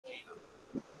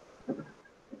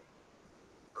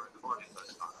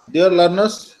Dear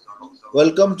learners,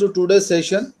 welcome to today's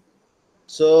session.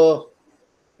 So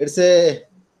it's a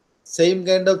same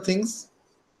kind of things.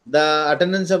 The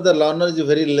attendance of the learner is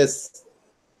very less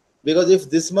because if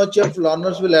this much of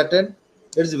learners will attend,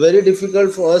 it's very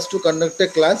difficult for us to conduct a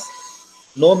class.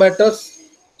 No matters.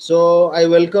 So I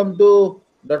welcome to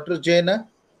Dr. Jena.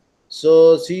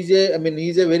 So he's a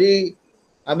very,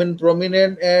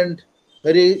 prominent and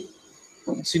very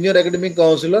senior academic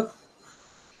counselor.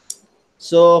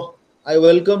 So I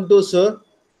welcome to sir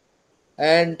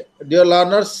and dear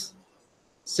learners.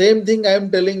 Same thing I am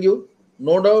telling you.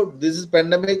 No doubt this is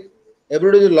pandemic.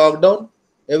 Everybody is lockdown.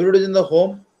 Everybody is in the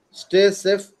home. Stay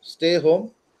safe. Stay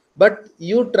home. But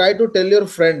you try to tell your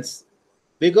friends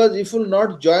because if you will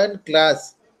not join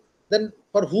class, then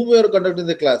for whom we are conducting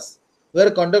the class? We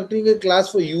are conducting a class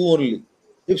for you only.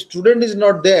 If student is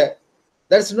not there,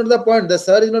 that's not the point. The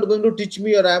sir is not going to teach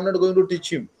me or I am not going to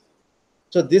teach him.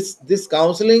 So this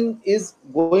counseling is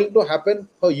going to happen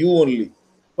for you only,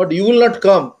 but you will not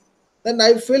come. Then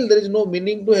I feel there is no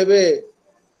meaning to have a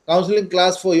counseling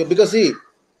class for you because see,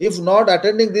 if not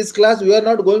attending this class, we are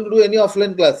not going to do any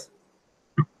offline class.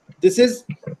 This is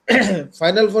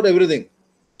final for everything.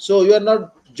 So you are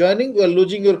not joining, you are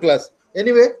losing your class.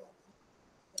 Anyway,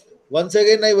 once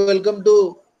again I welcome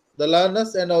to the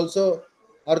learners and also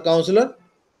our counselor.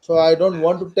 So I don't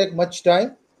want to take much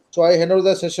time. So I hand over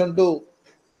the session to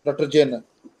Dr. Jena.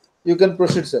 You can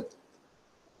proceed, sir.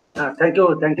 Thank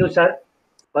you, sir,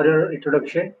 for your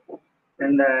introduction.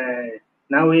 And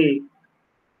now we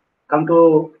come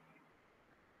to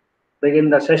begin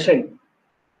the session.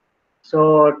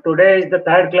 So today is the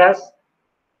third class.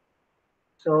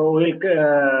 So we'll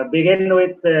begin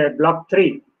with block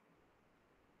 3.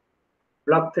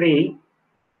 Block 3,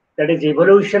 that is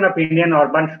evolution of Indian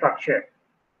urban structure.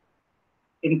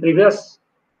 In previous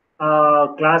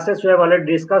classes, we have already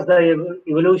discussed the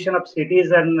evolution of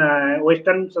cities and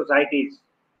Western societies.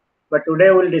 But today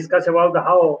we'll discuss about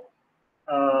how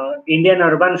Indian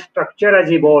urban structure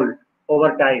has evolved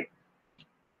over time.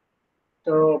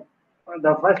 So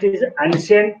the first is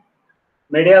ancient,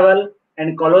 medieval,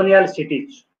 and colonial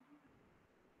cities.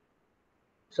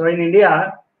 So in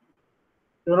India,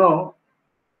 you know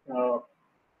uh,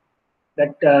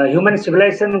 that human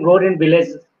civilization grew in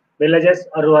villages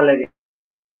or rural areas.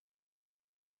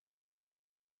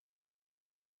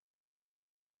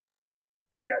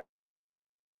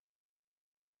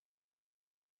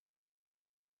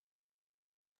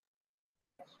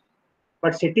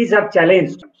 But cities have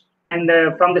challenged, and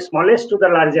from the smallest to the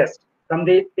largest, from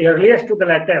the earliest to the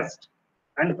latest,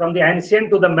 and from the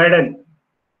ancient to the modern,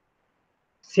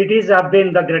 cities have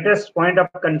been the greatest point of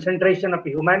concentration of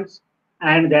humans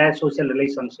and their social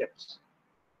relationships.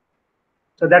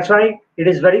 So that's why it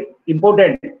is very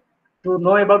important to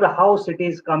know about how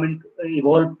cities come into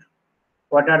evolve,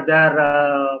 what are their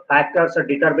factors or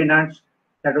determinants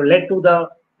that will lead to the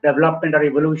development or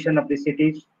evolution of the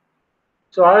cities.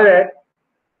 So, however,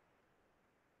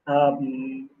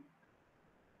 um,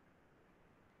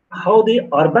 how the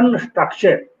urban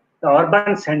structure, the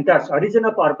urban centers, origin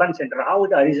of urban center, how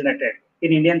it originated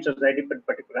in Indian society in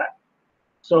particular.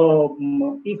 So,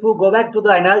 if you go back to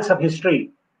the annals of history,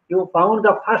 you found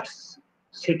the first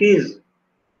cities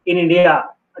in India,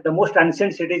 the most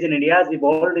ancient cities in India, has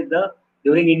evolved in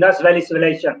during Indus Valley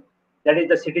civilization. That is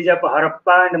the cities of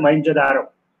Harappa and Mohenjo-daro.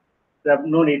 You have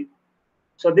known it.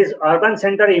 So this urban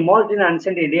center emerged in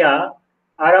ancient India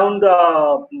around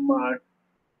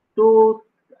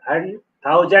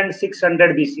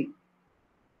 2600 BC.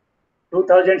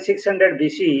 2600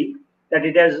 BC that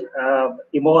it has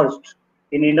emerged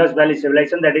in Indus Valley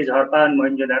civilization, that is Harappa and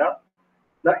Mohenjo-daro.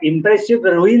 The impressive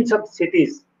ruins of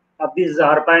cities of these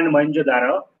Harappa and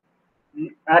Mohenjo-daro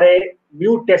are a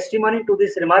new testimony to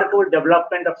this remarkable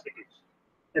development of cities.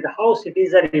 That how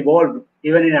cities are evolved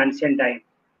even in ancient time.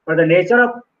 But the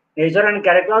nature and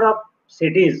character of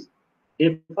cities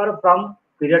differ from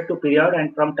period to period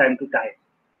and from time to time.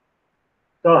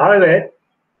 So, however,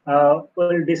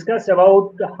 we'll discuss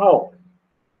about how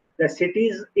the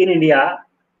cities in India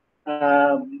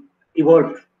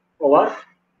evolved over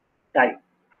time.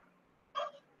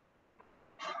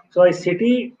 So, a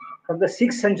city from the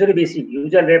 6th century BC,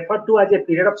 usually referred to as a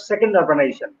period of second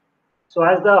urbanization. So,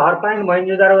 as the Harappa and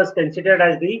Mohenjo-daro was considered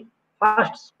as the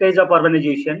first stage of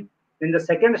urbanization, then the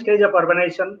second stage of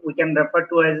urbanization we can refer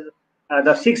to as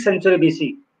the 6th century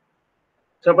BC.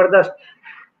 So, for the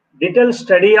detailed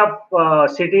study of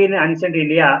city in ancient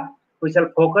India, we shall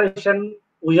focus on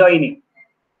Ujjaini.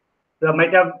 You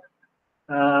might have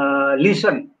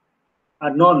listened or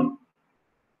known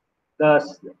the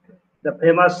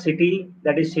famous city,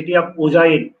 that is city of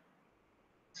Ujjain.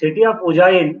 city of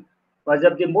Ujjain was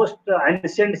of the most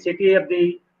ancient city of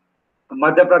the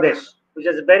Madhya Pradesh, which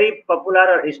is very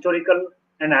popular historical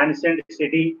and ancient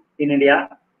city in India.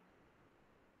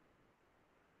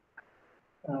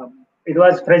 It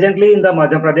was presently in the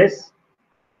Madhya Pradesh.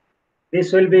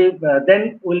 This will be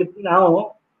then we'll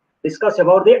now discuss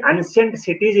about the ancient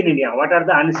cities in India. What are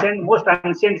the most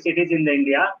ancient cities in the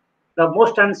India? The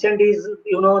most ancient is,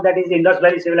 that is Indus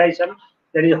Valley civilization,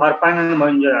 that is Harappan and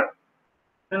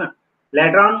Mohenjo-daro.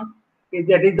 Later on,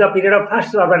 that is the period of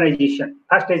first urbanization,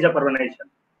 first stage of urbanization.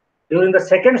 During the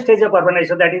second stage of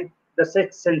urbanization, that is the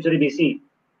 6th century BC,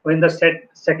 when the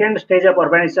second stage of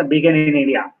urbanization began in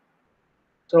India.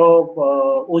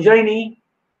 So Ujjaini,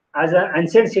 as an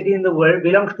ancient city in the world,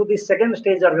 belongs to the second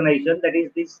stage organization, that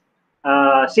is this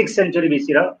 6th century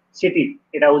BC city,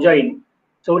 it is Ujjaini.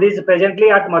 So it is presently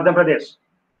at Madhya Pradesh.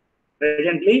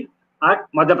 Presently at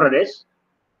Madhya Pradesh.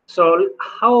 So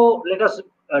how, let us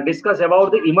discuss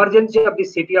about the emergence of the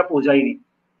city of Ujjaini.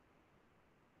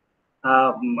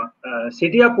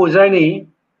 City of Ujjaini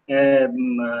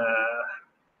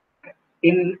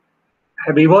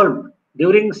have evolved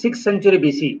during 6th century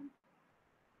BC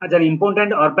as an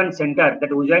important urban center. That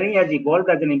Ujjaini has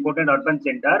evolved as an important urban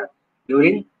center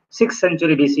during 6th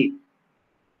century BC.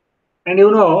 And you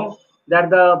know that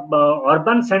the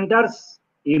urban centers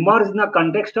emerge in the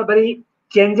context of very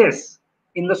changes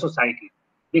in the society,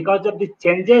 because of the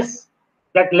changes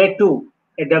that led to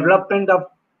a development of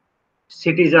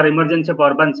cities or emergence of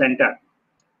urban center.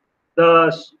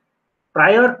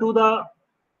 Prior to the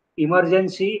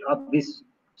emergency of this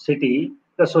city,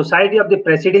 the society of the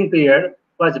preceding period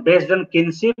was based on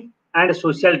kinship and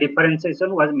social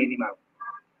differentiation was minimal.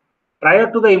 Prior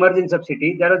to the emergence of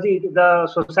city, there was the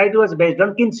society was based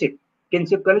on kinship.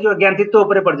 Kinship कले जो ज्ञानतित्व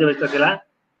ऊपर पर्यवेक्षित थिला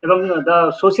एवं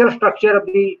the social structure of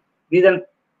the region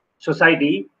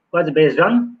society was based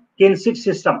on kinship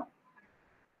system.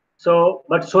 So,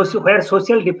 but where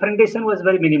social differentiation was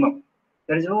very minimum.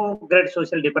 There is no great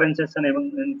social differentiation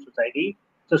in society.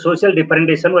 So social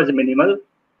differentiation was minimal.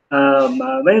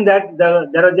 When that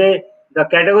there was the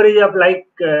category of like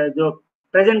the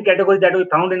present category that we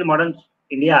found in modern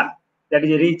India, that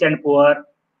is rich and poor,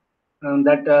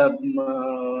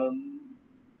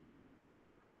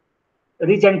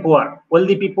 rich and poor,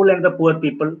 wealthy people and the poor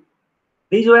people.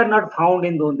 These were not found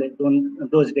in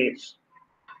those days.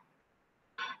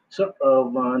 So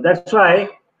that's why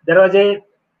there was a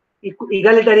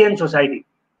egalitarian society.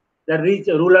 The rich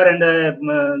ruler and the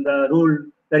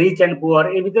rich and poor.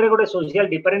 A social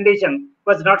differentiation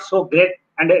was not so great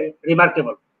and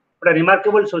remarkable. But a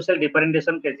remarkable social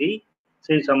differentiation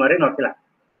say somewhere in.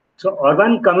 So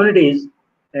urban communities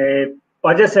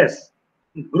possesses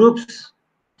groups.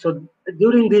 So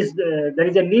during this, there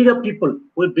is a need of people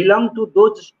who belong to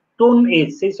those stone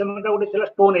age. Say somewhere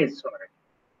stone age.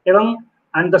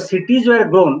 And the cities were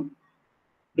grown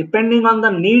depending on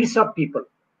the needs of people.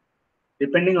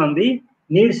 Depending on the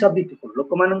needs of the people.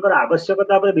 ଲୋକମାନଙ୍କର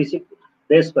ଆବଶ୍ୟକତା ଉପରେ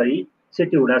ବେଶ କରି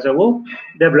city ଗୁଡା ସବୁ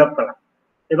develop କଲା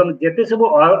ଏବଂ ଯେତେ ସବୁ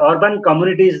ଅର୍ବାନ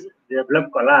କମ୍ୟୁନିଟିଜ ଡେଭଲପ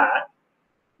କଲା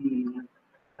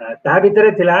ତାହା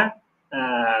ଭିତରେ ଥିଲା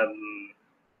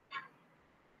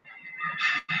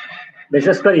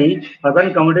ବିଶେଷ କରି urban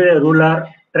community ruler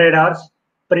traders,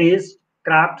 priests,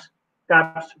 crafts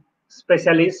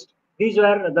specialists. These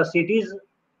were the cities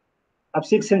of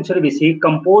 6th century BC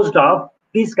composed of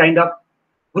these kind of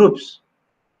groups,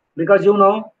 because you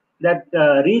know that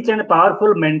rich and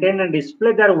powerful maintain and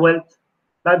display their wealth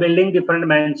by building different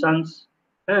mansions.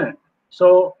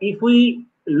 So if we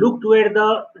look toward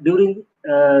the during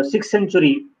 6th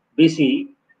century BC,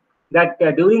 that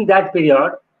during that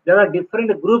period there are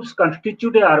different groups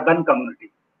constitute a urban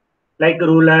community, like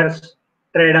rulers,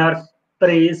 traders,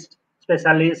 priests,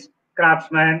 specialists,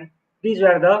 craftsmen. These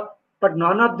were but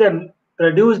none of them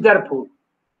produced their food.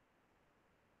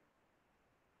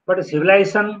 But a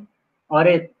civilization or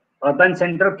a urban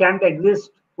center can't exist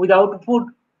without food.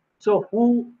 So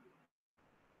who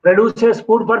produces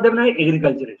food for them?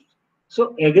 Agriculturists.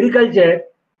 So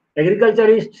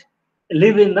agriculturists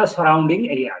live in the surrounding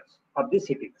areas of the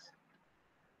cities.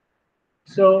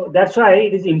 So that's why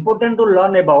it is important to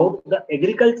learn about the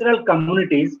agricultural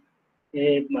communities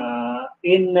in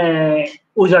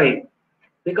Ujjain,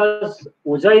 because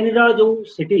Ujjain जो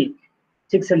city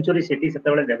 6th century city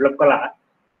सेतेबेले develop कला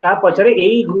ता पछरे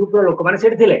एई group रो लोक माने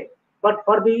सेठी थिले, but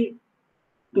for the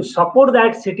to support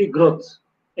that city growth,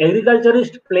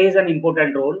 agriculturist plays an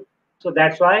important role. So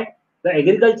that's why the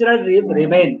agricultural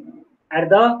remain at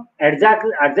the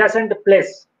adjacent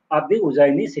place of the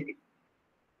Ujjaini city.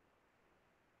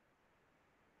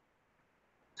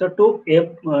 So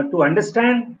to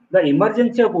understand the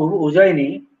emergency of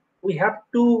Ujjaini, we have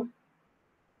to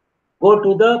go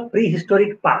to the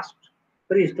prehistoric past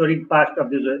of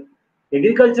these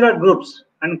agricultural groups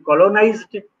and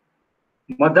colonized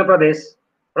Madhya Pradesh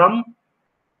from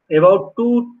about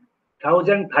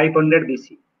 2500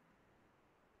 BC.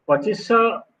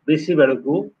 2500 BC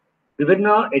बेलू विभिन्न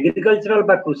agricultural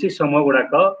कृषि समूह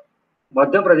गुड़ाक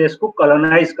मध्य प्रदेश को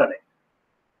colonise करे.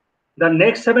 The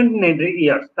next 17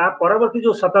 years ता परवर्ती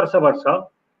जो 1700 वर्ष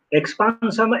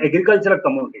एक्सपांशन एग्रीकल्चरल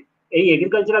कम्युनिटी ए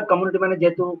एग्रीकल्चरल कम्युनिटी माने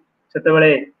जेतु सेते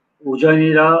बेले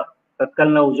उज्जयिनी रा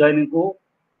तत्कालीन उज्जयिनी को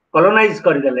कॉलोनाइज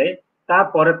करदेले ता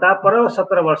पर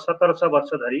 1700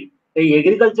 वर्ष धरी ए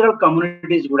एग्रीकल्चरल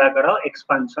कम्युनिटीज गुड़ाकर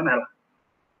एक्सपांशन हला.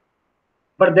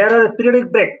 But there are periodic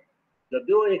break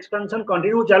जदियो expansion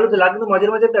continue चालू थिला कि मझे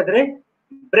मझे तकरे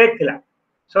ब्रेक थिला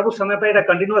सब समय पे एटा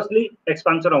continuously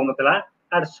expansion होनतला.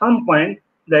 At some point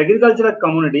the agricultural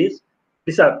communities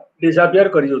disappear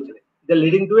करि जोथिले दे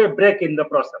leading to A break in the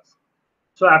process.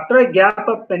 So after a gap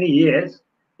of many years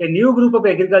a new group of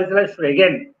agriculturalists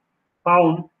again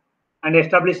found and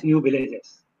established new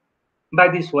villages. By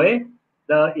this way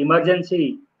the emergency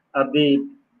of the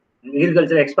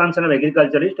agriculture expansion of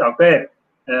agriculturists occurred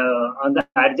on the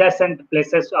adjacent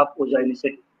places of Ujjaini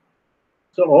city.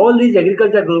 So all these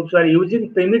agriculture groups were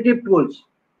using primitive tools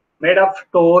made of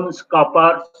stones,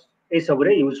 coppers,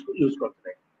 use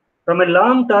करते. From a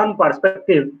long-term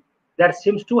perspective, there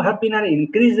seems to have been an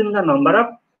increase in the number of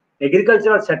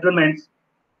agricultural settlements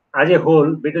as a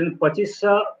whole between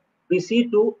 2500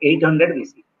 BC to 800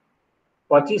 BC.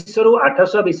 2500 ରୁ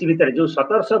 800 BC ଭିତରେ जो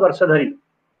 1700 वर्ष धरी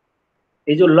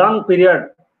ये जो long period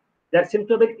there seems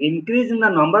to be increase in the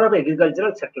number of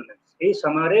agricultural settlements. ए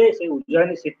समय रे से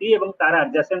उज्जयिनी सिटी एवं तार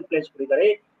adjacent place गुडी करे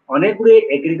अनेक गुडी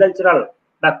एग्रीकल्चरल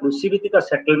बा कृषि भित्तिक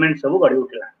सेटलमेंट सब गढी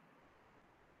उठला.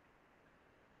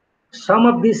 Some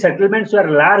of these settlements were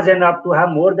large enough to have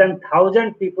more than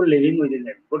 1000 people living within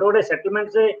them. गोटे गोटे सेटलमेंट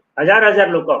से हजार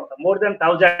लोक more than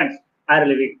thousands are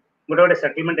living. गोटे गोटे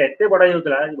सेटलमेंट एते बडा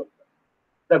होतला.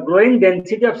 The growing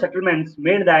density of settlements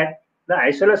meant that the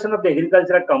isolation of the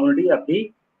agricultural community of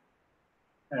the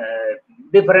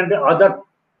different other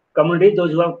communities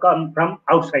those who have come from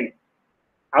outside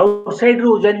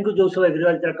ru Ujjaini को जो सब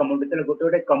agriculture community तले गोटे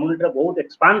गोटे कम्युनिटी रे बहुत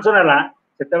एक्सपांशन हला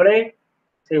सेते बेले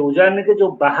से उज्जैन के जो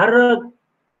बाहर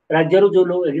राज्य रो जो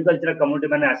लोग एग्रीकल्चर कम्युनिटी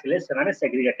माने आसिले से माने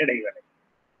सेग्रीगेटेड हे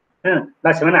गले हां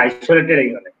बा से माने आइसोलेटेड हे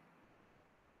गले.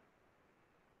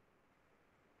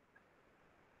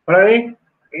 फळे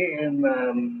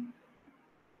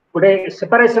गोटे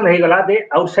सेपरेशन हे गला दे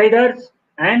outsiders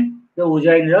and the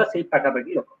Ujjaini ra sei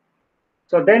pakapaki lok.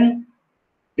 So then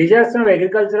disaster of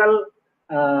agricultural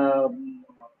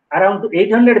around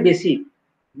 800 BC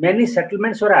many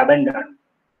settlements were abandoned.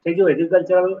 से जो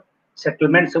agricultural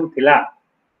settlements सब थिला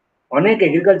अनेक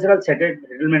agricultural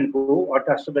settlement को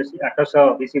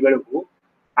 800 BC बेलू को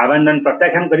abandon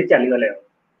प्रत्याख्यान करी चली गले.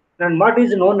 And what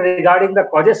is known regarding the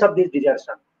causes of this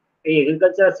disaster? A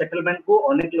agricultural settlement को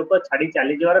अनेक लोग छाड़ी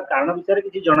चली जवार कारण विचार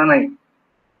किसी जणा नाही.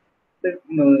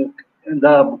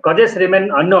 The causes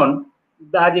remain unknown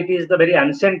as it is the very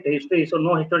ancient history, so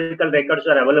no historical records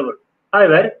are available.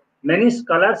 However, many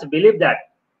scholars believe that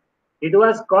it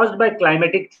was caused by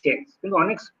climatic change.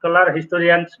 अनेक scholar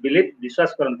historians believe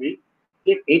विश्वास करती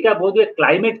कि एटा बोध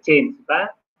climate change बा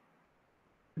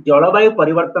जलवायु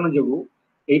परिवर्तन जोगु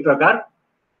एई प्रकार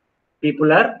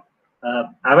people are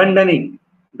abandoning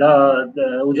the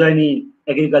Ujjaini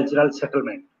agricultural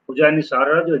settlement. Ujjaini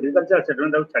शहर जो agricultural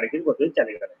settlement है छाड़ी के बोधे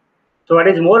चले गए. So what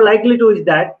is more likely to is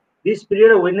that this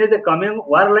period witnessed the coming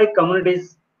warlike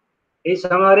communities. इस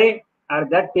समय at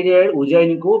that period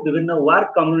Ujjaini को विभिन्न war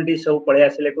communities सब पड़े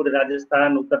आसिले को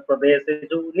राजस्थान उत्तर प्रदेश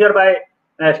जो nearby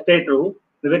state रू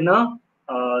विभिन्न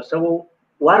सब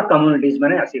war communities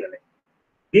माने आसी गले.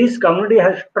 This community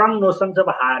has strong notions of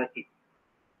hierarchy.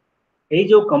 ये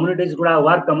जो communities गुड़ा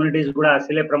war communities गुड़ा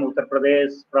आसिले from उत्तर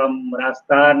प्रदेश from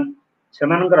राजस्थान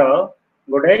सेमानकर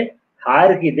गोटे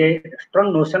hierarchy they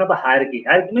strong notion of hierarchy.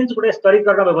 Hierarchy means गोटे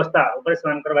स्तरीकरण व्यवस्था ऊपर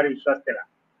सेमानकर बारे विश्वास थिला.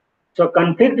 So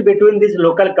conflict between these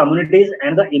local communities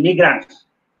and the immigrants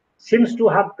seems to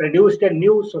have produced a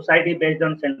new society based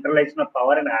on centralization of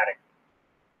power and hierarchy.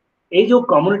 ये जो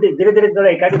community धीरे धीरे जरा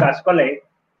एकाठी बास कले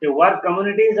जो war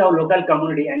communities और local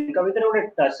community इनका भीतर गोटे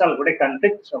टसल गोटे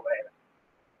conflict सब है.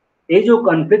 ये जो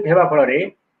conflict हेबा फल रे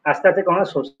आस्ते आस्ते कोन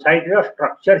सोसाइटी रो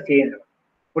स्ट्रक्चर चेंज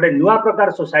गोटे नुआ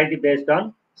प्रकार society based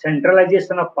on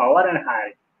centralisation of power and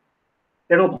hierarchy.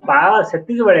 तेणु पावर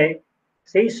सेतिक बेले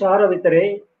सेही शहर भितरे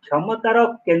क्षमतार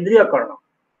केंद्रीयकरण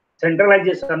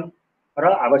सेंट्रलाइजेशन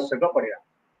रो आवश्यक पड़िला.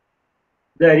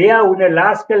 the area with a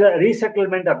large scale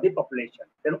resettlement of the population.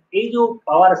 तेणु ये जो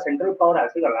पावर सेंट्रल पावर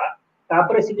आसीगला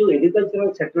तापर से जो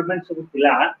एग्रीकल्चरल सेटलमेंट सब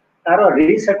थिला तार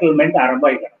रीसेटलमेंट आरंभ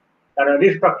होइगा तार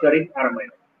रिस्ट्रक्चरिंग आरंभ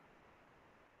होइगा.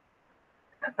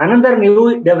 Another new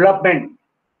development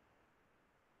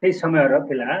this समय रो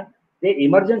थिला the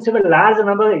emergence of a large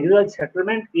number of agricultural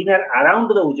settlement in and around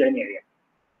the Ujjaini area.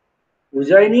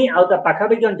 Ujjaini आउ ता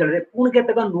पाखापाखि अंचल रे पुणी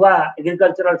केतक नुआ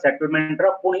एग्रीकल्चरल सेटलमेंट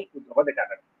रो पुणी उद्भव देखा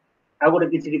गला. आ गोटे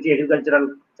किसी किसी एग्रीकल्चरल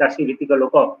चाषी भित्तिक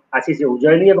लोक आसी से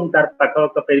उज्जयिनी एवं तार पाख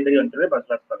पेरिफेरी अंचल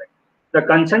बसवास कले. The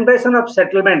concentration of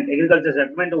settlement agriculture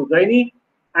settlement Ujjayini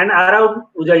and around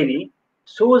Ujjayini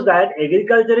shows that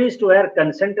agriculturists were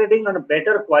concentrating on a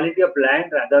better quality of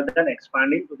land rather than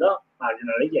expanding to the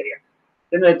marginalized area.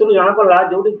 तेनु एतु जणा पला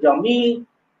जोटी जमी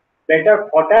बेटर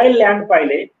फर्टाइल लैंड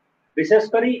पाइले विशेष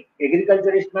करी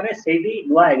एग्रीकल्चरिस्ट माने सेही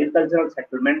नुआ एग्रीकल्चरल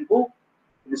सेटलमेंट को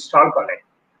इंस्टॉल कले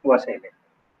वसेले.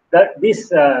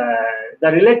 The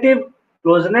relative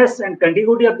closeness and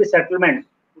contiguity of the settlements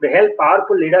would help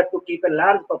powerful leaders to keep a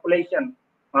large population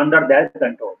under their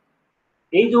control.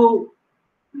 ये जो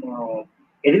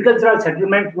एग्रीकल्चरल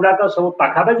सेटलमेंट गुड़ा का सब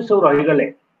पाखापाखि सब रही गले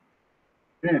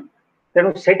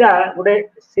तेणु सेटा गोटे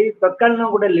से तत्कालीन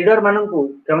गोटे लीडर मानन को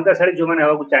क्षमताशाली जो माने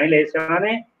होबा चाहिए से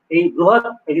माने ए बृहत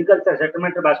एग्रीकल्चर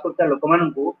सेटलमेंट रे बास करता लोक मानन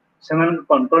को से मानन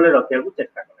कंट्रोल रे रखिया को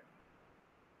चेष्टा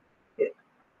करे.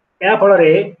 या फल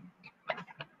रे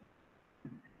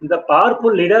the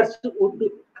powerful leaders would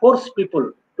force people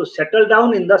to settle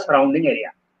down in the surrounding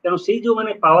area. तेणु से जो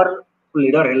माने पावरफुल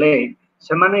लीडर हेले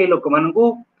से माने ए लोक मानन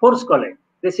को फोर्स कले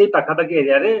जे से पाखापाखि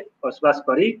एरिया रे बसवास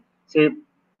करी से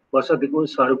बसति को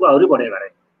शहर को आउरी बढ़े बारे.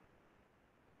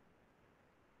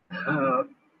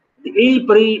 यही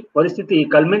परिस्थिति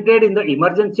culminated in the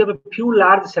emergence of a few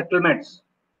large settlements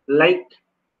like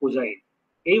Ujjain.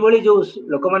 यही भली जो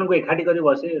लोक मान को एकाठी करी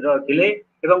बसे रथिले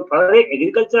एवं फल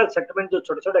एग्रीकल्चरल सेटलमेंट जो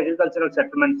छोट छोट एग्रीकल्चरल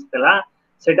सेटलमेंट्स थला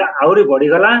सेटा आउरी बढ़ी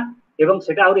गला एवं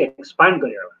सेटा आउरी एक्सपांड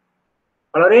करी गला.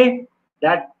 फल रे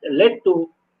that led to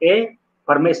a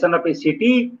formation of a city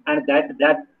and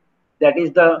that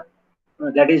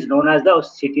is known as the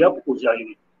city of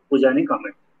Ujjaini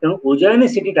government. तेणु उज्जयिनी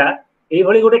सिटी टा एई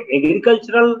भली गोटे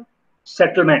agricultural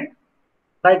settlement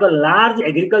like a large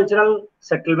agricultural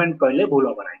settlement कहले भूल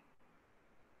होबा नाही.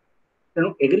 तेणु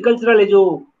एग्रीकल्चरल जो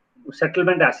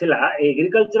सेटलमेंट आसिला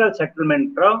एग्रीकल्चरल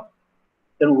सेटलमेंट रो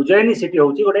तेणु उज्जयिनी सिटी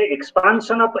होची गोटे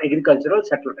एक्सपांशन ऑफ एग्रीकल्चरल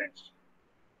सेटलमेंट्स.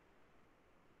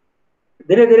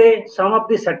 धीरे धीरे some of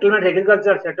the settlement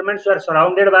agricultural settlements were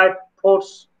surrounded by forts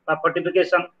or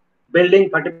fortification. Building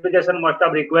fortification must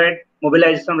have required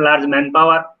mobilization of large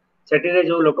manpower. सेठी रे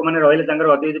जो लोक माने रहिले तांगर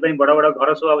अतिथि पई बड़ बड़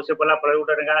घर सब आवश्यक पला फल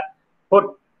उठा फोर्ट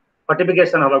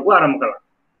fortification हवा को आरंभ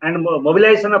कला एंड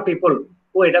मोबिलाइजेशन ऑफ पीपल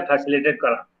को एटा फैसिलिटेट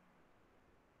कला.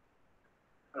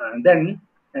 Then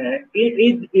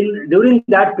during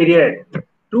that period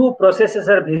two processes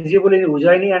are visible in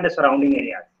Ujjaini and surrounding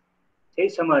areas. से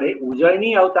समय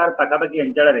उज्जयिनी और तार पाखापाखि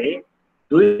अंचल रे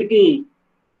दुईटी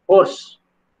फोर्स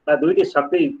बा दुईटी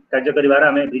शक्ति कार्य करिवार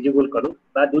हमें विजिबल करू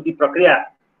बा दुईटी प्रक्रिया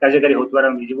कार्यकारी होतवार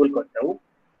हम विजिबल करताऊ.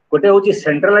 गोटे होची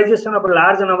centralisation of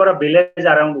large number of village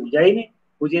around Ujjayini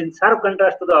which is sharp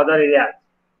contrast to the other areas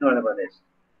in Madhya Pradesh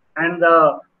and the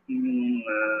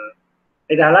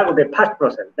it हला गोटे first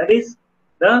process that is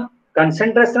the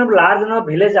concentration of large number of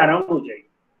village around Ujjayini.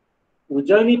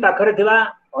 Ujjayini पाखरे थिबा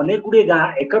अनेक गुडी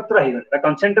गाँ एकत्र हो गले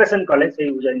concentration कले से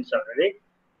उज्जयिनी शहर रे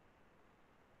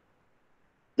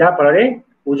जहाँ फल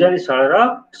उज्जयिनी शहर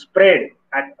स्प्रेड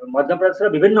मध्य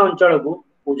प्रदेश विभिन्न अंचल को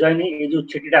उज्जयिनी ये जो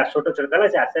छिटीटा छोट छोट कला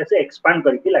से आस्ते आस्ते एक्सपांड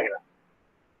करके लागला.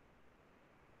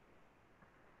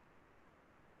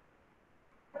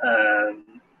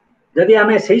 जदि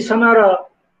आमे सही समय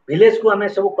विलेज को आमे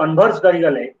सब कन्वर्स करी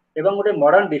गले एवं गोटे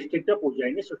modern district of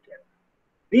Ujjayini Srishti.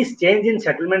 This change in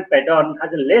settlement pattern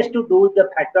has less to do with the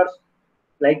factors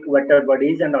like water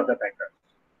bodies and other factors.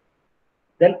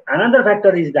 Then another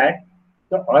factor is that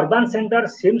the urban center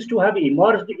seems to have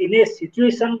emerged in a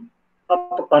situation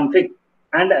of conflict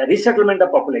and resettlement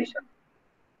of population.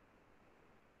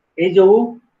 ये जो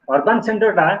urban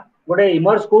center टा गोटे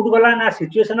emerge code गला ना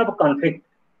situation of conflict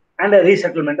and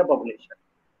resettlement of population.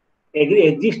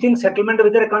 Existing settlement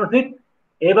भीतर conflict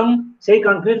एवं से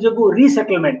conflict जो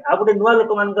रीसेटलमेंट आ गोटे नुआ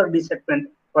लोक मानकर रीसेटलमेंट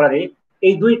फल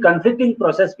ए दुई कॉन्फ्लिक्टिंग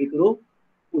प्रोसेस भितर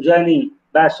उज्जयिनी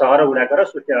बा शहर गुड़ाकर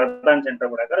सृष्टि urban centre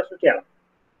गुड़ाकर Srishti.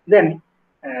 Then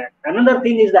another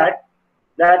thing is that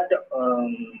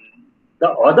the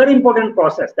other important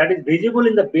process that is visible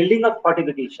in the building of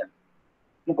fortification.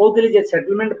 मु कहउतली जे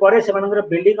सेटलमेंट परे से मानकर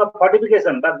बिल्डिंग ऑफ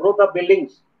फोर्टिफिकेशन बा ग्रोथ ऑफ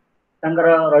बिल्डिंग्स तांकर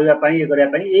रहिया पई ए करिया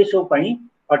पई ए सब पई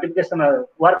फोर्टिफिकेशन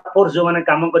वर्क फोर्स जो माने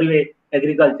काम करिवे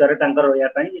एग्रीकल्चर तांकर रोया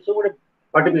पई ये सब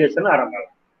fortification आरंभ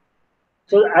होला.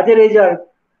 So as a result,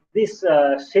 this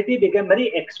city became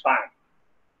very expand.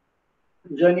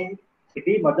 Ujjaini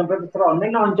city Madhya Pradesh अन्य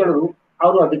अंचल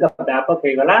अधिक व्यापक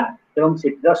हो गला एवं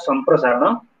सिटीर संप्रसारण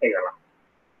हो गला.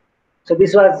 So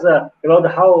this was about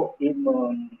how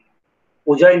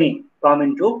Ujjaini come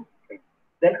into.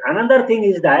 Then another thing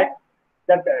is that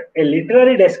a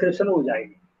literary description of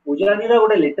Ujjaini. Ujjaini ra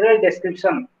gote literary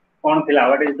description kon thila.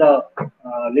 What is the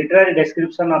literary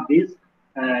description of this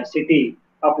city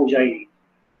of Ujjaini?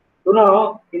 You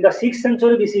know, in the 6th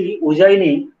century BC,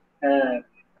 Ujjaini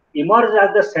emerged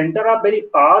as the center of very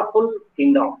powerful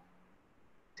kingdom.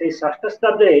 Say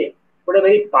Shashtastabde, but a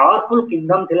very powerful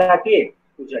kingdom thila ki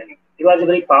Ujjaini. It was a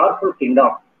very powerful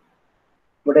kingdom.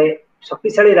 But a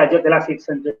शक्तिशाली राज्य थिला 6th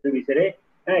century भितरे.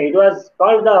 It was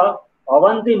called the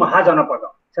Avanti महाजनपद.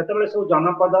 सेतबेले सब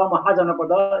जनपद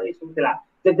महाजनपद ए सब थिला.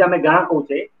 जे आमे गां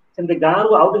कहूचे सेमते गां रु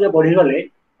आउट जे बढ़ी गले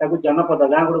ताकू जनपद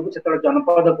गां गुड को सेतबेले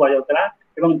जनपद को जाउतला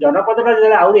एवं जनपदटा जे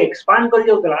आउट एक्सपांड कर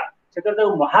जाउतला सेतबेले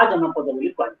ताकू महाजनपद बोली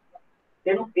कहला.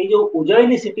 तेनु ए जो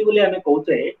उज्जैनी सिटी बोली आमे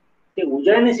कहूचे ते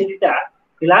उज्जैनी सिटीटा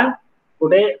थिला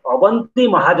गोटे अवंती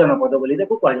महाजनपद बोली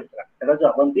ताकू कहला. एटा जो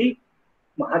Avanti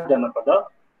महाजनपद.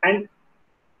 And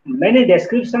many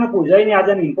description of Ujjaini as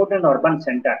an important urban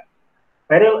center.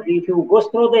 Where if you go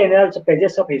through the analysis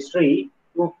pages of history,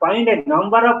 you find a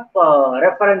number of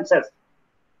references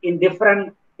in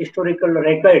different historical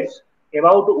records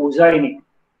about Ujjaini,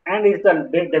 and it's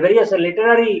the various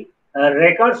literary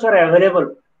records are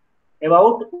available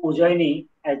about Ujjaini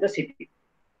as the city.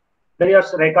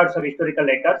 Various records of historical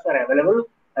records are available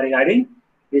regarding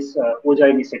this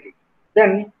Ujjaini city.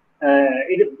 Then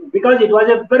because it was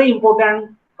a very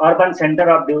important urban center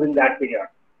of during that period,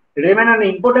 it remained an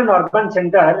important urban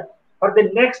center for the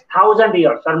next 1000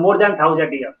 years or more than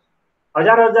 1000 years.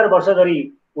 हजार वर्ष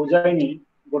धरी उज्जैनी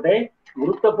गोटे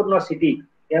गुरुत्वपूर्ण city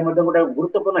या मतलब गोटे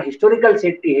गुरुत्वपूर्ण historical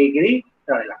city हेगिरी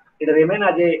रहला. It remained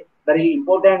as a very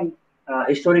important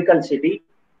historical city,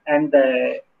 and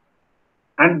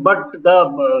but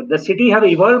the city have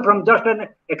evolved from just an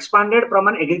expanded from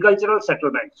an agricultural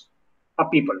settlements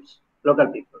of peoples, local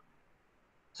people.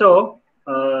 So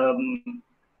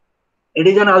it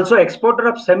is an also exporter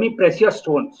of semi-precious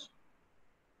stones,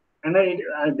 and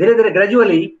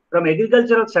gradually from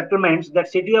agricultural settlements, that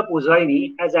city of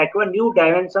Ujjaini has acquired new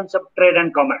dimensions of trade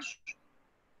and commerce.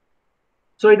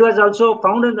 So it was also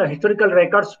found in the historical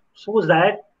records shows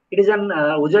that it is an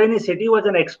Ujjaini city was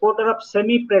an exporter of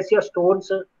semi-precious stones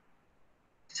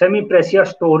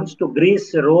to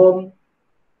Greece, Rome.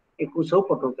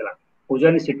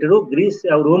 Ujjaini city row Greece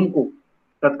और रोम को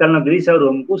तत्कालीन Greece और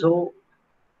रोम को सब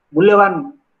मूल्यवान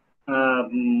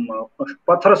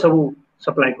पत्थर सब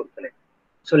supply करते.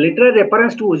 सो literary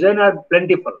reference to Ujjain are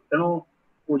प्लेंटिफुल. तेणु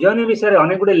उज्जैनी विषय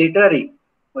अनेक गुड़े लिटरेरी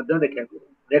देखा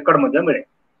रेकर्ड मिले.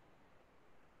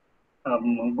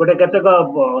 गोटे केतक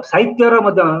साहित्यर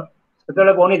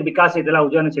अनेक विकास होता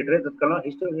उज्जैनी सिटी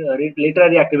तत्कालीन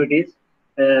literary activities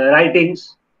writings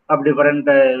of different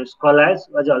scholars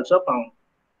was also found.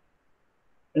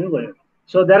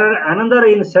 So there are another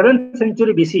in 7th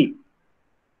century BC.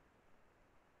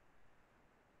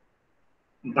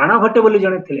 Banabhatta बोली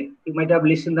जने थिले. You might have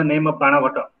listened the name of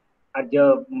Banabhatta.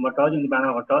 Arya Bhatta जने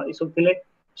Banabhatta ये सब थिले.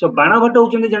 So Banabhatta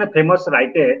होचंदी जने famous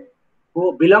writer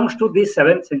who belongs to this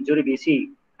 7th century BC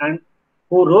and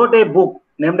who wrote a book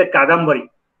named Kadambari.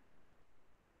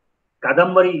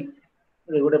 Kadambari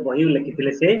गोटे बही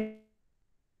लिखिथिले से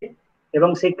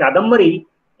एवं से Kadambari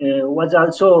was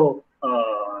also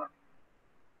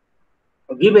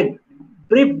give a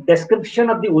brief description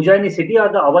of the Ujjaini city or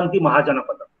the Avanti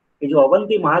Mahajanapad. ये जो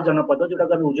अवंती महाजनपद जोटा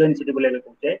का Ujjain city बोले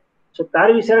कहते सो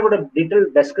तार विषय गोटे डिटेल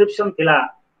डिस्क्रिप्शन थिला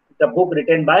the book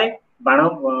written by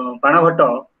Banabhatta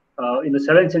in the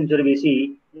 7th century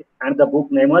BC, and the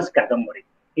book name was Kadambari.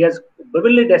 He has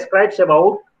vividly describes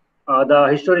about the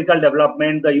historical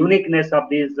development, the uniqueness of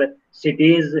these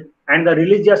cities, and the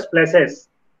religious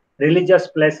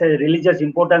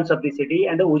importance of the city.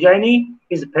 And the Ujjaini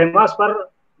is famous for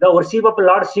the worship of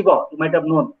Lord Shiva. You might have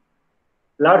known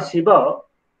Lord Shiva.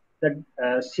 That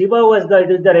Shiva was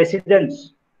it is the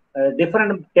residence.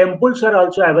 Different temples are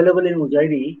also available in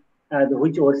Ujjaini,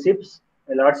 which worships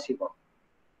Lord Shiva.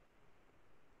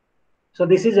 So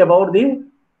this is about the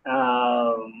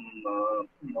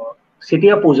city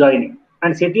of Ujjaini.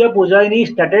 And city of Ujjaini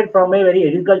started from a very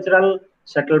agricultural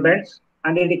settlements,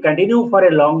 and it continued for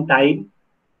a long time.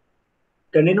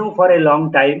 For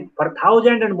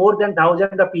 1,000 and more than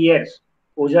 1,000 of years,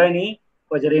 Ujjaini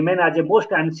was remain as a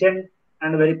most ancient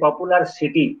and very popular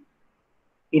city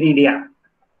in India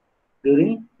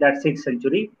during that 6th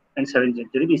century and 7th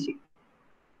century BC.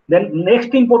 Then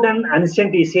next important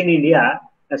ancient city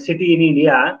in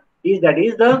India, is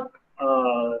the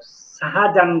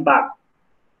Shahjahanabad.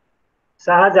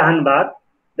 Shahjahanabad,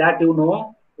 that you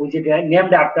know, which is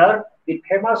named after the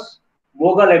famous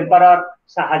Mughal Emperor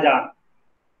Shahjahan.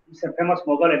 It's a famous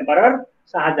Mughal Emperor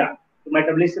Shahjahan. You might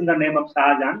have listened the name of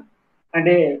Shahjahan, and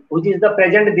which is the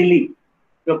present Delhi.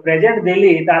 So present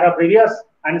Delhi, our previous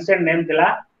ancient name thila,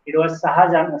 it was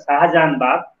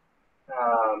Shahjahanabad.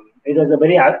 It was a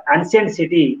very ancient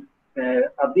city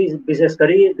of this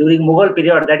Biseskari during Mughal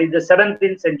period, that is the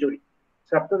 17th century.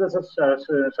 सप्तदश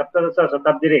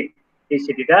शताब्दी रे ये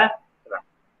city टा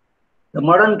the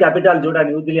modern capital जोटा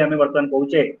new Delhi आमे वर्तमान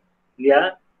पहुंचे लिया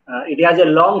it has a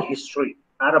long history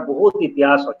are बहुत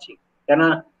इतिहास अछि केना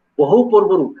बहु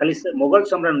पूर्वरु खाली मुगल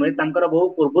सम्राट नुहे तांकर बहु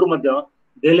पूर्वरु मध्य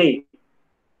दिल्ली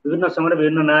विभिन्न समय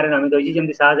विभिन्न नारे नामित होइछि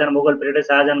जेमति शाहजहां मुगल पीरियड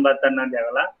शाहजहां बाद तार नाम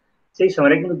दियागला सेही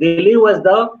समय किंतु Delhi was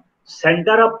the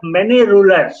center of many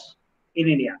rulers in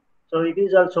India. So it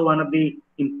is also one of the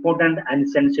important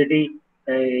ancient city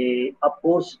of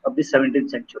course of the 17th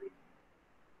century.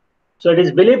 So it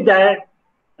is believed that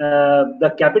the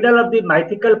capital of the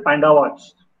mythical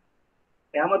Pandavas,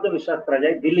 यहाँ मध्य विश्वास करा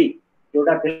जाए दिल्ली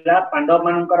जोटा थिला पांडव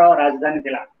मानकर राजधानी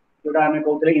थिला जोटा हमें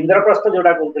कहउतले इंद्रप्रस्थ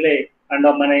जोटा कहउतले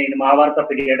पांडव माने इन महाभारत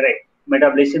पीरियड रे might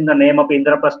have listened the name of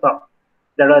Indraprastha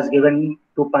that was given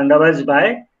to Pandavas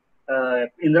by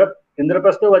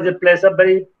Indraprastha was a place of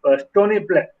very stony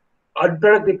place,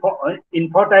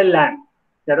 infertile land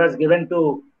that was given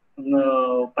to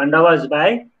Pandavas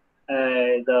by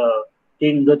the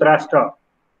king Dhritarashtra.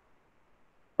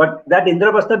 But that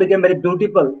Indraprastha became very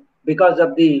beautiful because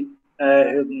of the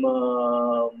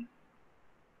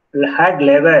hard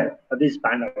labor of these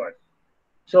Pandavas.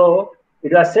 So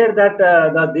it was said that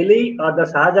the Delhi or the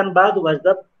Shahjahanabad was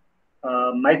the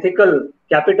mythical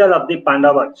capital of the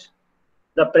Pandavas.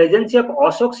 The presence of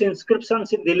Ashok's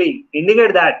inscriptions in Delhi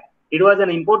indicate that it was an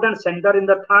important center in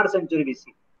the 3rd century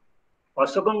BC.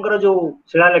 अशोकंकर जो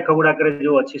शिलालेख गुड़ाक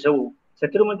जो अच्छी सब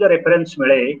से reference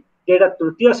मिले जेटा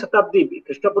तृतीय शताब्दी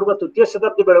ख्रीष्टपूर्व तृतीय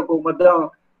शताब्दी बेल को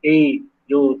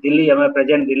जो दिल्ली आम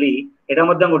प्रेजेंट दिल्ली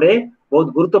यहाँ गोटे बहुत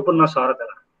गुरुत्वपूर्ण सहर था.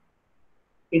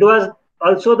 It was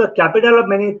also the capital of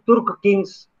many Turk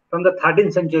kings from the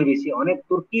 13th century BC. अनेक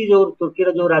तुर्की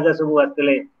जो राजा सब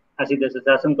आसी देश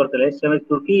शासन करते से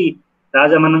तुर्की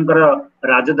राजा मानकर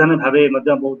राजधानी भावे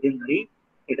बहुत दिन धरी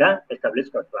यहाँ एस्टाब्लिश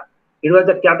करता. It was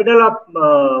the capital of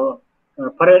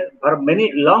for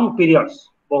many long periods.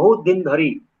 बहुत दिन धरी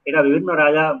यहाँ विभिन्न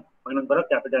राजा मानकर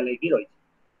कैपिटल रही.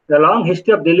 The long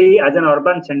history of Delhi as an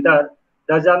urban center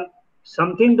does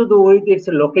something to do with its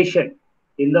location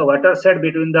in the watershed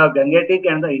between the Gangetic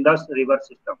and the Indus river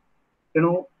system.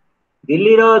 तेणु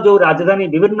दिल्ली रो जो राजधानी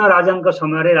विभिन्न राजांक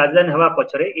समय राजधानी हवा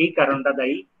पछरे एही कारणटा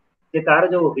दायी जे तार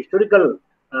जो historical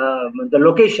the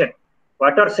location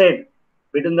watershed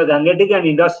between the Gangetic and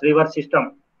Indus river system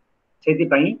सेति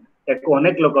पई एको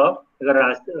अनेक लोक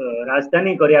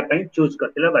राजधानी करिया पई चूज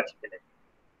करथिले बाछिथिले.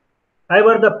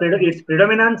 However, its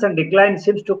predominance and decline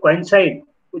seems to coincide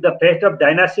with the fate of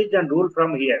dynasties and rule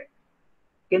from here.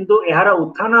 किंतु यार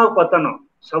उत्थान और पतन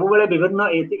सब बेले विभिन्न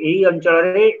यही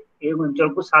अंचल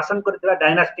को शासन करथिला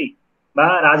डायनास्टी बा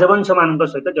राजवंश मानक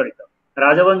सहित जड़ित.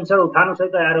 राजवंश उत्थान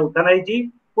सहित यार उत्थान होइछि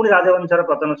पुनी राजवंश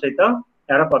पतन सहित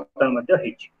यार पतन मध्ये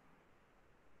होइछि.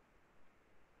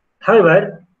 However,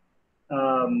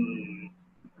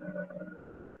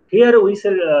 here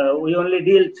we only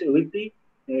deal with the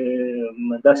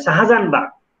Shahjahanabad.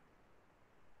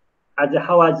 As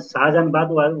Shahjahanabad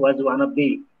was one of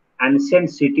the ancient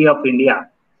city of India.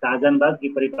 Shahjahanabad की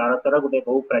परि भारतर गोटे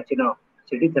बहु प्राचीन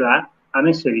सिटी थिला.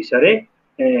 आमे से विषय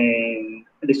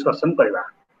डिस्कशन करबा.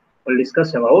 We'll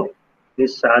discuss about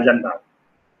this Shahjahanabad.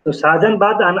 So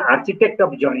Shahjahanabad an architect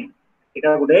of journey.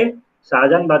 एटा गोटे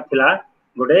Shahjahanabad थिला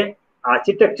गोटे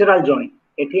आर्किटेक्चरल जोनी.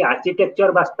 एठी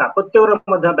आर्किटेक्चर बा स्थापत्यर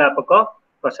मध्ये व्यापक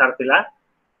प्रसार थिला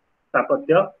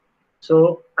स्थापत्य.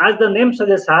 So as the name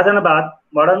suggests, Shahjahanabad,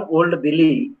 modern old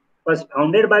Delhi, was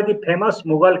founded by the famous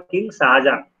Mughal king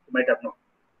Shahjahan. You might have known.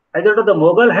 I thought the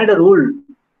Mughal had ruled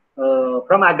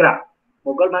from Agra.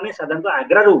 Mughal माने साधारण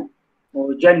आग्रा रू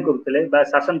जैन करते बा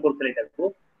शासन करते ताको.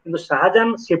 किंतु Shahjahan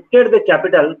shifted the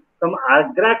capital from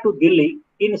Agra to Delhi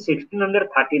in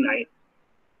 1639.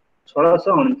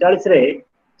 1639 रे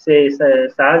से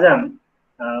Shahjahan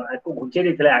को घुंचे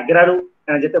देथिले आग्रा रू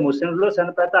जेते मुस्लिम लोग सन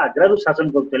प्रायतः आग्रा रू शासन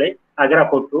करते आग्रा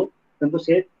फोर्ट रू. किंतु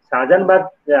से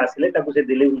शाहजहानबाद आसिले ताको से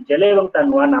दिल्ली घुंचेले एवं ता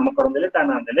नुआ नामकरण देले ता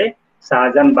नाम देले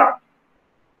शाहजहानबाद.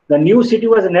 The new city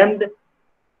was named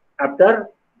after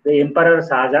the Emperor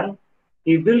Shahjahan.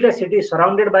 He built a city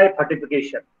surrounded by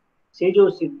fortification. से जो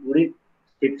पूरी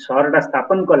शहरटा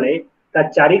स्थापन कले ता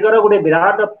चारिकर गोटे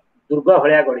विराट दुर्ग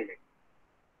भलिया गढ़िले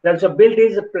they also built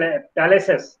his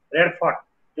palaces red fort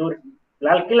जो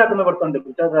लाल किला तुम बर्तमान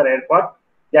देखुछ the red fort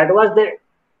that was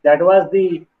the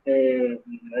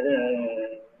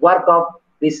work of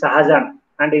the Shahjahan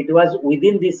and it was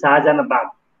within the Shahjahanabad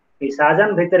the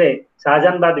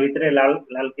Shahjahanabad भितरे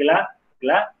Lal Qila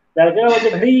was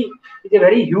a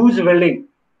very huge building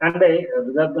and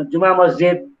the Juma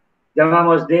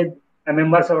Masjid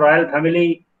members of royal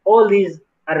family all these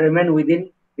are remain within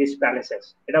these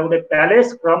palaces. It was a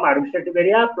palace from administrative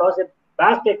area plus a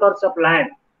vast acres of land.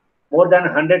 More than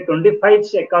 125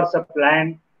 acres of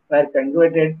land were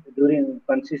converted during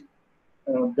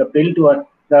the build to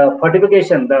the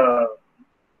fortification. The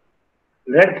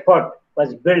Red Fort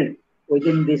was built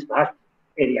within this vast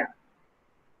area.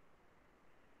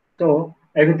 So,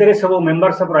 every सब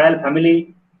members of royal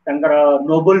family, तंकर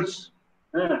nobles,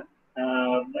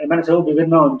 एମାନେ सब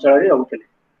विभिन्न अंचल रहुଥିଲେ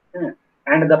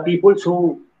and the peoples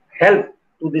who helped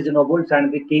to these nobles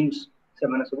and the kings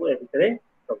ସେମାନେ ସବୁ ଏ ଭିତରେ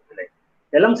ରହୁଥିଲେ.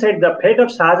 Alongside the fate of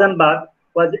Shahjahanabad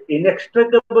was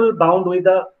inextricably bound with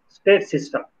the state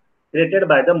system created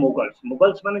by the Mughals.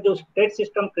 Mughals माने जो state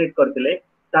system create करथिले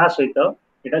ता सहित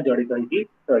एटा जड़ित होइकी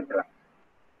रहितला.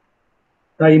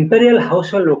 The imperial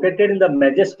household located in the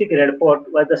majestic Red Fort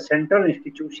was the central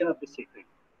institution of the city.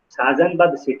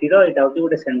 Shahjahanabad city ro eta hoti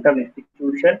gote central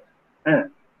institution.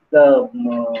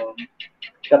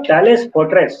 The palace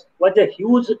fortress was a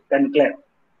huge enclave.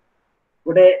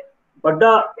 गोटे बड़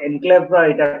enclave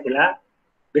एटा थिला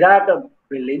Virat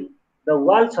building the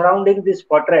wall surrounding this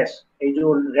fortress ए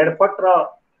जो red fort रो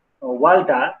wall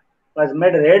टा was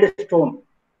made red stone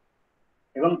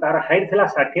एवं तार height थिला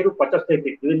 60 रु 75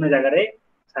 feet विभिन्न जगह रे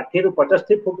 60 रु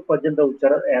 75 फुट पर्यंत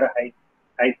उच्चर air height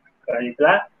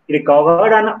कराइतला it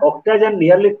covered N octagon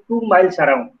nearly 2 miles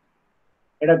around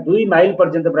Etah 2 mile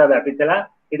पर्यंत पूरा व्यापितला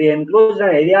it enclosed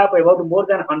an area of about more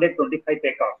than 125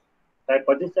 acres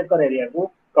 25 acre area को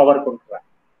cover करता.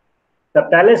 The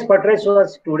palace fortress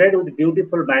was studded with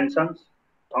beautiful mansions,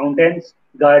 fountains,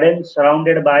 gardens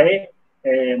surrounded by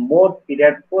a moat. It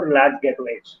had 4 large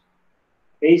gateways.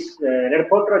 इस red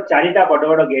fort रो चारिटा बड़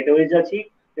बड़ gateways अछि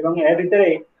एवं ए भितरे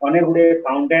अनेक गुडे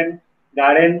फाउंटेन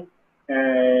गार्डन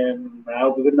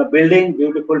विभिन्न बिल्डिंग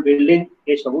ब्यूटीफुल बिल्डिंग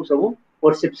ए सब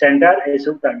वर्शिप सेंटर ए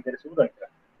सब तांकर सब रहता.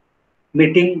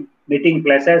 Meeting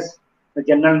places, the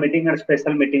general meeting and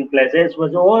special meeting places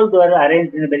was all were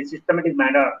arranged in a very systematic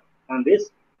manner on this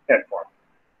Red Fort.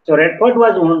 So Red Fort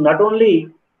was not only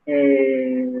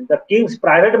the king's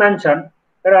private mansion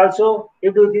but also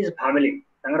lived with his family.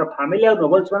 तांकर family और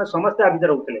nobles माने समस्त आबित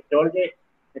रहउतले केवल जे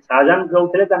शाहजहां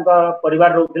रहउतले तांका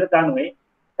परिवार रहउतले ता नहे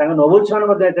तांका nobles माने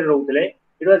मध्ये एते रहउतले.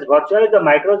 It was virtually the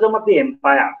microcosm of the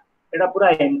empire. एटा पूरा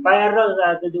empire रो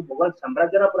जो मुगल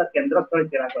साम्राज्य रो पूरा केंद्र स्थल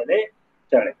थिला कहले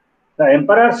चले. The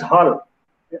emperor's hall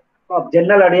of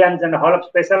general audience and hall of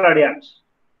special audience.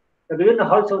 तो विभिन्न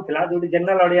हॉल सब थिला जोडी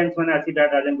जनरल ऑडियंस माने आसी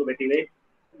राजन को भेटिले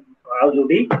आ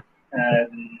जोडी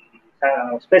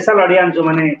स्पेशल ऑडियंस जो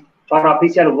माने फॉर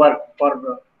ऑफिशियल वर्क फॉर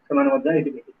समान मध्ये इति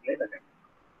भेटिले.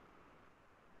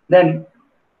 Then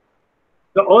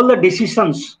all the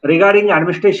decisions regarding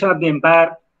administration of the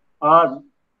empire or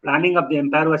planning of the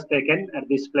empire was taken at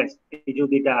this place. जो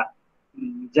दीटा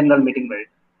general meeting में.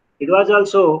 It was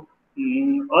also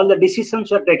all the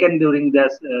decisions were taken during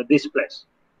this place.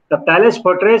 The palace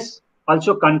fortress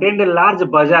also contained a large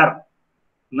bazaar.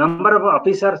 Number of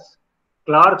officers,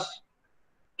 clerks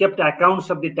kept accounts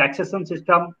of the taxation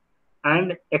system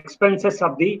and expenses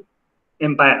of the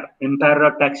empire.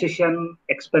 Empire taxation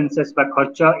expenses by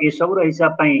kharcha ये सब रो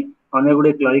हिसाब पई अनेक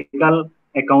गुडे clerical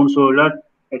accounts holder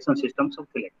taxation systems सब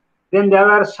थिले. Then there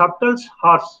are shuttles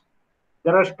horse.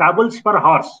 There are stables for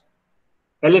horse,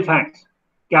 elephants,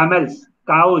 camels,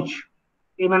 cows.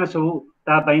 ये माने सब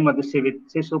ता पई मध्य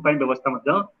से सब पई व्यवस्था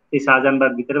मध्य ए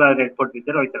शाहजहानबाद भीतर बा रेड फोर्ट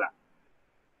भीतर होइतला.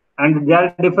 And there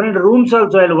are different rooms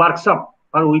also and workshop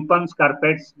for weapons,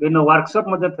 carpets. We know workshop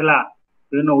मध्य थिला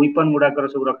we know weapon गुडा कर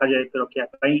सब रखा जाय रखिया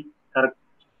पई तार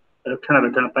रक्षण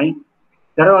बेक्षण पई.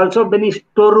 There are also many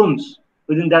storerooms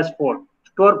within that fort.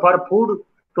 Store for food,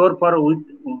 store for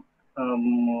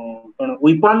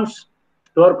weapons,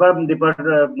 store for the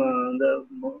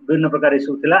विभिन्न प्रकार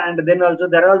इशू थिला. And then also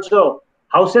there are also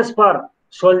houses for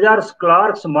soldiers,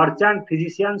 clerks, merchants,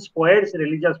 physicians, poets,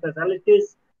 religious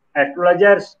specialists,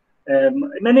 astrologers.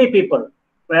 Many people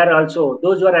were also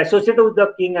those who are associated with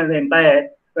the king and the empire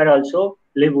were also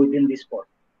live within this fort.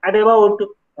 At about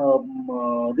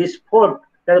this fort,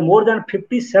 there are more than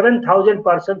 57,000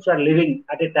 persons who are living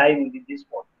at a time within this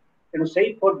fort. You know,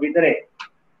 say fort bhitere,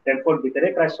 that fort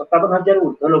bhitere, प्राय 57,000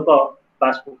 ऊर्ध्व लोक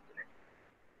बास करते.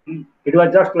 It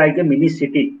was just like a mini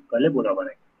city. The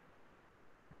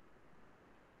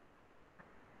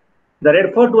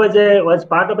Red Fort was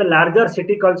part of a larger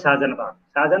city called Shahjahanabad.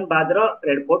 Shahjahanabad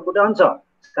Red Fort gote ancha.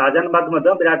 Shahjahanabad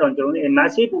madhya birat anchal. A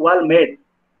massive wall made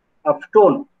of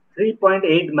stone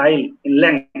 3.8 mile in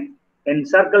length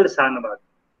encircled Shahjahanabad.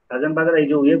 Shahjahanabad ei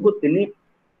jo ye ko tini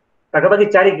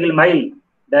pakapaki 4 mile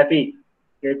dapi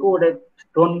ye ko gote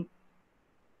stone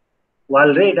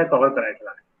wall re eta cover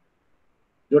कराइଥିଲା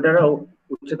जोटार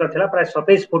उच्चता थिला प्राय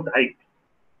 27 foot height.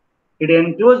 It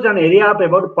enclosed an area of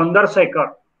about 1500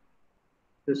 acre.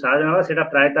 तो शाहजहानाबाद सेटा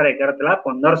प्राय तार एकर थिला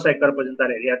 1500 एकर पर्यंत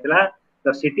area थिला.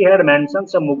 The city had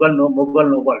mansions of Mughal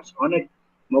nobles. अनेक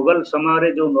मुगल समय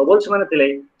रे जो नोबल्स माने थिले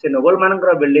से नोबल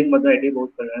मानकर बिल्डिंग मध्ये एटी बहुत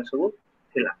परिमाण सब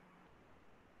थिला.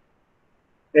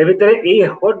 ए भितरे ए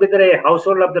होट भितरे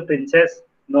household of the princess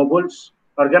nobles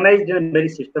organized in a very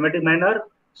systematic manner.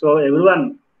 So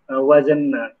everyone was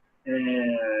in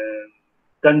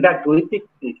contact with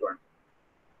each one.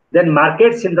 Then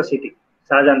markets in the city,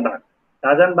 Shahjahanabad.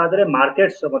 Shahjahanabad re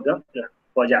markets madhya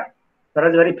bazaar. There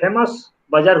is very famous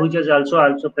bazaar which is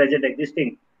also present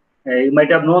existing. You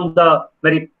might have known the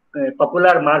very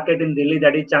popular market in Delhi,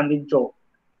 that is Chandni Chowk.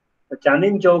 The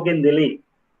Chandni Chowk in Delhi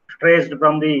stretched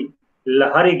from the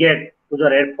Lahari Gate to the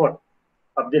Red Fort,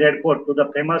 of the Red Fort to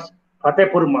the famous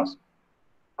Fatehpur Mosque.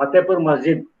 Fatehpur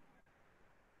Masjid.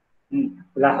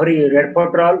 Lahori Red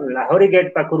Fort Lahori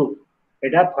Gate pakuru.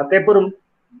 Eta Fatehpur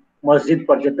Masjid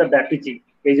पर्यंत व्यापीची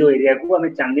ए जो area को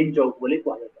हमें चांदनी चौक बोली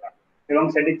कहला. एवं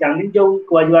सेठी चांदनी चौक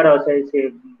कहवार से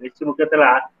बेसी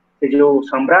मुख्यतः से जो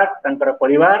सम्राट तांकर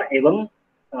परिवार एवं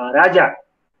राजा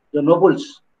जो नोबल्स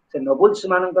से नोबल्स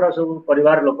मानकर सब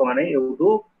परिवार लोक माने एउटू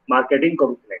marketing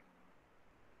करूथले.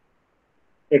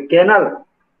 A canal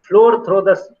flowed through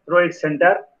its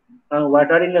center,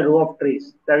 watering a row of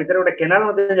trees. ता भीतर गोटे केनाल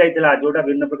मध्ये जाइतला जोटा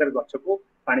भिन्न प्रकार गछ को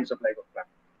पानी सप्लाई करता.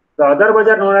 The other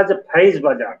bazaar known as Faiz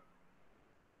Bazaar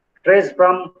traced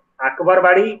from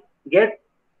Akbarbadi gate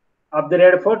of the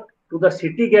Red Fort to the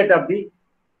city gate of the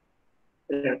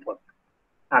Red Fort.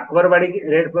 Akbarbadi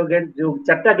Red Fort gate जो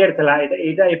चारटा गेट थला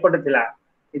एटा एपटे थला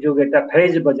ए जो गेटा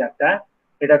फैज बाजारटा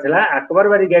एटा थला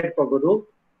Akbarbadi gate पगरु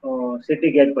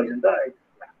city gate पर्यंत.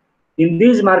 In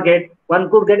this market one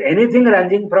could get anything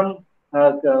ranging from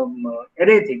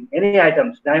anything, any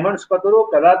items, diamonds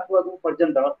paturu kadat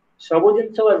पर्यंत सब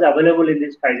जिंस was available in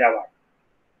this Faizabad,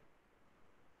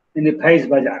 in the Faiz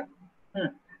Bazaar.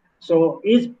 So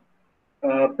each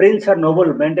prince or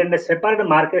noble maintained a separate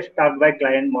market staffed by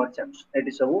client merchants. That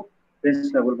is so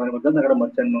prince noble mane madhya nagara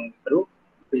merchant mangaru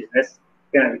business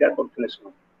kenavika korthile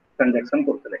so transaction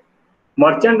korthile.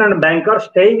 Merchant and bankers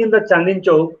staying in the Chandni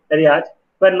Chowk areas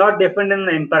were not dependent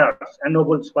on emperors and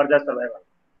nobles for their survival.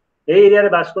 A area रे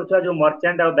बास करथवा जो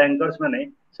merchant और bankers माने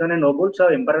सने nobles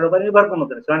और empire ऊपर निर्भर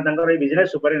करनथले. सने तांकर ए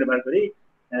बिजनेस ऊपर निर्भर करी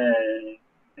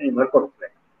निर्भर करथले.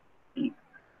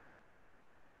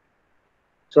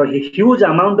 So a huge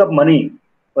amount of money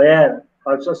were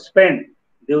also spent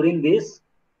during this.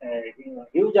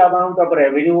 Huge amount of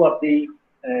revenue of the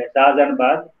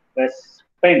Shahjahanabad was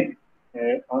spent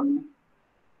on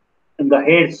in the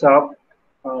heads of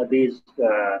these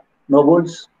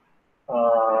nobles,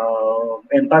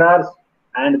 emperors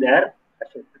and their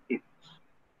associates.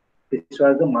 This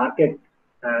was the market.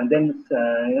 And then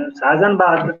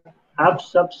Shahjahanabad have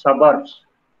some suburbs.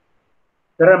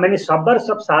 There are many suburbs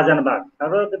of Shahjahanabad.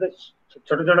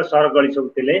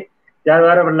 There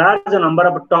were a large number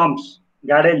of tombs,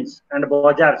 gardens and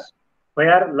bazaars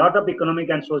where a lot of economic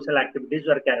and social activities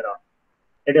were carried on.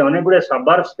 It is only good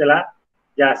suburbs tela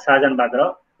ja Shahjahanabad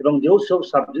ro ebong jo sob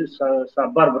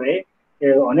suburb re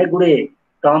अनेक गुड़े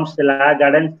terms थिला,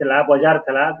 gardens थिला, बाजार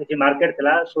थिला, किसी market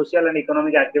थिला, social and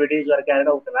economic activities were carried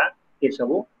out थिला. ये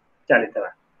सब चली थिला.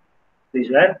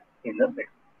 This were in the bat.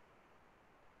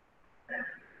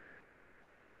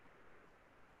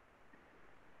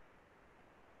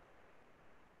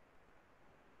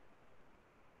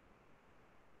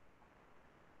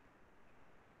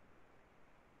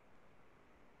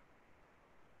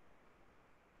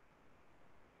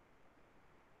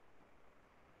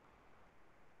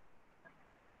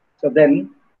 So then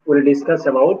we'll discuss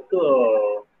about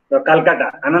the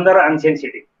Calcutta, another ancient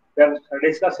city. We have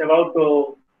discussed about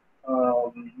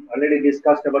already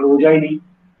discussed about Ujjaini,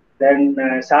 then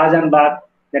Shahjahanabad,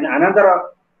 then another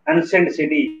ancient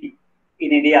city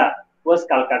in India was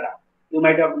Calcutta. You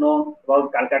might have known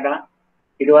about Calcutta.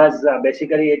 It was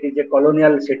basically it is a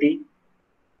colonial city.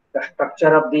 The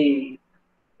structure of the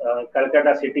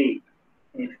Calcutta city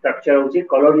structure is a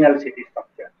colonial city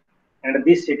structure. And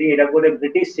this city, it was a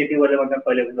British city, and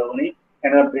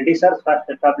the Britishers first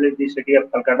established the city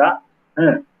of Calcutta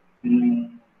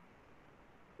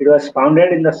It was founded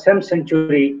in the same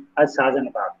century as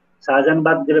Shahjahanabad.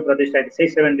 Shahjahanabad जेबे प्रतिष्ठा है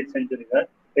 17th century का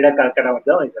एटा कलकत्ता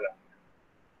मध्य होइतला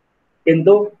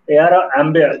किंतु यार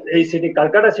ambience ए city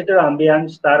Calcutta city ambience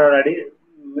तार already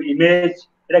image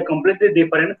it completely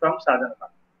different from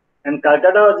Shahjahanabad. And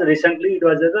Calcutta was recently it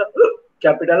was the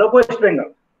capital of West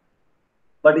Bengal,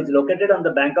 but it's located on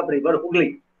the bank of river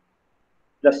Hooghly.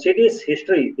 The city's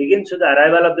history begins with the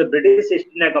arrival of the British East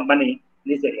India Company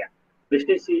in this area.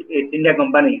 British East India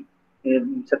Company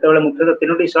ସେତେବେଳେ ମୁଖ୍ୟତଃ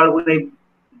ତିନୋଟି ସହରକୁ ନେଇ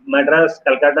ମାଡ୍ରାସ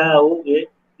କଲକାତା ଆଉ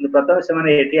ପ୍ରଥମେ ସେମାନେ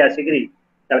ଏଠି ଆସିକରି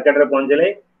କଲକାତାରେ ପହଞ୍ଚିଲେ।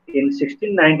 In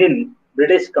 1619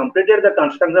 British completed the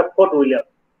construction of Fort William.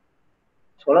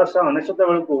 1699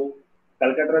 ବେଳକୁ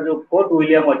କଲକାତାର ଯୋଉ ଫୋର୍ଟ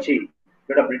ୱିଲିୟମ ଅଛି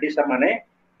ଯୋଉଟା ବ୍ରିଟିଶର ମାନେ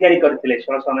ତିଆରି କରିଥିଲେ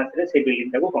 1699 ରେ ସେଇ ବିଲ୍ଡିଂ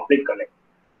ଟାକୁ କମ୍ପ୍ଲିଟ କଲେ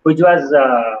which was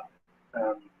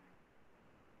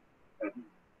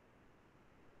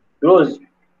close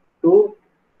to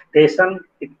station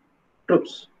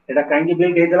troops. Etah कांगी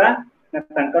build हेतला ना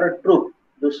तांकर ट्रूप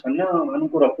जो सैन्य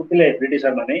मानकु रखुथिले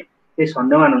ब्रिटिशर माने से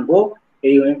सैन्य मानकु ए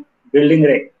बिल्डिंग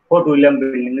रे फोर्ट विलियम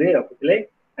बिल्डिंग रे रखुथिले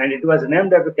and it was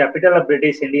named as the capital of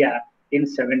British India in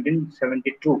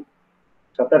 1772.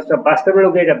 1772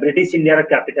 value के ब्रिटिश इंडिया रा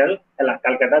कैपिटल हला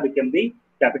Calcutta became the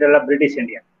capital of British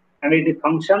India and it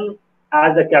functioned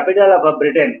as the capital of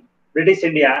Britain British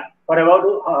India for about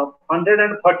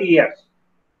 140 years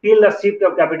till the shift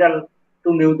of capital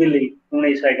to New Delhi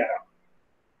 1911.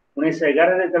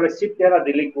 1911 रे जब shift होला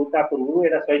दिल्ली को ता पूर्व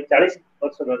era 140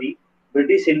 वर्ष धरि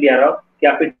ब्रिटिश इंडिया रा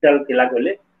capital थिला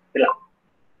गले थिला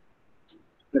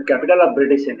the capital of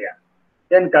British India.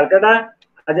 Then Calcutta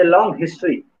has a long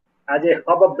history as a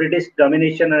hub of British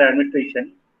domination and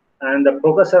administration, and the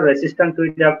focus of resistance to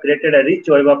it have created a rich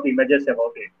web of images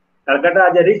about it. Calcutta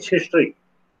has a rich history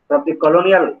from the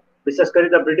colonial, विशेषकर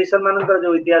the British मानकर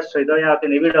जो इतिहास सहित या अति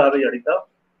निबिड़ भाव जड़ित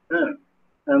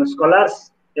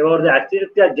scholars about the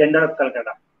architectural gender of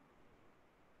Calcutta.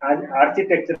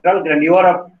 Architectural grandeur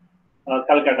of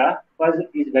Calcutta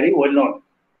is very well known.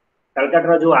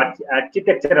 Calcutta जो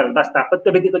architectural बा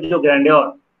स्थापत्य भित्तिक जो ग्रैंडियर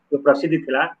जो प्रसिद्धि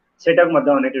थिला सेटा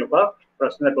मध्ये अनेक लोक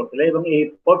प्रश्न करथिले एवं ए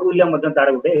फोर्ट विलियम मध्ये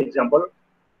तार गुटे example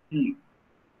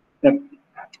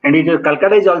and it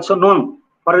Calcutta is also known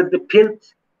for the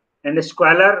filth and the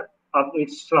squalor of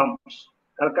its slums.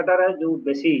 Calcutta रा जो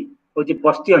बेसी होची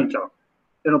बस्ती अंचल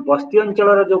तेनो बस्ती अंचल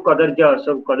रा जो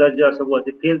कदर्य सब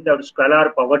अछि फिल्थ और स्क्वालर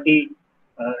पॉवर्टी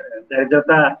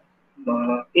दरिद्रता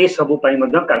ए सब पई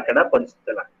मध्ये कलकत्ता परिचित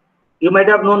ला. You might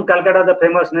have known Calcutta, the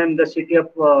famous name, the city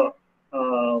of the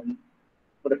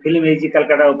film age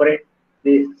Calcutta.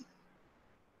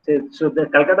 So the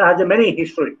Calcutta has a many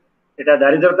history. It has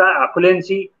daridrata,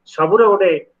 affluency, sabura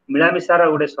gote milamisara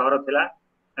gote sahara thila,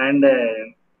 and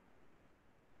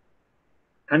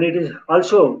it is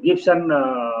also gives an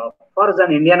for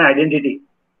an Indian identity.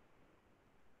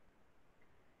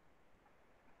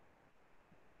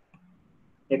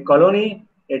 A colony,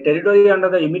 a territory under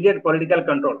the immediate political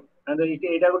control. And it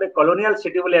is a colonial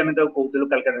city. Calcutta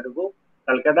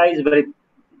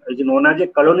is known as a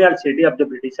colonial city of the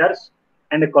Britishers,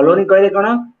 and a colony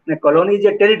a colony is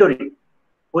a territory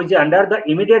which is under the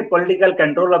immediate political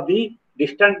control of the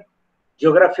distant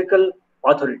geographical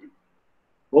authority.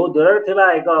 बहुत दूर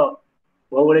थिला एक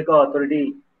भौगोलिक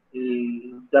authority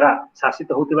द्वारा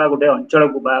शासित होतिबा गोटे अंचल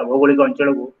को बा भौगोलिक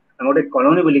अंचल को हम गोटे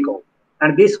कॉलोनी बोली कहू.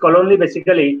 And this colony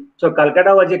basically, so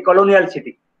Calcutta was a colonial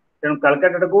city. तेणु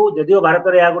कलकत्ता को जदियो भारत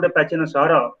रे या गोटे प्राचीन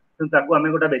शहर तेणु ताकू आमे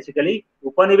गोटे बेसिकली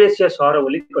उपनिवेशीय शहर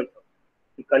बोली कहितो.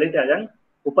 इ कलिट एजन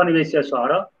उपनिवेशीय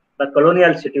शहर बा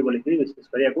colonial city बोली विशेष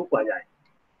करिया को कहा जाय.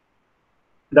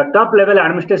 The top level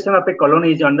administration of a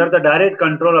colony is under the direct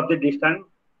control of the distant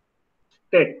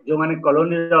state. जो माने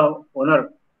colony रो ओनर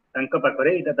तांका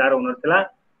पाखरे इटा तार ओनर थिला.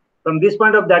 From this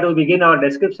point of that we begin our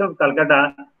description of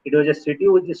Calcutta. It was a city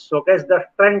which showcased the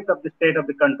strength of the state of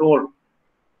the control.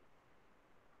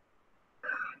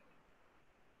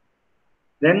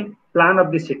 Then plan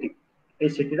of the city. A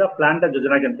city of plan the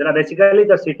Jojana. Basically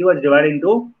the city was divided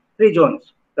into three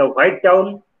zones. The White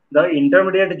Town, the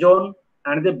Intermediate Zone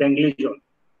and the Bengali Zone.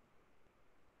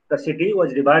 The city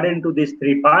was divided into these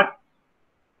three parts.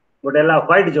 Vodella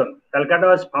White Zone. Calcutta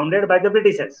was founded by the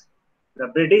Britishers. The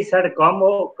British had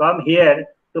come here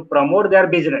to promote their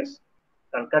business.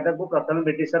 Calcutta को प्रथम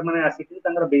Britisher माने आसिकि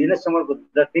तांगर business summer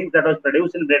the things that was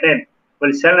produced in Britain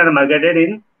will sell and marketed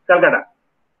in Calcutta.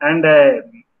 And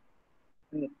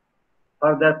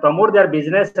for the promote their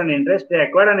business and interest, they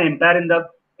acquired an empire in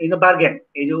the bargain.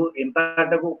 ये जो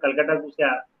empire को Calcutta को से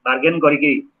bargain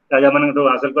करिकि राजा मानक तो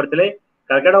हासिल करथिले.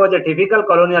 Calcutta was a typical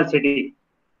colonial city,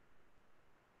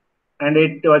 and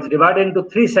it was divided into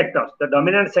three sectors. The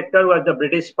dominant sector was the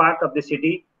British part of the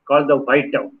city called the White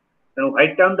Town.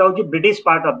 White Town is British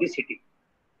part of the city.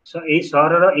 So এই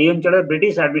সহরর এই অঞ্চলের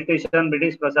British administration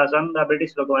British প্রশাসন বা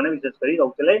British লোকମାନେ বিশেষ କରି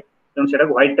ରହୁଥିଲେ ତେଣୁ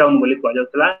ସେଟାକୁ ହ୍ୱାଇଟ୍ ଟାଉନ୍ ବୋଲି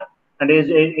କୁହାଯାଉଥିଲା and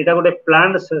ଏଇଟା ଗୋଟେ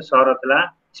ପ୍ଲାନ୍ଡ ସହର ଥିଲା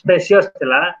ସ୍ପେସିୟସ୍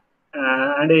ଥିଲା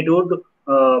and it would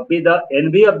be the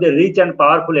envy of the rich and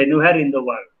powerful anywhere in the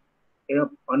world.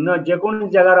 ଅନ୍ୟ ଯେକୌଣସି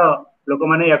ଜାଗାର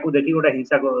ଲୋକମାନେ ୟାକୁ ଦେଖି ଗୋଟେ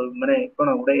ହିଂସା ମାନେ କଣ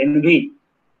ଗୋଟେ ଏନଭି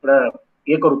ପୁରା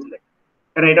ଇଏ କରୁଥିଲେ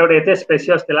କାରଣ ଏଇଟା ଗୋଟେ ଏତେ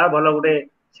ସ୍ପେସିୟସ୍ ଥିଲା ଭଲ ଗୋଟେ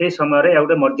ସେଇ ସମୟରେ ଆଉ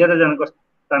ଗୋଟେ ମର୍ଯ୍ୟାଦାଜନକ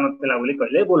ସ୍ଥାନ ଥିଲା ବୋଲି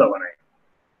କହିଲେ ଭୁଲ ହବ ନାହିଁ.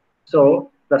 So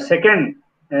the second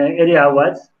area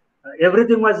was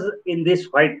everything was in this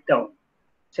white town.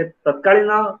 से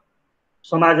तत्कालीन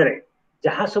समाज रे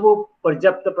जहाँ सब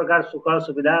पर्याप्त प्रकार सुख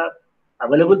सुविधा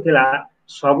अवेलेबल थिला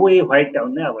सब ये व्हाइट टाउन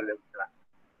में अवेलेबल थिला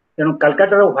तेणु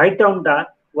कलकत्ता रो व्हाइट टाउन टा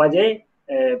was a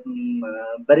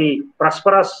very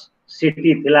prosperous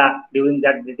city थिला during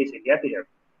that British India period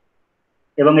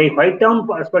एवं ए व्हाइट टाउन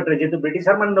एस्पेक्ट रे जेतु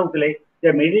ब्रिटिशर मन रहउतले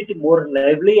they made it more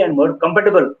lively and more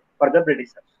comfortable for the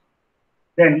Britishers.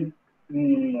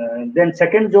 Then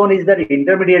second zone is the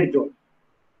intermediate zone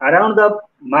around the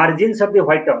margins of the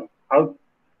white town. Out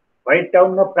white town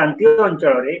no प्रांतीय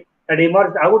अंचल रे that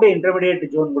emerged out a intermediate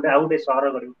zone गोटे out a सहर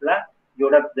गरिउतला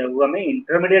जोडा देउ हमें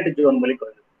intermediate zone बोली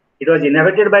कहल. It was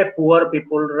inhabited by poor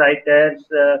people, writers,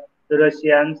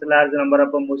 Russians, large number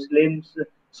of Muslims,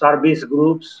 service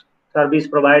groups, service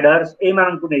providers ए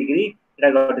मान को नेगिरी एटा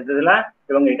गटितला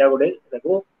एवं एटा गोटे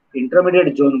ताको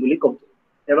intermediate zone बोली कहल.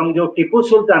 एवं जो टीपू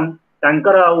सुल्तान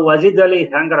तांकर वाजिद अली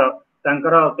तांकर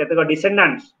केतक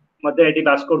डिसेंडेंट्स मध्ये एटी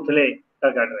बास करथले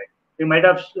कलकत्ता रे. You might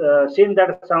have seen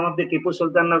that some of the Tipu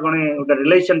Sultan gone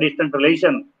relation distant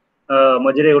relation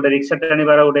मजरे गोटे रिक्शा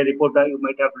टाणीबार गोटे report you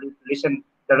might have listened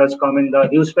that has come in the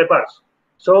newspapers.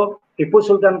 So Tipu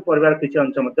Sultan परिवार किछि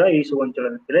अंश मध्ये एई सब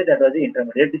अंचल थिले that was the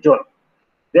intermediate zone.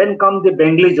 Then come the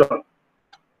Bengali zone.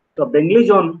 So Bengali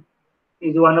zone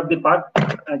is one of the part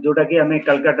जोटा कि हमें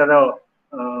कलकत्ता रो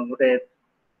गोटे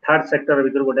थर्ड सेक्टर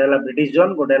भीतर गोटे हला ब्रिटिश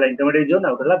जोन गोटे हला इंटरमीडिएट जोन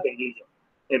और हला बेंगली जोन.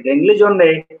 ए बेंगली जोन रे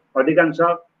अधिकांश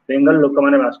बेंगल लोक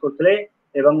माने वास करथले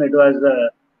एवं it was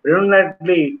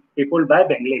predominantly peopled by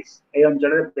Bengalis. ए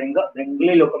अंचल रे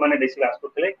बेंगली लोक माने बेसी वास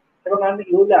करथले एवं and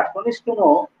you will astonished to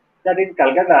know that in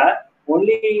Calcutta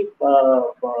only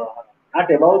at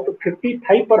about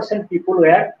 55% people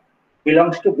were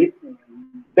belongs to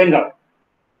Bengal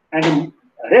and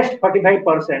rest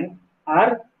 45%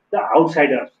 are the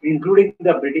outsiders, including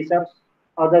the Britishers,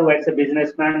 otherwise a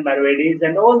businessman, Marwadis,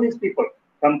 and all these people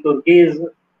from Turkey,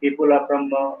 people are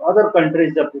from other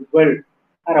countries of the world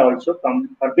are also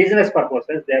come for business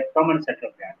purposes. They have come and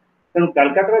settled there. So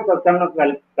Calcutta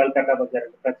bazar,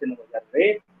 Prachina bazar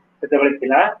re, setebale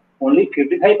thila only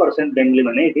 55% Bengali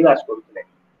mane eti vas koruthile.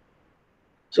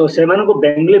 So semanku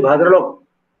Bengali bhadralok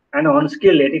and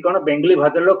unskilled eti kono Bengali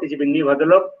bhadralok kiछि Bengali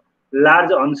bhadralok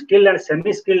large unskilled and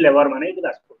semi skilled labor mane eti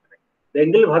vas koruthile.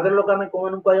 Bengali bhadralok ame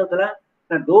कोन को आयोथला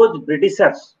ना those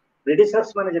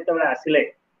Britishers माने जेतबे आसिले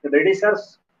the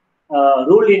Britishers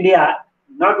ruled India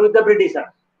not with the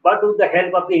Britishers but with the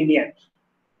help of the Indians.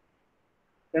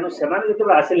 तेणु सेमान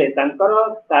जेतबे आसिले तांकर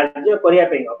कार्य करिया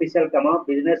पई official काम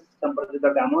business संपर्कित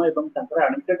काम एवं तांकर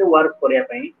एडमिनिस्ट्रेटिव वर्क करिया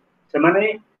पई सेमाने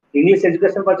इंग्लिश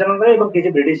एजुकेशन प्रचलन करे एवं किछि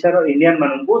ब्रिटिशर इंडियन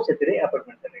मानन को सेतिरे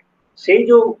अपॉइंटमेंट देले. सेई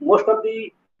जो मोस्ट ऑफ दी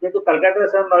जेतु कलकत्ता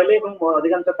से रहले एवं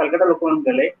अधिकांश कलकत्ता लोक मान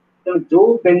देले तेणु जो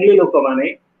बेंगली लोक माने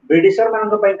ब्रिटिशर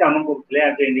मानन पई काम करथले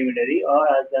एज इंडिविजुअली और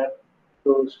एज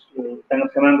तो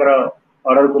सेमानकर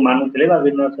ऑर्डर को मानुथले बा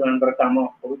विभिन्न सेमानकर काम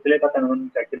होउथले बा तन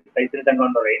चाकरी पाइथले तन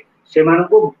अंडर रे सेमान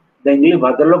को बेंगली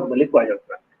भादरलोक बोली कुआ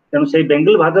जाउता. तेणु से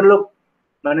बेंगली भादरलोक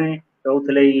माने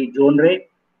रहउथले ई जोन रे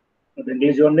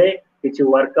बेंगली जोन रे किछि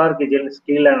वर्कर किछि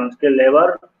स्किल एंड अनस्किल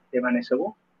लेबर ए माने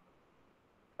सब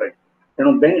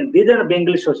तेणु दीज आर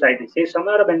बेंगली सोसाइटी. से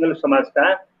समय बेंगली समाज का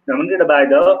dominated by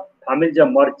the families of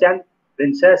merchant,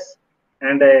 princes,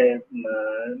 and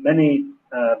many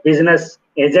business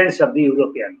agents of the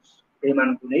Europeans. ए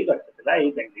मान को नहीं करथला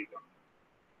ए Bengali zone.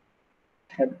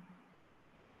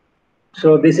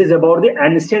 So this is about the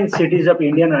ancient cities of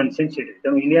Indian ancient cities.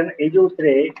 तो इंडियन ए जो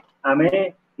रे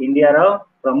हमें इंडिया रो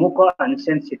प्रमुख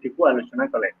ancient city को आलोचना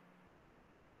कले.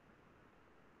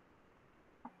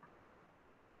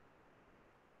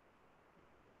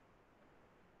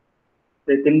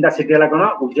 The तीनटा सिटी हला कोन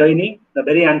Ujjayini the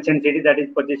very ancient city that is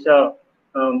 2500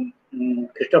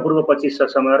 ख्रीष्टपूर्व 2500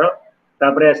 समय रो.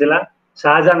 तापरे आसिला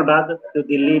शाहजहानबाद जो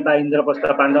दिल्ली बा इंद्रप्रस्थ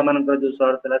पांडव मानकर जो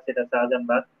शहर थला सेटा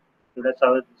शाहजहानबाद जोटा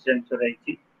साउथ सेंचुरी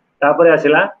आइची. तापरे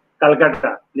आसिला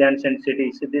Calcutta the ancient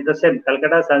city city the same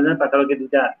Calcutta Shah Jahan पाताल के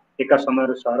दुटा एक समय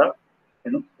रो शहर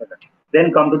you know.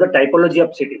 Then come to the typology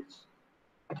of cities.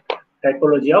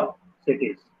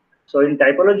 So in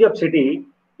typology of city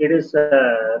it is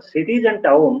cities and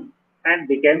town and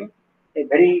became a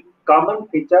very common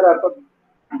feature of a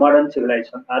modern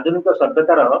civilization. आधुनिक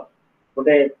सभ्यतार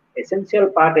गोटे essential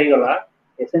part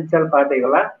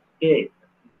ହେଇगला के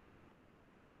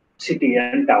city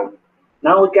and town.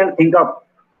 Now we can think of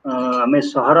हमें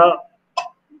सहर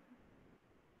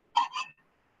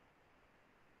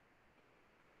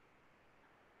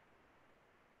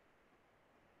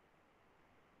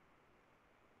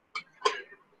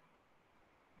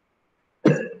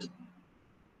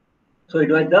so it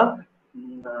was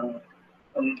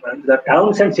the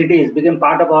towns and cities became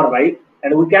part of our life,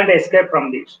 and we can't escape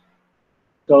from this.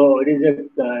 So it is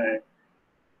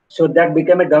so that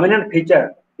became a dominant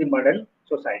feature in modern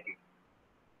society.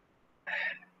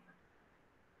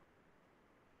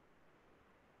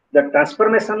 The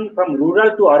transformation from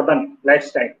rural to urban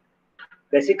lifestyle,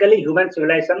 basically human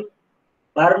civilization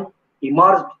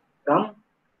emerged from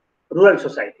rural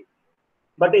society.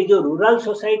 But ये जो rural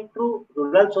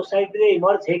society रे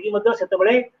emerge है कि मतलब सेते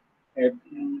बड़े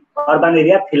urban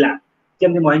area थिला,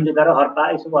 जेमती मोहिंजोदारो हरप्पा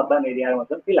ये सब urban area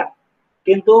मतलब थिला.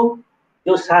 किंतु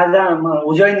जो साजा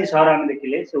उज्जैनी शहर आम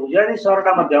देखिले से उज्जैनी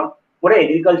शहरटा मध्य गोटे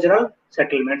एग्रीकल्चरल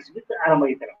सेटलमेंट्स भी आरंभ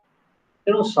होइतरा.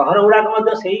 तेणु शहर गुड़ाक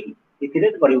मध्य सेही इथिरे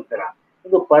गढ़ी उठला.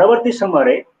 किंतु परवर्ती समय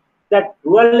रे दैट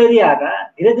रूरल एरिया का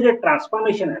धीरे धीरे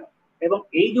ट्रांसफॉर्मेशन है एवं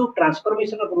ए जो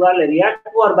transformation of rural area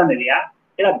to urban area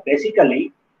Etah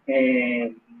basically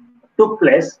took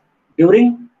place during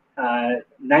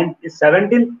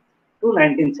 17th to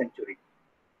 19th century.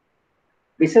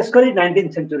 विशेषकर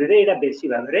 19th century रे एटा बेसी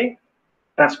भाग रे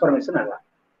transformation आला.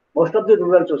 Most of the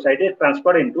rural society is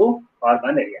transferred into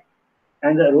urban area,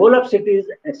 and the role of cities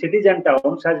and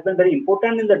towns has been very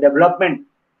important in the development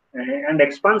and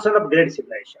expansion of great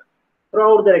civilization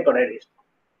throughout the recorded history.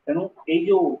 तेणु ए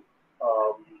जो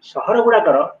सहर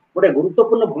गुड़ाकर गोटे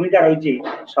गुरुत्वपूर्ण भूमिका रही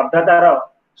सभ्यतार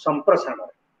संप्रसारण.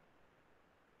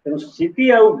 तेणु city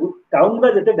आउ town का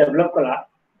जिते डेवलप कला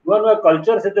नुआ नुआ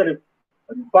कल्चर से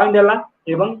पॉइंट है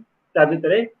एवं ता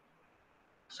भितर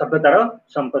सभ्यतार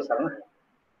संप्रसारण है.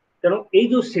 तेणु ये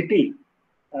जो city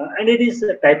and it is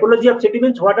typology of city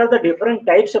means what are the different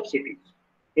types of cities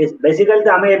is basically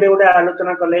आमे एबे गोटे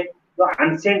आलोचना कले तो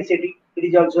ancient city, it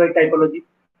is also a typology.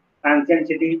 Ancient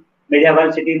city,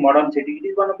 medieval city, modern city, it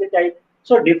is one of the type.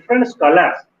 So different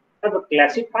scholars have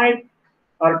classified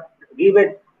or give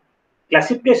a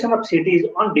classification of cities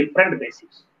on different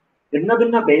basis. भिन्न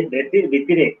भिन्न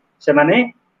भित्तिरे से माने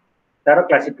तार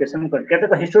classification कर केते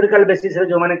तो historical basis रे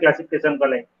जो माने क्लासिफिकेशन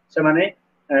कले से माने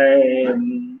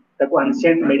ताको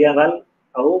एंशिएंट मेडिएवल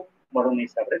और मॉडर्न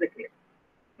हिसाब रे देखले.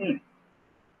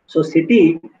 So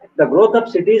city, the growth of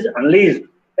cities unleashed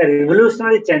a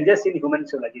revolutionary changes in human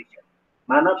civilization.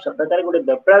 मानव सभ्यता रे गोटे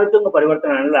विप्लवात्मक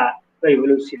परिवर्तन आनला तो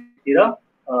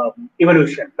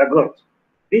evolution, the growth.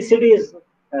 These cities,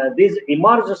 these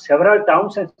emerged several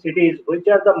towns and cities which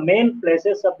are the main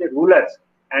places of the rulers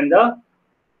and the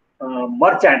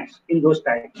merchants in those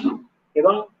times.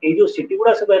 एवं ए जो city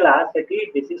गुडा सब हैला सेठी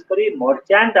विशेष करी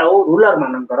मर्चेंट आ रूलर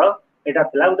मानकर एटा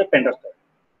पिला गोटे पेंडस्टर.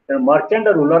 तो मर्चेंट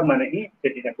और रूलर माने ही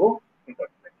सिटी को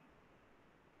करते.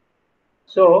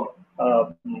 So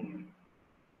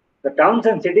the towns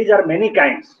and cities are many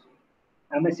kinds.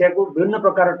 हमें से को विभिन्न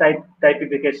प्रकार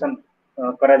टाइपिफिकेशन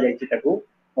करा जायछि ताकू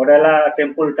मोडेला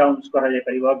टेंपल टाउन्स करा जाय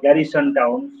परिबो, garrison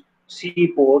towns, C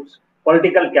ports,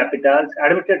 political Capitals,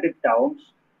 administrative towns,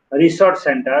 resort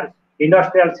centres,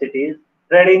 industrial cities,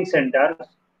 trading centers,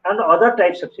 and other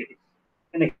types of cities.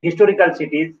 And historical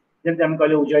cities, जेमते हम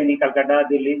कहले उज्जैनी, कलकत्ता,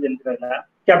 दिल्ली जेमते रहला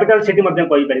कैपिटल सिटी मध्ये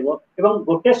कहि परिबो. एवं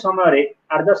गोटे समय रे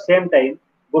एट द सेम टाइम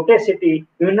गोटे सिटी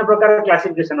विभिन्न प्रकार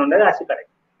क्लासिफिकेशन अंडर आसी पारे.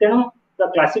 तेनु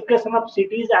the classification of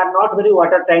cities are not very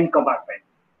water time compartment.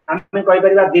 हमें कहि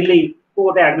परिबा दिल्ली को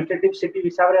गोटे एडमिनिस्ट्रेटिव सिटी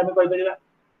हिसाब रे हमें कहि परिबा,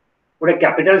 गोटे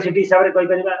कैपिटल सिटी हिसाब रे कहि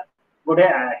परिबा, गोटे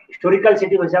हिस्टोरिकल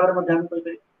सिटी हिसाब रे मध्ये हम कहि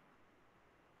परिबा.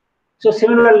 So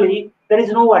similarly, there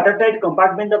is no watertight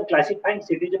compartment of classifying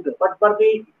cities, but for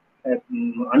the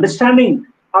understanding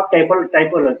of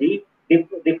typology,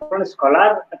 different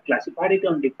scholars have classified it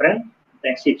on different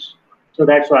bases. So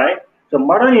that's why, so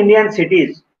modern Indian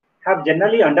cities have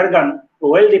generally undergone a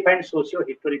well-defined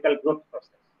socio-historical growth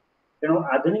process. You know,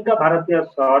 आधुनिक भारतीय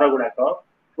शहर गुड़ाक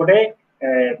गोटे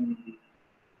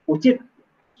उचित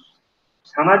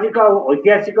सामाजिक और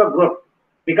ऐतिहासिक growth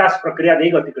विकास प्रक्रिया दे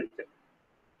गति कर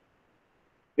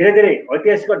धीरे धीरे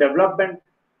ऐतिहासिक डेवलपमेंट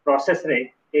प्रोसेस रे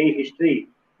ए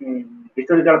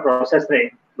हिस्टोरिकल प्रोसेस रे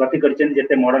गति करछन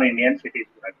जेते modern Indian cities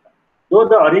गुड़ाक. So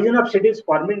the origin of cities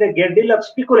forming a great deal of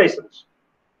speculations.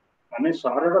 हमें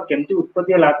शहर रो केमती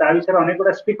उत्पत्ति हला ता विषय अनेक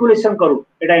गुडा स्पेकुलेशन करू,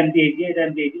 एटा एमती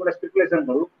हेजी गोटा स्पेकुलेशन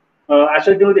करू.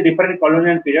 associated with the different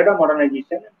colonial period of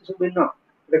modernization. So we know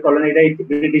the colony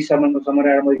British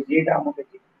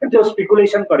जो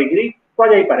स्पेकुलेशन करिगिरी को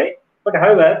जाई पारे बट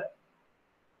हाउएवर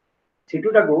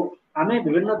सिटुटा को आमे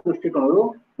विभिन्न दृष्टिकोणरू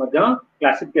मध्य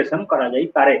क्लासिफिकेशन करा जाई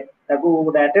पारे ताकू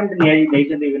गोटे अटेम्प्ट नै नै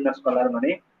विभिन्न स्कॉलर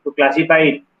माने to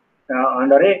classify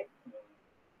under A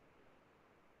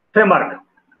framework.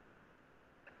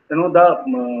 You know, the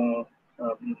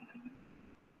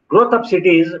growth of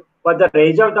cities was the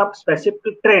result of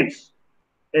specific trends,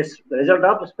 a result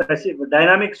of specific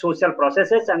dynamic social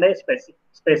processes and a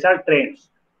special trends.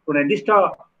 To निर्दिष्ट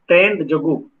trend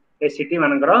जोगु ए city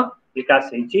मानकर विकास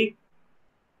हेची.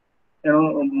 You know,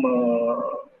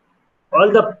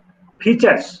 all the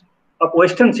features of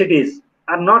western cities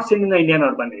are not seen in the Indian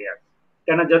urban areas.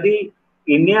 Kana जदि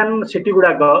Indian city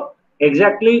गुडा को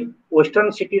exactly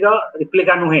western city रो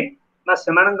replica नुहे ना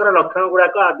सेमानकर लक्षण गुडा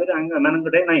को आदर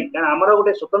मानकटे नाही कारण हमर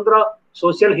गोटे स्वतंत्र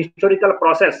सोशल हिस्टोरिकल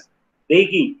प्रोसेस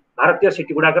देकी भारतीय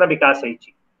सिटी गुडा कर विकास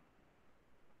हेची.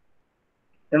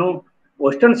 तेनु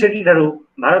western city थारु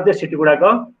भारतीय सिटी गुडा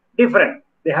को different,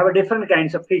 they have a different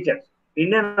kinds of features.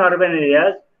 Indian urban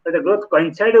areas the growth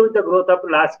coincide with the growth of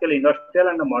large scale industrial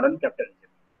and modern capitalism.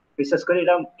 विशेष करी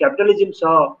capitalism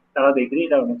सह ताला देखरी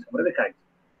एटा हमर देखाइ.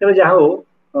 तबे जाहो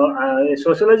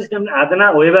sociologist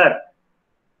Adana Weber,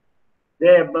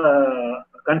 the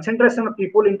concentration of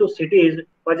people into cities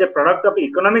was a product of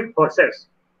economic forces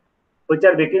which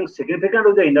are becoming significant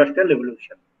with the industrial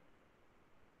revolution.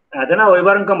 Adana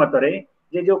Weber का मतरे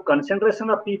जे जो concentration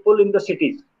of people in the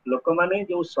cities लोक माने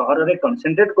जो शहर रे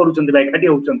concentrate करूचंती बाइकाटी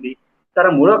होचंती तार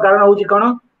मूल कारण होची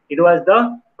कोन it was the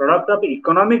product of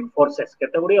economic forces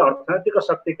केते गुडी अर्थनैतिक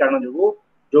शक्ति कारण जोगु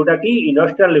जोटा की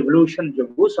industrial revolution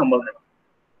जोगु संभव है.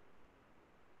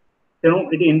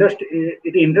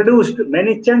 It introduced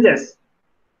many changes.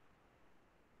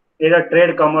 Either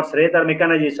trade, commerce, rate or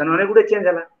mechanization. Good change.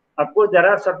 Of course, there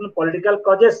are certain political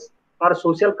causes or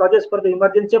social causes for the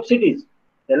emergence of cities.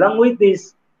 Along with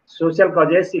these social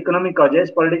causes, economic causes,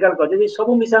 political causes, this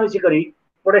सब मिसा मिसी करी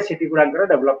बड़े city गुडाकर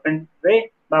development रे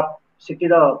बा city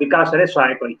रो विकास रे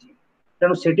सहायक होइछि.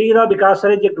 तेनु city रो विकास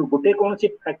रे जे गुटे कोनसी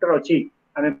फैक्टर अछि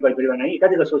आमे कहि परिबा नै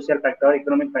एकाधिक social factor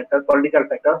economic factor political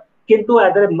factor किंतु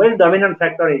एदर मेन डोमिनेंट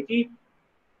फैक्टर है कि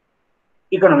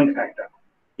इकोनॉमिक फैक्टर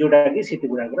जोटा कि सिटी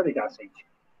गुडाकर विकास है.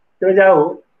 तो जाओ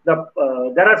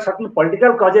there are certain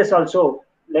political causes also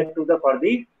led to the for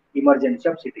the emergency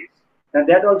of cities and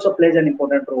that also plays an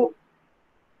important role.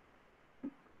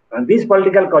 And these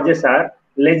political causes are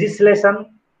legislation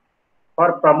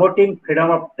for promoting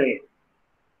freedom of trade.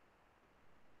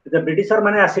 The britisher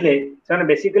माने आसिले से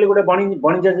basically गोटे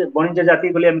वाणिज्य जाति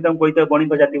बोली हम तम कहितो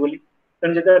वाणिज्य जाति बोली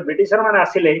तन जे ब्रिटिशर माने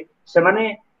आसिले से माने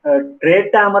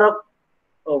ट्रेड ता हमर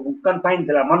कन्फाइन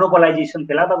थिला मोनोपोलाइजेशन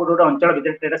थिला बा गोटे अंचल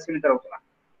भीतर ट्रेड सीमित रहउतला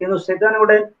किंतु सेतन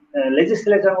गोटे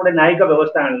लेजिस्लेशन गोटे न्यायिक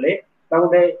व्यवस्था आनले बा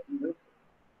गोटे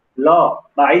लॉ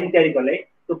बा आईन तयारी कले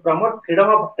to promote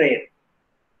freedom of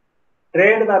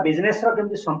trade बा बिजनेस रो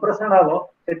केमति संप्रसारण हबो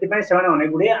सेति पय से माने अनेक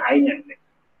गुडी आईन आनले.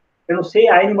 तेणु से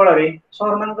आईन बल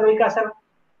सहर मान विकास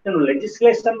तेणु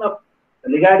legislation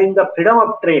regarding the freedom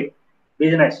of trade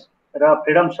business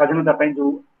freedom स्वाधीनता जो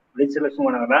लेजिस्लेशन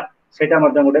बनागला सेटा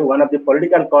गोटे one of the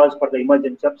political cause for the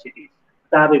emergency of cities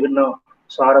ता विभिन्न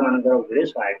सहर मान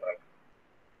सहायक.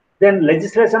 Then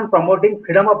legislation promoting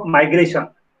freedom of migration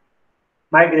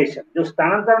जो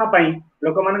स्थानांतरण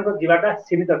लोक मान जीवाटा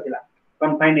सीमित थिला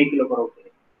कन्फाइन एक लोक रहउतले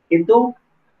किंतु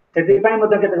सेति पय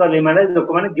मते केते माने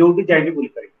लोक मान जोटी चाहिए बुली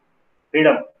पारे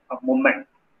freedom of movement,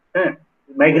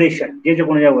 migration, जे जो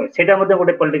कोन जावे सेटा मध्ये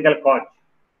गोटे political cause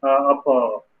of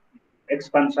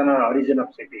expansion or origin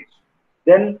of cities.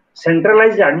 Then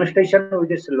centralized administration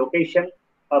with its location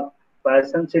of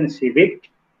persons in civic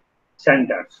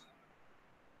centers.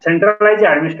 Centralized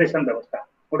administration व्यवस्था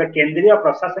गोटे केंद्रीय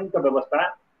प्रशासनिक व्यवस्था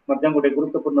मध्ये गोटे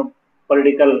गुरुत्वपूर्ण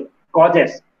political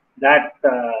causes that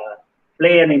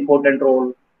play an important role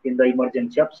in the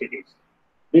emergency of cities.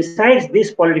 Besides this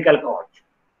political cause,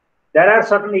 there are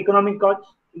certain economic causes.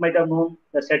 You might have known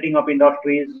the setting of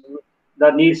industries, the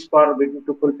needs for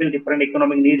to fulfill different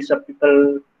economic needs of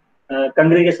people,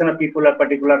 congregation of people, a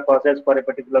particular process for a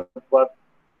particular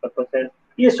purpose.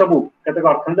 ये सबू कतक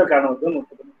अर्थनैतिक कारण होतो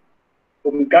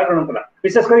भूमिका ग्रहण कला.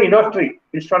 विशेषकर industry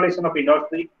installation of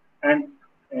industry and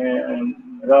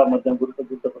र मध्यम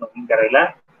गुरुत्वपूर्ण भूमिका रहला.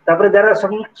 तापर there are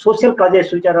some social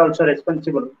causes which are also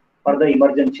responsible for the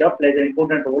emergency of plays an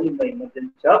important role in the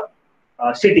emergency of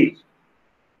cities.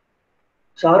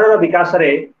 सहर विकास रे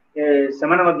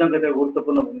समान मध्यम केते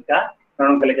गुरुत्वपूर्ण भूमिका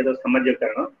ग्रहण कले केते सामाजिक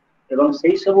कारण एवं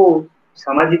सेही सब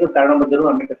सामाजिक कारण मध्यरु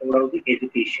हम केते गुडा होती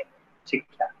एजुकेशन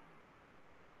शिक्षा.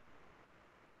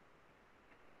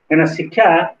 कहना शिक्षा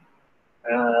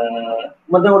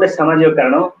मध्य गोटे सामाजिक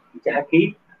कारण जहाँकि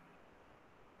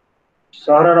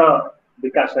सहर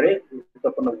विकास रे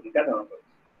गुरुत्वपूर्ण भूमिका ग्रहण करे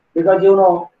because you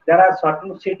know there are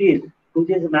certain cities which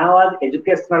is now as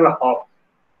educational hub.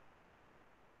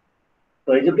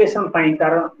 So education ପାଇଁ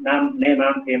ତାର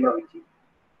ନାମ ଫେମ ରହିଛି.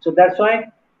 So that's why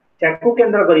ଚାକୁ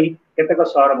କେନ୍ଦ୍ର କରି କେତେକ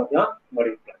ସହର ମଧ୍ୟ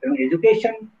ବଢିଥିଲା. ତେଣୁ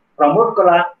ଏଜୁକେशन ପ୍ରମୋଟ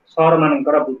କଲା ସହର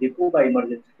ମାନଙ୍କର ବୃଦ୍ଧିକୁ ବା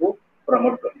ଇମର୍ଜେନ୍ସିକୁ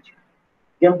ପ୍ରମୋଟ କରିଛି.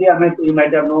 ଯେମିତି ଆମେ you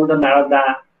might have known the Nalanda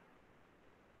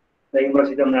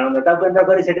university of Nalanda ତାକୁ କେନ୍ଦ୍ର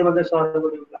କରି ସେଠି ମଧ୍ୟ ସହର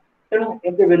ବଢିଥିଲା. ତେଣୁ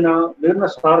ଏମିତି ବିଭିନ୍ନ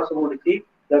ସହର ସବୁ ବଢିଛି.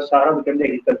 ସହର became the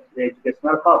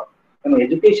educational hub. ତେଣୁ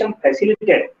education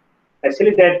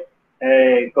facilitate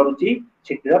କରୁଛି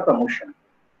ଶିକ୍ଷାର promotion.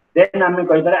 Then ଆମେ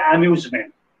କହିପାରିବା amusement.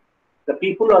 The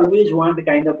people always want a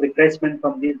kind of refreshment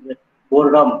from this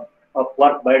boredom of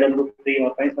work burden free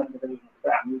or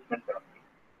amusement.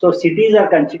 So cities are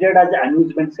considered as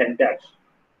amusement centers.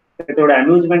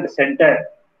 Amusement center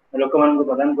ଲୋକମାନଙ୍କୁ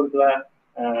ପ୍ରଦାନ କରୁଥିବା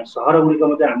ସହର ଗୁଡ଼ିକ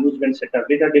ମଧ୍ୟ amusement center.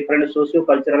 These are different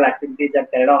socio-cultural activities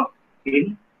that carry on in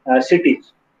cities.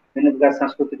 ବିଭିନ୍ନ ପ୍ରକାର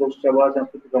ସାଂସ୍କୃତିକ ଉତ୍ସବ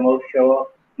ସାଂସ୍କୃତିକ ମହୋତ୍ସବ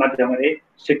ମାଧ୍ୟମରେ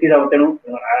ସିଟିର ତେଣୁ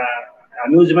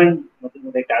amusement ମଧ୍ୟ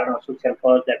ଗୋଟେ କାରଣ social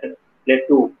cause that led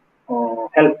to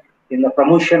help in the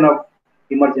promotion of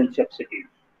emergency of cities.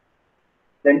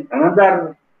 Then another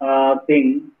thing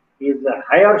is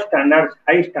high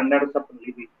standards of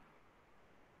living.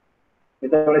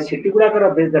 ଯେତେବେଳେ ସିଟି ଗୁଡାକର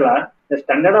ବେସ୍ ଦେଲା the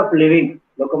standard of living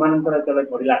ଲୋକମାନଙ୍କର ଯେତେବେଳେ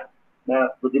ବଢିଲା ବା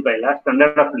ବୃଦ୍ଧି ପାଇଲା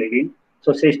standard of living. So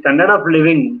ସେଇ standard of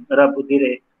living ର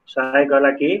ବୃଦ୍ଧିରେ ସହାୟକ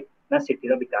ହେଲା କି ନା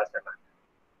ସିଟିର ବିକାଶ ହେଲା.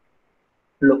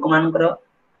 ଲୋକମାନଙ୍କର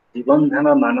ଜୀବନ ଧାରଣ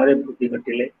ମାନରେ ବୃଦ୍ଧି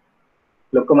ଘଟିଲେ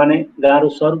ଲୋକମାନେ ଗାଁରୁ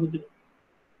ସହରକୁ ଯିବେ.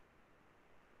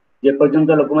 ଯେ ପର୍ଯ୍ୟନ୍ତ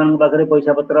ଲୋକମାନଙ୍କ ପାଖରେ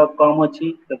ପଇସା ପତ୍ର କମ ଅଛି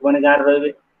ଲୋକମାନେ ଗାଁରେ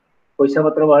ରହିବେ. ପଇସା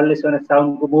ପତ୍ର ବଢିଲେ ସେମାନେ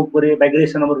ଟାଉନକୁ ମୁଭ୍ କରିବେ.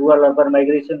 ମାଇଗ୍ରେସନ ହବ ରୁରାଲ ଅର୍ବାନ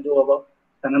ମାଇଗ୍ରେସନ ଯୋଉ ହବ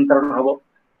ସ୍ଥାନାନ୍ତରଣ ହବ.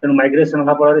 ତେଣୁ ମାଇଗ୍ରେସନ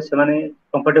ହେବା ଫଳରେ ସେମାନେ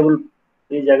କମ୍ଫର୍ଟେବୁଲ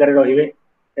ଏ ଜାଗାରେ ରହିବେ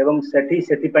ଏବଂ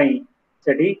ସେଥିପାଇଁ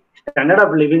ସେଠି ଷ୍ଟାଣ୍ଡାର୍ଡ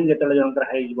ଅଫ ଲିଭିଂ ଯେତେବେଳେ ଜଣଙ୍କର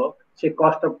ହେଇଯିବ ସେ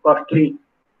କଷ୍ଟଲି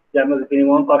କିଣିବ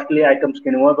କଷ୍ଟଲି ଆଇଟମ୍ସ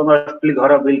କିଣିବ ଏବଂ କଷ୍ଟଲି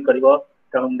ଘର ବିଲ୍ଡ କରିବ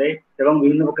ଟାଉନରେ ଏବଂ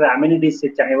ବିଭିନ୍ନ ପ୍ରକାର ଆମିନିଟିଜ ସେ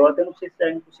ଚାହିଁବ ତେଣୁ ସେ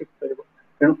ଶିଫ୍ଟ କରିବ.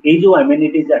 ତେଣୁ ଏଇ ଯୋଉ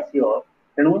ଆମିନିଟିଜ ଆସିବ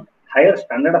ତେଣୁ ହାୟର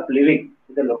ଷ୍ଟାଣ୍ଡାର୍ଡ ଅଫ ଲିଭିଂ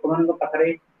ଯଦି ଲୋକମାନଙ୍କ ପାଖରେ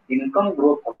ଇନକମ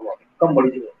ଗ୍ରୋଥ ହବ ଇନକମ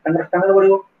ବଢିଯିବ ତାଙ୍କର ଷ୍ଟାଣ୍ଡାର୍ଡ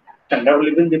ବଢିବ. Standard of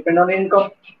living depend on income.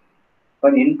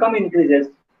 When income increases,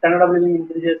 standard of living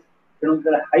increases. ତେଣୁ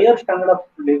ହାୟର ଷ୍ଟାଣ୍ଡାର୍ଡ ଅଫ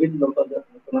ଲିଭିଂ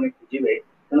ଲୋକମାନେ ଖୋଜିବେ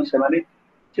ତେଣୁ ସେମାନେ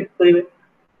ଶିଫ୍ଟ କରିବେ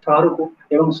ସହରକୁ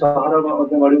ଏବଂ ସହର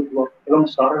ମଧ୍ୟ ଗଢି ଉଠିବ ଏବଂ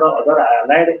ସହରର ଅଦର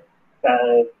ଆଲାଏଡ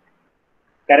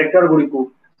କ୍ୟାରେକ୍ଟର ଗୁଡିକୁ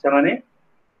ସେମାନେ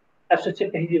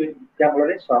ଆସୋସିଏଟ ହେଇଯିବେ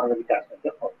ଯାହାଫଳରେ ସହରର ବିକାଶ ମଧ୍ୟ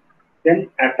ହେବ. Then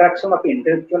attraction of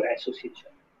intellectual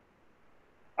association.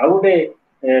 ଆଉ ଗୋଟେ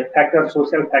factor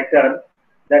social factor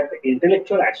that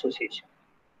intellectual association.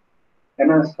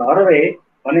 କାରଣ ସହରରେ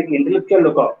ଅନେକ ଇଣ୍ଟେଲେକ୍ଚୁଆଲ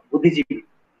ଲୋକ ବୁଦ୍ଧିଜୀବୀ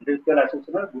ଇଣ୍ଟେଲେକ୍ଚୁଆଲ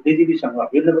ଆସୋସିଏସନ ବୁଦ୍ଧିଜୀବୀ ସଂଘ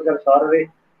ବିଭିନ୍ନ ପ୍ରକାର ସହରରେ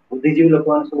ବୁଦ୍ଧିଜୀବୀ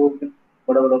ଲୋକମାନେ ସବୁ ରହୁଛନ୍ତି.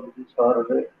 ବଡ ବଡ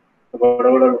ସହରରେ ବଡ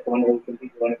ବଡ ଲୋକମାନେ ରହୁଛନ୍ତି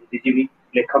ଯେଉଁମାନେ ବୁଦ୍ଧିଜୀବୀ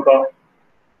ଲେଖକ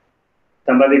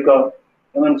ସାମ୍ବାଦିକ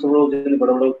ଏମାନେ ସବୁ ରହୁଛନ୍ତି. ବଡ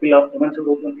ବଡ ଓକିଲ ଏମାନେ ସବୁ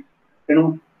ରହୁଛନ୍ତି. ତେଣୁ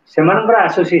ସେମାନଙ୍କର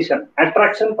ଆସୋସିଏସନ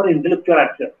ଆଟ୍ରାକ୍ସନ ଫର ଇଣ୍ଟେଲେକ୍ଚୁଆଲ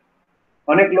ଆକ୍ଟର.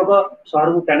 ଅନେକ ଲୋକ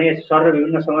ସହରକୁ ଟାଣି ଆସି ସହରରେ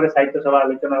ବିଭିନ୍ନ ସମୟରେ ସାହିତ୍ୟ ସଭା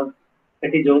ଆଲୋଚନା ହଉଛି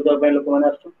ସେଠି ଯୋଗ ଦେବା ପାଇଁ ଲୋକମାନେ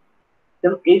ଆସୁଛନ୍ତି.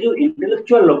 ତେଣୁ ଏଇ ଯୋଉ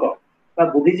ଇଣ୍ଟେଲେକ୍ଚୁଆଲ ଲୋକ ବା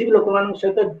ବୁଦ୍ଧିଜୀବୀ ଲୋକମାନଙ୍କ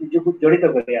ସହିତ ନିଜକୁ ଜଡିତ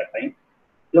କରିବା ପାଇଁ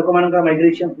ଲୋକମାନଙ୍କର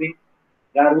ମାଇଗ୍ରେସନ ହୁଏ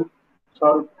ଗାଁରୁ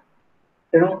ସହରକୁ.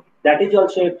 ତେଣୁ that is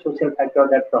also A social factor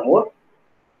that promote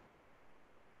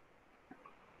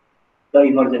the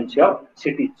emergency of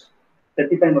cities.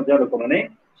 ସେଥିପାଇଁ ମଧ୍ୟ ଲୋକମାନେ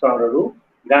ସହରରୁ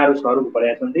ଗାଁରୁ ସହରକୁ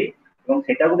ପଳେଇ ଆସନ୍ତି ଏବଂ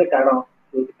ସେଇଟା ଗୋଟେ କାରଣ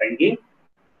ଯୋଉଥିପାଇଁ କି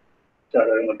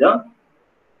ସହରରେ ମଧ୍ୟ.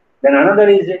 Then another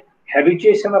is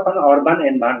habituation of an urban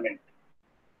environment.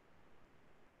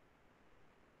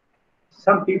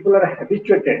 Some people are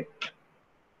habituated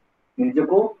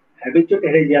ନିଜକୁ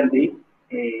habituated ହେଇଯାନ୍ତି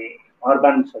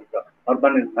urban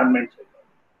environment ସହିତ.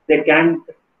 They can't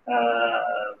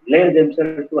let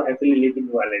themselves to happily live in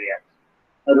rural areas.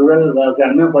 rural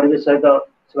ଗ୍ରାମ୍ୟ ପରିବେଶ ସହିତ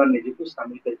ସେମାନେ ନିଜକୁ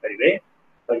ସାମିଲ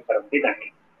କରିପାରନ୍ତି ନାହିଁ.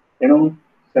 ତେଣୁ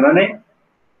ସେମାନେ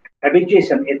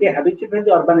habituation ଏତେ habituated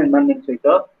ହେନ୍ତି urban environment ସହିତ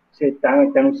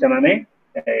ତେଣୁ ସେମାନେ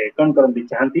କ'ଣ କରନ୍ତି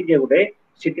ଚାହାନ୍ତି ଯେ ଗୋଟେ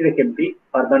ସିଟିରେ କେମିତି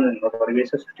ଅର୍ବାନ ପରିବେଶ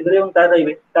ସୃଷ୍ଟି କରିବେ ଏବଂ ତା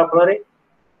ରହିବେ. ତା ଫଳରେ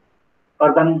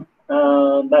ଅର୍ବାନ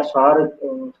ବା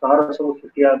ସହର ସବୁ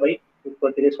ସୃଷ୍ଟି ହେବା ପାଇଁ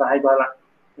ଉତ୍ପତ୍ତିରେ ସହାୟକ ହେଲା.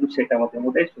 କିନ୍ତୁ ସେଇଟା ମଧ୍ୟ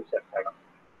ଗୋଟେ ସୋସିଆଲ କାରଣ.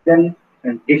 ଦେନ୍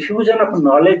diffusion of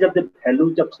knowledge of the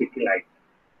values of city life.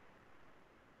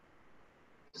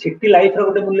 City life ର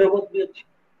ଗୋଟେ ମୂଲ୍ୟବୋଧ ବି ଅଛି.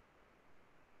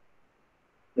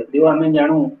 ଯଦିଓ ଆମେ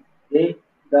ଜାଣୁ ଯେ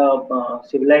the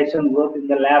civilization growth in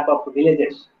the lap of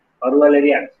villages or rural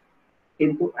areas,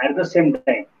 କିନ୍ତୁ at the same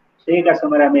time ସେଇଟା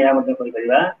ସମୟରେ ଆମେ ଏହା ମଧ୍ୟ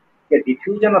କହିପାରିବା ଯେ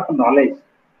diffusion of knowledge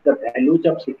the values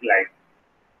of city life.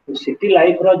 तो city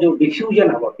life रो जो diffusion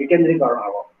हबो विकेंद्रीकरण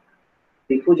हबो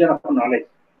diffusion of knowledge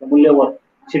मूल्यवत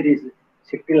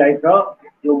city life रो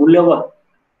जो मूल्यवत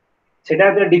सेटा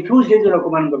तो diffuse हे जो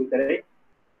लोक मान को भितरे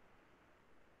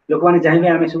लोक माने चाहिए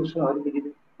आमे सब शहर के जिवे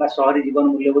बा शहरी जीवन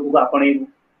मूल्यवत को आपणे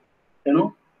तेनु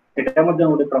सेटा मध्ये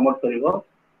गोटे प्रमोट करिवो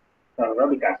शहर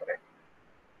विकास रे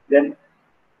then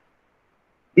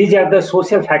these are the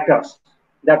social factors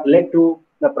that led to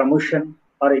the promotion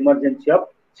or emergence of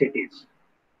cities.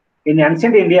 In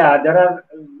ancient India, there are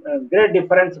great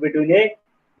difference between a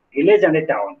village and a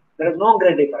town. There is no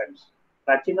great difference.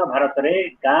 प्राचीन भारत रे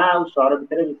गांव और शहर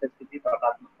भितर विशेष किसी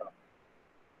प्रभाव नथा.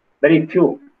 Very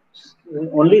few.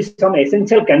 Only some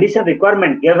essential condition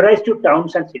requirement gave rise to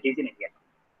towns and cities in India.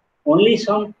 Only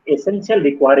some essential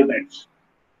requirements.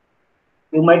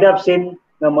 You might have seen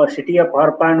the city of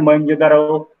Harappa and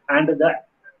Mohenjo-daro and the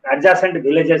adjacent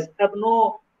villages have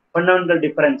no fundamental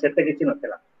difference. एते किछि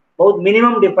नथिला. बहुत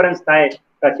minimum difference थाए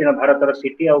प्राचीन भारत रो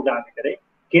city और गांव भितरे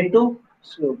किंतु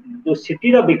जो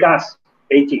सिटी रो विकास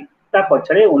हेची ता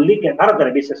पछरे ओनली के भारत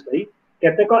रे विशेष करी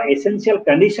केतेक एसेंशियल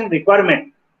कंडीशन रिक्वायरमेंट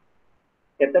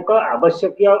केतेक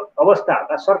आवश्यकीय अवस्था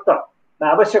बा शर्त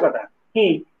बा आवश्यकता ही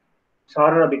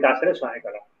शहर रो विकास रे सहाय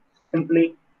कला. सिंपली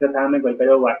जथा हमें कहि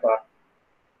परियो water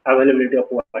availability of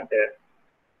water,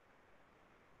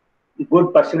 good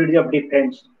possibility of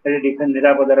defense, defense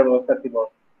nirabodar vyavastha thibo.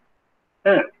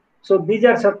 So these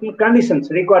are certain conditions,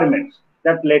 requirements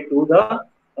that led to the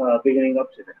beginning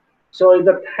of city. So in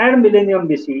the 3rd millennium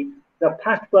BC, the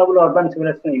first global urban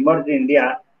civilization emerged in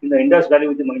India in the Indus Valley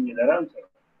with the Mohenjo-daro.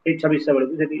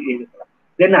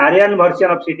 Then Aryan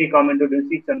version of city come into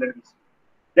 600 BC.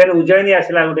 Then Ujjaini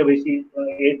asila gote BC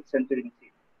 8th century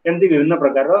BC. एमती विभिन्न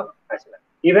प्रकार आसला.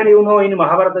 Even you know in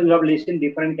Mahabharata you have listened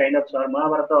different kind of शहर.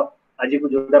 Mahabharata आज को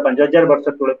जोटा 5000 वर्ष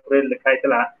पूरे लिखा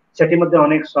हैतला सेठी मध्ये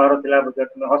अनेक शहर थिला.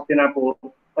 Hastinapur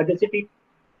was a city,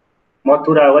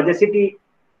 Mathura was a city,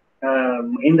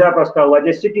 Indraprastha was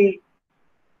a city,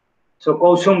 so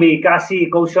Kaushambi, Kasi,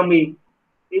 Kaushambi,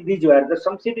 these were the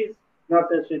some cities, not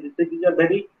the cities. These are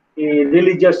very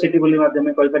religious city बोली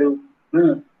माध्यम कहि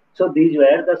परिउ. So these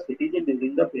were the cities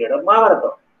during the period of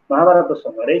Mahabharata. Mahabharat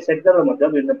समय sector मध्य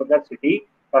विभिन्न प्रकार city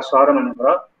और शहर मानकर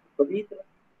उत्पत्ति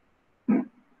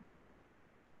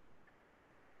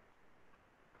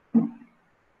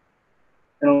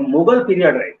Mughal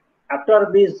period, right? After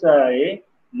this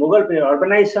Mughal period,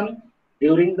 urbanization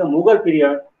during the Mughal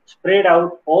period spread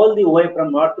out all the way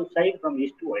from north to south, from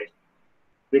east to west.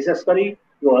 विशेष करी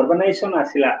जो urbanization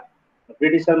आसिला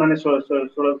britisher माने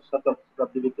 16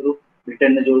 शताब्दी भितर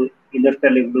ब्रिटेन ने जो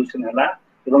इंडस्ट्रियल रिवोल्यूशन हला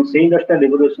एवं से इंडस्ट्रियल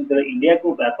रिवोल्यूशन द्वारा इंडिया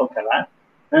को व्यापक हला.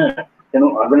 तेनु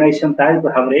अर्बनाइजेशन तार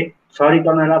भाव रे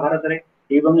शहरीकरण हला भारत रे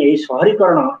एवं ए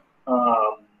शहरीकरण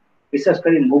विशेष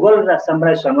करी मुगल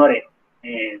साम्राज्य समय रे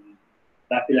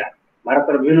व्यापिला. भारत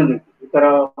रे विभिन्न उत्तर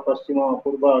पश्चिम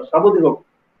पूर्व सब दिग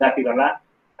व्यापी गला.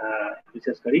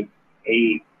 विशेष करी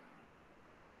एई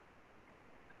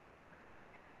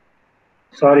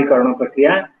शहरीकरण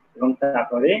प्रक्रिया एवं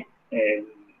तापरे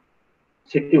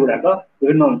सिटी गुड़ाक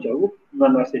विभिन्न अंचल को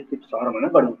नवा सिटी शहर मान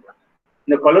गढ़.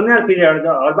 The colonial period,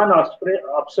 the urban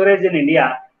upsurge in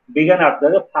India began after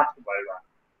the First World War.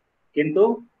 किंतु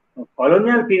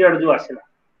colonial period जो आसला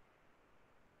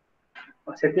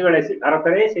सेति बेले भारत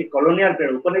रे से colonial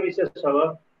period उपनिवेश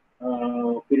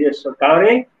पीरियड काल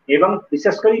रे एवं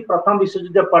विशेष करी प्रथम विश्व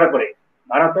युद्ध पर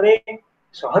भारत रे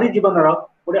शहरी जीवन रो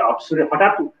गोटे अपसुरे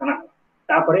हठात उत्थान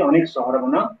तापरे अनेक शहर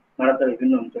मन भारत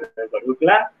विभिन्न अंचल गढ़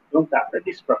उठला एवं तापरे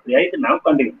दिस प्रक्रिया इज नाउ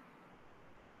कंटिन्यू.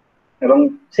 एवं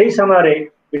सही समय रे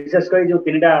विशेष करी जो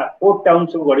तीनटा पोर्ट टाउन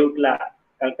सब गढ़ उठला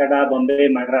कलकत्ता बॉम्बे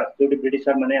मद्रास जो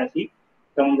ब्रिटिशर माने आसी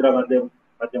समुद्र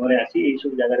माध्यम रे आसी ए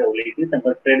सब जगह रे ओलेकी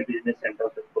तंकर ट्रेड बिजनेस सेंटर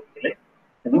सब करथिले.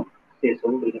 तेनु से सब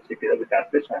बिजनेस सिटी रो विकास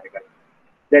रे सहायता कला.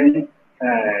 देन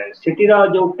सिटी रो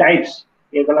जो टाइप्स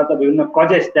ए गला तो विभिन्न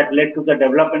causes that led to the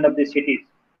development of the cities.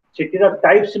 City row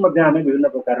types मध्ये हमें विभिन्न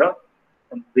प्रकार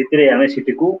भितरे हमें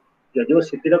सिटी को जो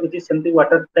सिटी रो किछि सेंटी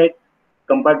वाटर टाइप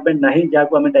कंपार्टमेंट नाही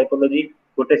जाको हमें टाइपोलॉजी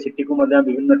गोटे सिटी को मध्ये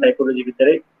विभिन्न टाइपोलॉजी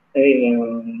भितरे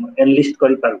एनलिस्ट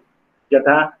करि पारु.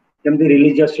 जथा जेमति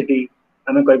रिलीजियस सिटी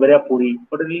हमें कहि परिया पुरी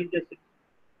गोटे रिलीजियस सिटी.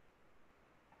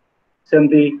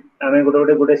 सेमति हमें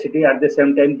गोटे city at the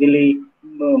same time Delhi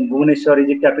Bhubaneswar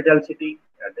is capital city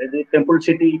temple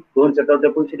city Bhubaneswar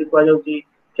temple city को जाउची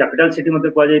कैपिटल सिटी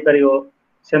मध्ये को जाई परियो.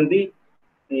 सेमति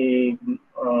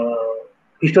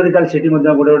हिस्टोरिकल सिटी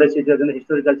मध्ये गोटे सिटी अछन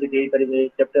हिस्टोरिकल सिटी हे परिबे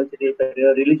कैपिटल सिटी हे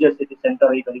परिबे रिलीजियस सिटी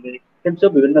सेंटर हे परिबे. एम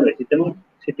सब विभिन्न रहछि. तेनु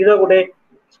सिटी रो गोटे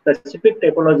स्पेसिफिक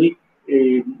टाइपोलॉजी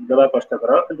दबा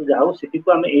कष्टकर किंतु जाऊ सिटी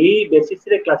को हम एई बेसिस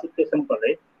रे क्लासिफिकेशन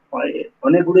करे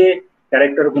अनेक गुडे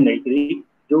कैरेक्टर को नहीं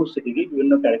जो सिटी की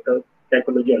विभिन्न कैरेक्टर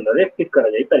टाइपोलॉजी अंडर रे फिट करा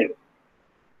जाई परिबो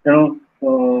तेणु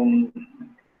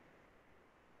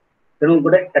तेणु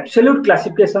गोटे एब्सोल्यूट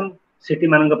क्लासिफिकेशन सिटी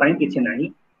मानक पई किछि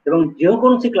नाही एवं जो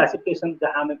कौन सी क्लासिफिकेशन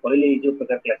जहाँ हमें कहले जो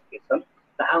प्रकार क्लासिफिकेशन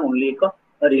ताहा ओनली एक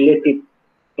रिलेटिव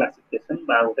क्लासिफिकेशन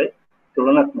बा गोटे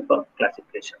तुलनात्मक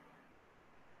क्लासिफिकेशन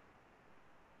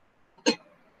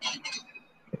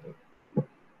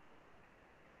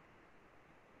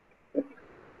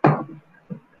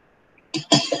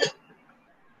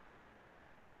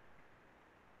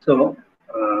सो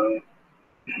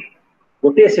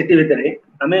गोटे सिटी भितर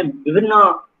आम विभिन्न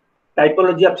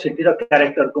typology of city row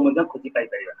character को मध्य खोजी पाई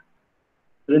परिबा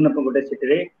विभिन्न गोटे सिटी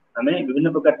रे आम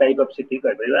विभिन्न प्रकार टाइप ऑफ सिटी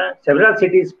कहि परिबा several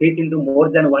cities fit into more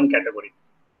than one category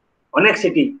अनेक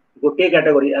सिटी गोटे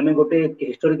कैटेगरी आम गोटे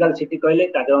हिस्टोरिकल सिटी कहले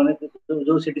अनेक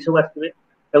जो सिटी सब आसथिबे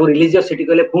ताको रिलीजियस सिटी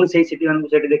कहले पुन सेही सिटी मानकु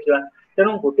सेठी देखिबा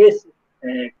तेणु गोटे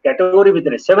कैटेगरी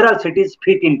भितर several cities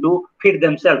fit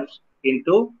themselves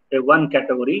into ए वन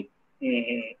कैटेगरी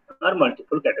और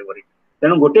मल्टीपल कैटेगरी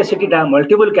तेणु गोटे सिटी टा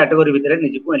मल्टीपल कैटेगरी भितर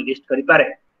निजको एनलिस्ट करि पारे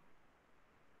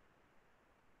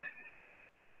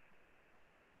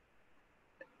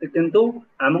किंतु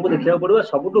आमको देखा पड़ो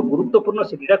सब गुरुत्वपूर्ण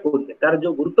सिटीटा कौन तार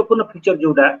जो गुरुत्वपूर्ण फीचर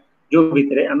जोटा जो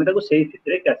भितर आम से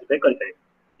क्लासीफाई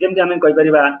करमती आम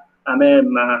कहीपर आम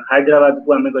हैदराबाद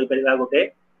को आम कहीपर गोटे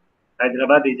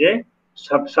Hyderabad is a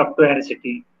software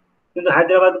city किंतु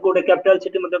हैदराबाद को गोटे कैपिटल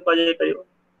सिटी कह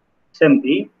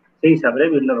सेमती से हिसाब से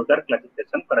विभिन्न प्रकार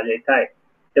क्लासिफिकेशन करा जाए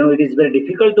तेणु it is very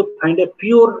difficult to find a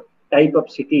pure type of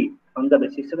city on the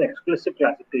basis of exclusive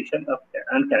classification of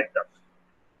and characters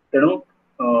तेणु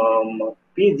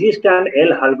P. Gist and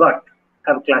L. Halbert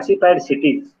have classified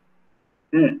cities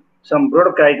some broad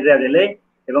criteria देले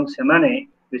एवं सेमाने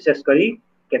विशेष करी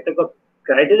केतक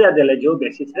criteria देले जो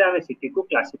basis रे हमें city को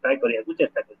classify करिया को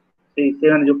चेष्टा करी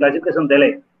से माने जो क्लासिफिकेशन देले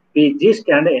P.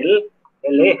 Gist and L.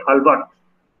 Halbert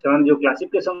सेमाने जो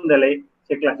क्लासिफिकेशन देले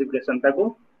से क्लासिफिकेशन ताको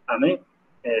हमें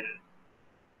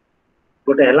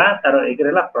गोटे हला तार एक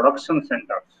हला प्रोडक्शन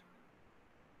सेंटर्स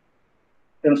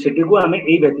तेणु सिटी को आम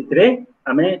यही व्यतीत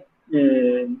आम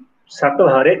 7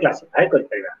 भाग में क्लासीफाई कर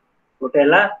गोटे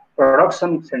है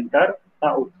प्रोडक्शन सेंटर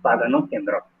उत्पादन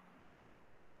केंद्र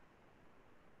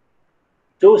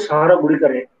जो सहर गुड़िक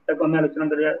आम आलोचना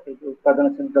करिया उत्पादन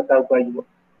सेंटर क्या कह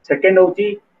सेकेंड हूँ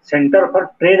centre for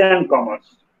trade and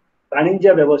commerce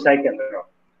वाणिज्य व्यवसाय केंद्र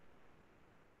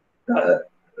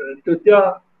तृतीय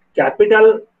कैपिटल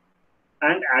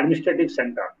एंड एडमिनिस्ट्रेटिव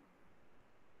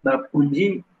सेंटर पूंजी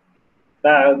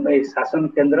शासन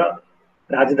केंद्र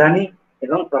राजधानी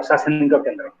एवं प्रशासनिक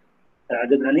केंद्र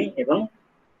राजधानी एवं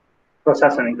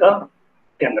प्रशासनिक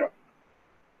केंद्र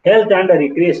हेल्थ एंड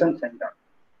रिक्रिएशन सेंटर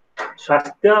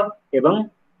स्वास्थ्य एवं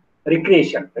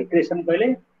रिक्रिएशन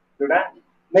कहले जोड़ा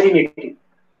मेरिमेटिंग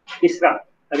विश्राम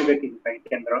मेरिमेटिंग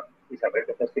केंद्र हिसाब से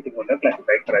कैपेसिटी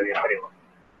क्लासिफाई करा जाय परिबो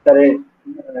तारे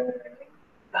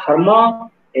धर्म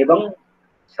एवं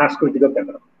सांस्कृतिक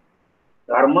केंद्र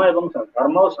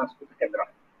धर्म और सांस्कृतिक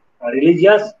केंद्र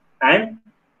रिलीजियस एंड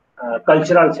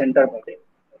कल्चरल सेंटर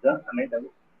हमें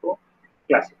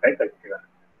क्लासिफाई कर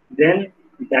देन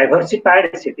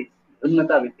डाइवर्सिफाइड सिटी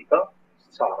भिन्नता भित्तिक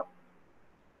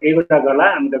सहर ये गला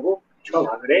आम 6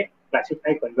 भाग में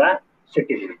क्लासिफाई करवा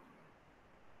सिटी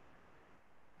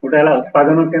गोटे है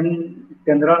उत्पादन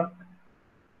केंद्र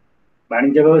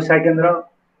वाणिज्य व्यवसाय केंद्र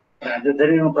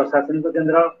राजधानी और प्रशासनिक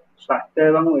केंद्र स्वास्थ्य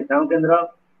एवं विश्राम केंद्र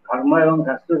धर्म एवं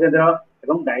सांस्कृतिक केंद्र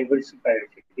एवं डाइवर्सिफाइड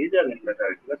सिटीज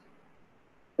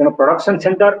तेणु production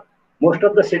centre most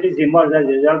of the cities emerge as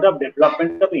result of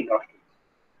development of industry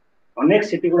अनेक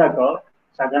सिटी गुड़ाक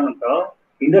साधारणतः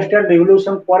इंडस्ट्रियल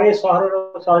रिवोल्यूशन पर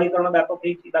शहरीकरण व्यापक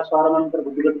होता सहर मान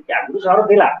बुद्धिगति आगु सहर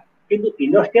था किंतु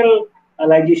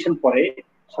इंडस्ट्रियलाइजेशन पर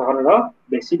सहर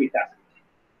बेसी विकास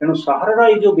तेणु सहर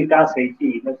ये जो विकास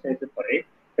इंडस्ट्रियलाइजेशन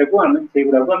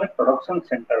प्रोडक्शन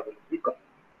सेंटर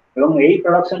एवं यही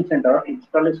production centre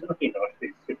installation of industry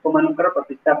शिल्प मान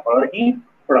प्रतिष्ठा फल ही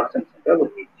प्रोडक्शन सेंटर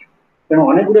गोटे तेणु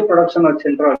अनेक गुड़े प्रोडक्शन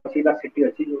सेंटर अच्छी सिटी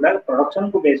अच्छी जोड़ा प्रोडक्शन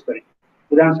को बेस कर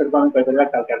उदाहरण स्वरूप आम कहीपर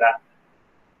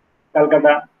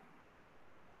कलकत्ता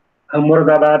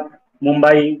मुरादाबाद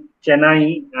मुंबई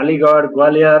चेन्नई अलीगढ़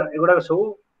ग्वालियर एगुड़ा सब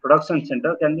प्रोडक्शन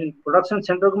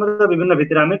सेंटर को मतलब विभिन्न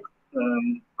भितर आम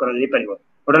कर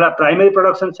गोटे प्राइमरी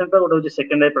प्रोडक्शन सेंटर गोटे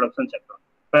secondary production centre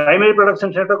primary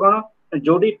production centre कौन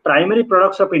जोड़ी primary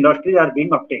products of industry are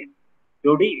being obtained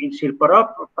जोड़ी शिल्पर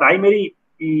प्राइमरी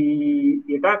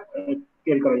एटा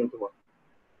तैयारी करा जाउथबो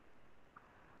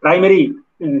प्राइमरी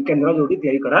केंद्र जोड़ी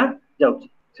तैयारी करा जाउची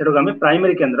सेटो हमें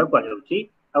प्राइमरी केंद्र कह जाउची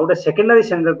आ गोटे सेकेंडरी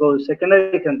सेंटर को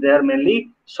सेकेंडरी केंद्र are mainly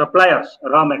suppliers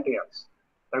raw materials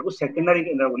ताको सेकेंडरी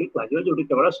केन्द्र बोली कहजो जोटी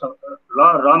केवल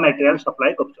रॉ मटेरियल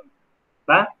सप्लाई करछन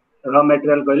बा रॉ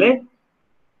मटेरियल कहले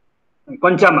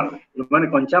कंचामाल जो माने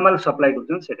कंचामाल सप्लाई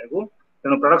करछन सेटा को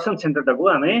तेनो प्रोडक्शन सेंटर टाको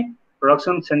हमें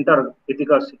प्रोडक्शन सेंटर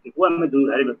भित्तिक स्थिति को हमें दुई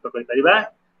भारी व्यक्त कर परिबा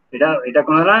एटा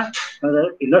कोन हला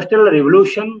इंडस्ट्रियल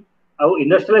रिवोल्यूशन आउ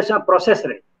इंडस्ट्रियलाइजेशन प्रोसेस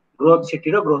रे ग्रोथ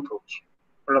सिटी रो ग्रोथ होछि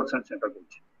प्रोडक्शन सेंटर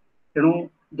होछि तेनु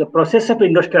द प्रोसेस ऑफ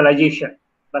इंडस्ट्रियलाइजेशन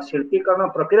बा शिल्पीकरण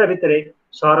प्रक्रिया भितरे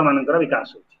शहर मानकर विकास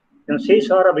होछि तेनु सेही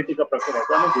शहर भित्तिक प्रक्रिया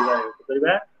को हमें दुई भारी व्यक्त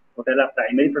परिबा गोटेला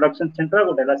primary production centre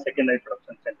गोटेला secondary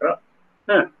production centre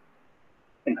हां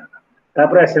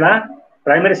तापर आसला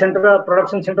प्राइमरी सेंटर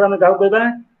प्रोडक्शन सेंटर में कहू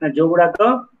कहबा जो गुडा तो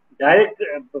direct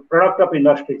product of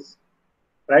industries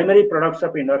primary products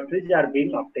of industries are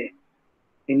being obtain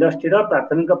industry रो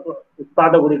प्राथमिक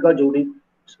उत्पाद गुडिक जोडी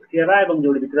सुटियारा एवं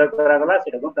जोडी विक्रय करा गला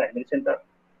सेटा को प्राइमरी सेंटर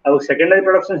आ सेकेंडरी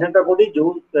प्रोडक्शन सेंटर कोडी जो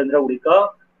केंद्र गुडिक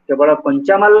केवल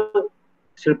कंचामाल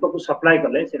शिल्प को सप्लाई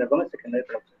करले सेटा को secondary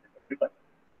production centre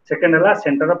second is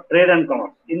center of trade and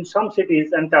commerce in some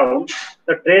cities and towns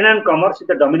the trade and commerce is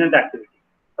the dominant activity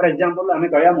for example ame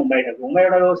kaya mumbai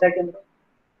oda व्यवसाय केंद्र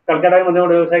कलकत्ता में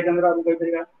ओडे व्यवसाय केंद्र हम कहि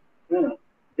परिगा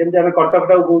जेम जे कटक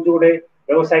टा को ओडे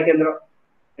व्यवसाय केंद्र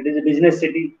it is a business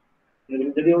city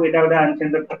जदि एटा ओडे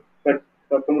अनसेंटर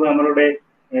तुमरो हमर ओडे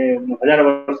 1000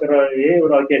 वर्ष रो ए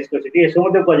ओडा ऐतिहासिक सिटी ए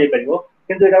समुद्र को जाय परिबो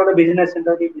किंतु एटा ओडे बिजनेस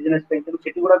सेंटर की बिजनेस सेंटर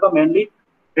सिटी गुडा तो मेनली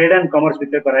ट्रेड एंड कॉमर्स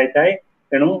भितर कराई थाए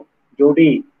तेनु जोडी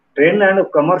ट्रेड एंड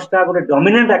कॉमर्स ता गोटे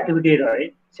डोमिनेंट एक्टिविटी रहे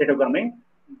सेटा को हमें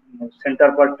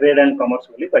centre for trade and commerce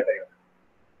बोली कह परिबा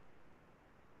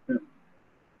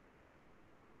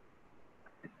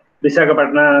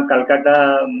विशाखापट्टनम कलकत्ता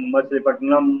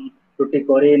मछलीपट्टनम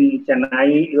टुटिकोरिन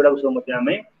चेन्नई एगुड़ा सब मध्य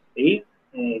हमें यही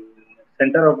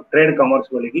सेंटर ऑफ ट्रेड कॉमर्स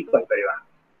बोली की कह परिबा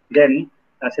देन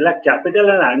आसला capital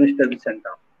and administrative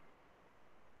centre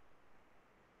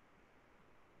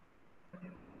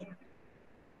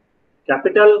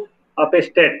capital of A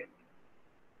state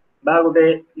बा गोटे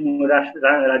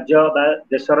राज्य बा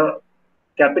देशर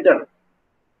कैपिटल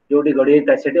जोटी गढ़ी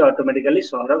था सेठी ऑटोमेटिकली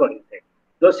शहर गढ़ी थाए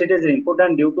दो it is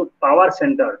important due to power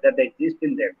centre that exist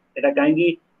in that एटा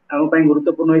काहेकि हम पई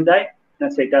गुरुत्वपूर्ण होई थाए ना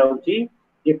सेटा होची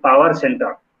ये पावर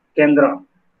सेंटर केंद्र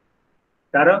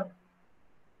तार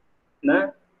ना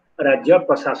राज्य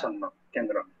प्रशासन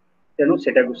केंद्र तेनु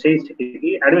सेटा को सेही सिटी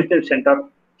की एडमिनिस्ट्रेटिव सेंटर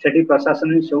सेठी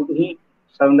प्रशासन ही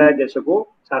समुदाय देश को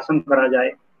शासन करा जाए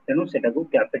तेनु सेटा को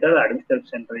कैपिटल एडमिनिस्ट्रेटिव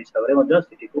सेंटर हिसाब रे मध्य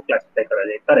सिटी को क्लासिफाई करा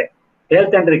जाए करे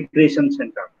health and recreation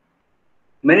centre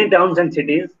many towns and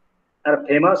cities are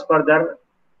famous for their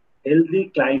healthy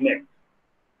climate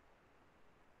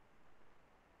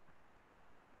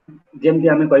GeM कि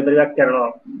हमें कहि परिबा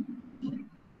केरल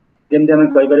जेम कि हमें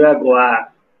कहि परिबा गोवा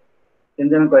जेम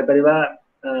कि हमें कहि परिबा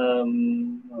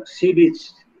सी बीच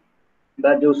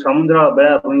बा जो समुद्र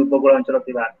बेलाभूमि उपकूल अंचल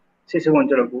थिबा से सब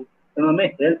अंचल को तेणु हमें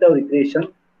हेल्थ एंड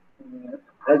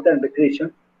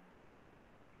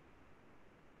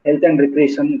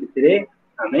रिक्रिएशन भितरे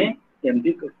हमें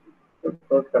एमडी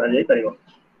करा जाय परिबो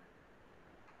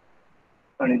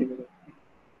पानी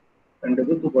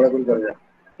को तू बड़ा कर जा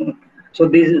so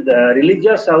this is the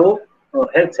religious आउ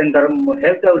हेल्थ सेंटर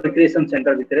हेल्थ और रिक्रिएशन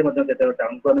सेंटर भितरे मतलब केते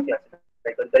टाउन को हम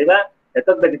क्लासिफाई कर परिबा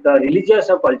एतक व्यतीत रिलीजियस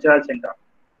और कल्चरल सेंटर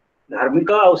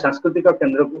धार्मिक और सांस्कृतिक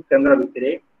केंद्र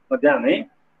भितरे मध्य हमें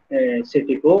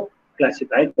सिटी को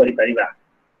क्लासिफाई करि परिबा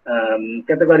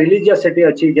केतक रिलीजियस सिटी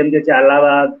अछि जेम जे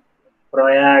इलाहाबाद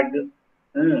प्रयाग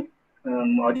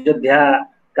अयोध्या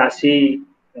काशी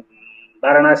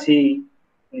वाराणसी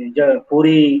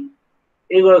पुरी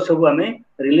एगुलो सब हमें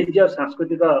रिलीजियस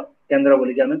सांस्कृतिक केंद्र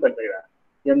बोली हमें कहि परिबा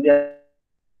जेम जे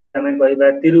हमें कहिबा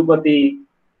तिरुपति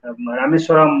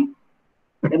रामेश्वरम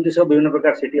एमती सब विभिन्न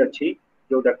प्रकार सिटी अछि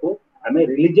जोटा को हमें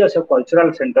रिलीजियस और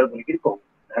कल्चरल सेंटर बोली कि कहू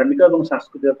धार्मिक और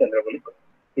सांस्कृतिक केंद्र बोली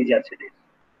कहू is are cities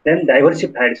then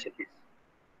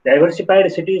diversified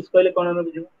cities कहले कोन हम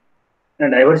बुझू ना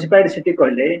डाइवर्सिफाइड सिटी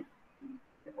कहले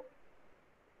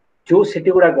जो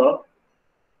सिटी गुडा को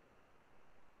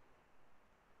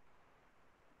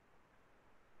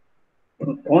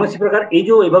कौन सी प्रकार ए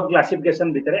जो एबव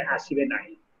क्लासिफिकेशन भितरे आसीबे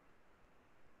नाही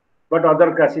but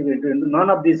other classification none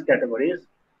of these categories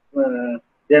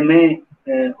they may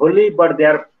holy but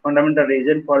their fundamental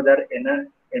reason for their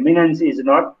eminence is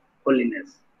not holiness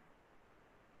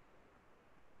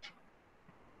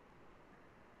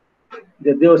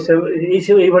जदियो से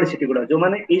ई बड़ी सिटी गुडा जो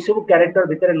माने ई सब कैरेक्टर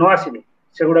भितर न आसीबे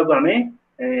से गुडा को हमें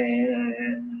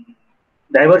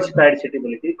डाइवर्सिफाइड सिटी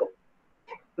बोली कि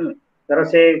कहू तर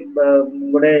से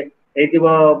गोटे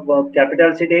एतिबो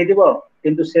कैपिटल सिटी एतिबो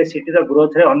किंतु से सिटी रो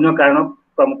ग्रोथ रे अन्य कारण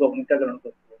प्रमुख भूमिका ग्रहण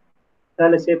करथि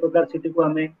ताले से प्रकार सिटी को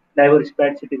हमें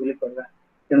डाइवर्सिफाइड सिटी बोली कहबा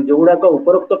तेणु जो गुड़ाक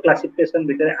उपरोक्त क्लासिफिकेशन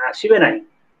भितर आसवे ना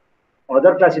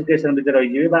अदर क्लासिफिकेशन भितर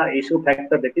रही ये सब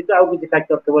फैक्टर व्यतीत आउ किसी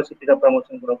फैक्टर थे सिटी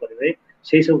प्रमोशन ग्रो करेंगे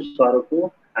से सब सहर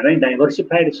को आम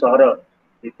डाइवर्सिफाइड सहर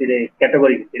भितर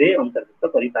कैटेगरी भितर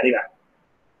अंतर्भुक्त कर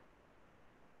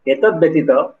व्यतीत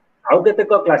आउ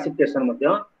केतेक क्लासिफिकेशन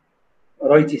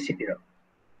रही सिटीर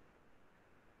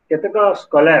केतेक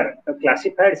scholar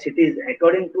classified cities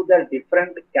according to their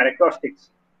different characteristics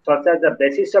such as the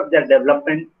basis of their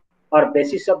development or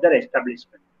basis of their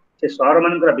establishment से शहर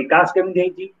मानकर विकास केमी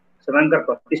देइची सेमानकर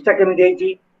प्रतिष्ठा केमी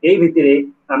देइची एई भितरे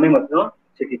आमे मध्य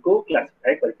सिटी को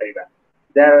क्लासिफाई कर परिबा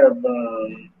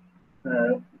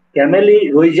कैमेली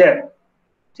रोइजर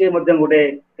से मध्य गोटे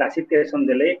क्लासिफिकेशन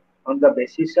देले on the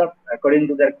basis of according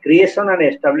to their creation and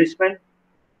establishment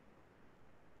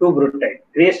to ब्रूटाइल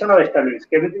creation of establish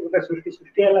केमिति गोटे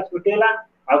सृष्टि हला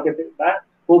आ केते बा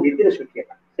को भितर सृष्टि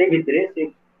हला से भितरे से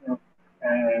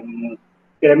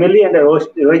कैमेली एंड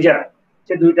रोइजर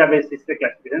से दुईटा बेसिस पे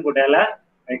क्लासिफिकेशन गोटे हला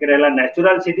एकरे हला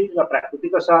नेचुरल सिटी बा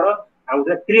प्राकृतिक शहर आ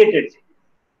गोटे क्रिएटेड सिटी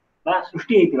बा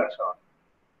सृष्टि हेतिबा शहर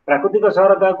प्राकृतिक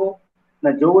शहर काको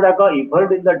ना जो गुडा का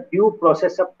evolved in the due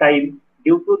process of time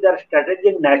due to their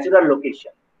strategic natural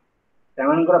location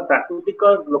सेमानकर प्राकृतिक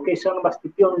लोकेशन बा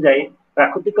स्थिति अनुसार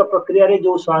प्राकृतिक प्रक्रिया रे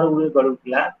जो शहर गुरे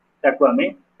गरुला ताको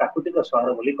हमें प्राकृतिक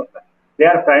शहर बोली कहता they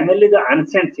are primarily the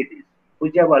ancient cities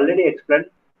which have already explain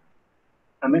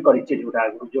हमें करिचे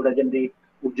जोड़ा जेमि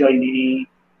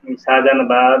उज्जयिनी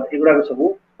शाहजहानाबाद एगुड़ा सब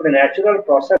गोटे नेचुरल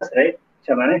प्रोसेस रे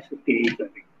से माने सृष्टि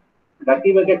हेइछथि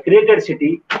बाकी बाकी क्रिएटेड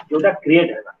सिटी जोटा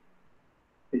क्रिएट हैला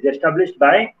is established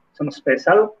bye some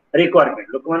special requirement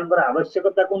लोक मानकर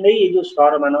आवश्यकता को नहीं ये जो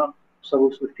शहर मान सब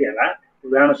सृष्टि हैला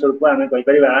उदाहरण स्वरूप आम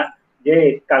कहीपर जे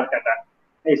कलकाता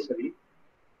सॉरी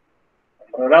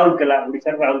राउरकेला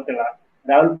ओडिशा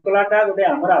राउरकेलाटा गोटे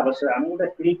आमर आवश्यक आम गोटे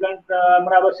स्टील प्लांट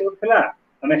आमर आवश्यक था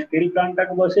आम स्टील प्लांट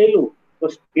टाक बसैलु तो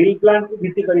स्टील प्लांट को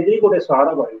भित्ति कर गोटे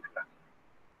सहर गढ़ी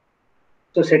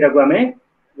तो सेटा को आम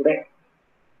गोटे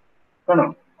कौन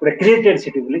गोटे क्रिएटेड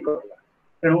सिटी बोली कहला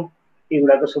तेणु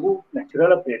युवाक सब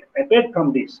नेचुरल अपेर्ट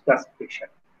फ्रॉम दिस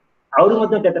क्लासिफिकेशन आउर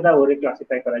मध्ये केतेटा ओरे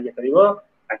क्लासिफाई करा जे परिबो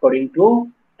according to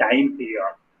time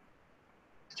period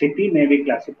city may be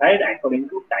classified according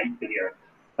to time period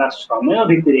ता समय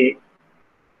भितरे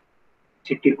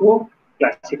सिटी को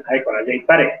क्लासिफाई करा जाई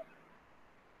पारे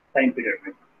टाइम पीरियड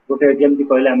में गोटे जेमति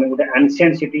कहले हमें गोटे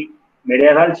एंशिएंट सिटी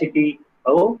मेडिएवल सिटी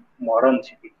और मॉडर्न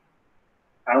सिटी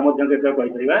आ मध्ये केते कहि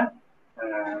परिबा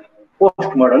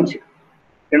पोस्ट मॉडर्न सिटी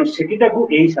तेणु सिटीटा को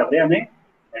एई हिसाब रे हमें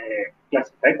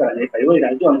क्लासिफाई करा जाई परिबो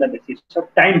it is on the basis of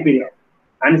time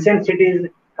period ancient cities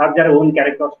have their own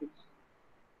characteristics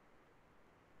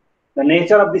the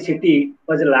nature of the city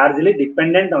was largely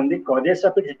dependent on the causes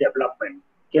of its development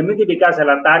केमिति विकास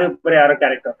हला तार ऊपर यार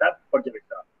कैरेक्टर था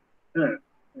पर्यवेक्षक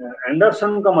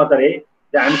एंडरसन का मतरे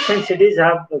the ancient cities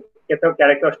have केतो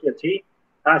characteristic अछि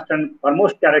फर्स्ट एंड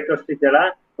फॉरमोस्ट कैरेक्टरिस्टिक हला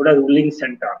गोटे रूलिंग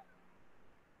सेंटर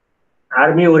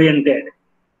आर्मी ओरिएंटेड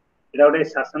एटा गोटे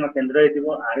शासन केंद्र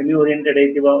हेतिबो army oriented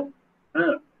हेतिबो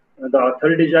the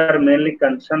authorities are mainly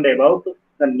concerned about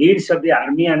the needs of the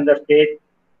army and the state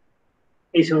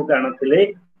ये सब कारण थे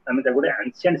आम गोटे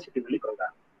एंशिएंट सिटी बोली कहला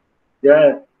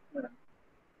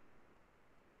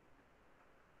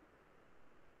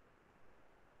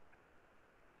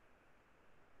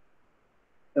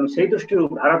से दृष्टि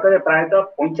भारत में प्रायतः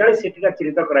 45 सिटी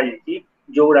चिन्हित कर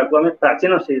जो गुड़ा को आम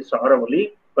प्राचीन सहर बोली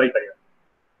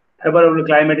फेवरेबल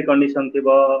क्लाइमेट कंडीशन थी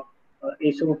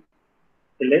ये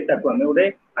सब आम गोटे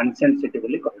एंशिएंट सिटी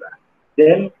बोली कहला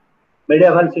then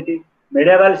medieval city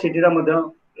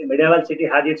medieval city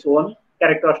has its own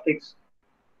characteristics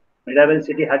medieval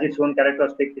city has its own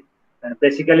characteristics and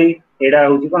basically एडा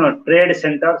होची कोन trade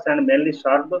centres and mainly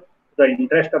serve the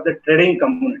interest of the trading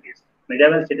communities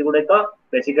medieval city गुडे तो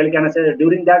basically can say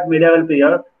during that medieval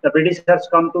period the britishers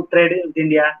come to trade with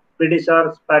India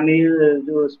britishers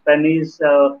spanish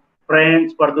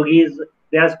french portuguese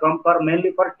they has come for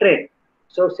mainly for trade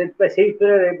so से basic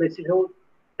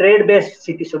trade based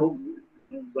city सब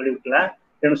बड़ी उठला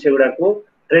तेणु से गुडा को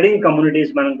trading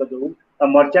communities मान जो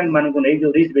merchant मान को नहीं जो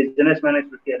रिच बिजनेस मैन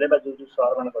सृष्टि है जो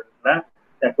शहर मान बढ़ला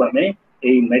ताको हमें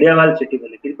ए मेडिएवल सिटी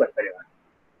बोली कर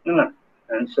परिबा ना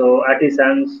एंड सो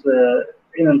आर्टिसंस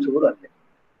इन सब रहते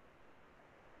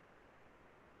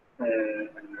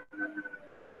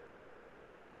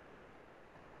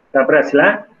तापर असला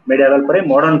मेडिएवल पर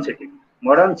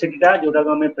मॉडर्न सिटी टा जोटा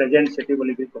को हमें प्रेजेंट सिटी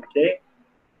बोली कहते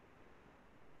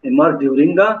emerge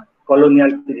during the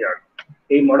colonial period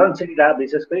ये मॉडर्न सिटी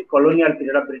विशेषकर कॉलोनियल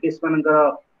पीरियड ब्रिटिश मान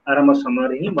आरंभ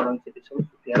समय ही मॉडर्न सिटी सब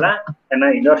सृष्टि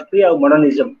है इंडस्ट्री और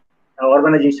मॉडर्निज्म और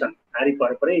अर्बानाइजेशन आरी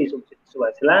पर ये सब सिटी सब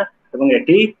आसला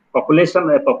eighty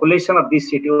population of this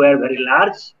city were very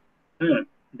large.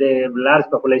 The large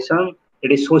population,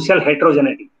 it is social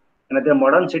heterogeneity. And the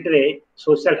modern city रे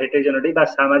social heterogeneity बा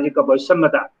सामाजिक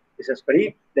वैषम्यता विशेष करी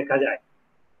देखा जाए,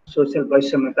 social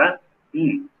वैषम्यता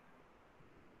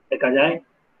देखा जाए.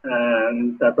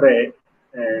 तापरे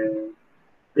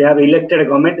they have elected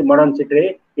government. Modern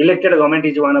city elected government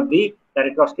is one of the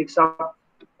characteristics of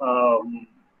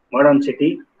modern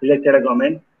city. Elected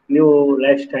government, new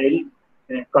lifestyle,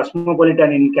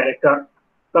 cosmopolitan in character.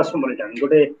 Cosmopolitan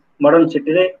गोटे modern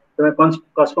city रे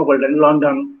cosmopolitan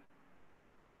London,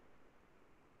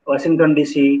 Washington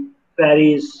DC,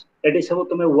 Paris, eighty सब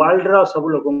तुम्हें world रा सब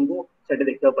लोगों को सेटे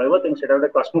देखते हो पाएगा. तेन सेटा गोटे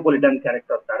cosmopolitan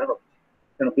character तार रो.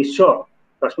 तेन विश्व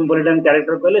cosmopolitan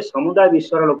character कहले समुदाय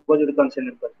विश्वर लोक जो कंसिडर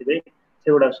करथिबे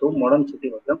सेगुडा सब modern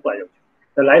city मध्ये पाया जाय.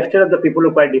 The lifestyle of the people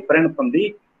are quite different from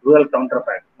the rural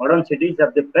counterpart. Modern cities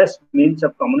have the best means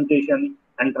of communication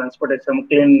and transportation,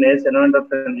 cleanliness, environmental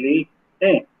friendly.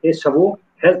 ये सब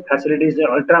health facilities,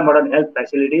 ultra modern health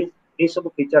facilities, ये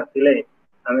सब feature थिले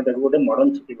हमें देखो गोटे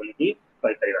modern city बोली की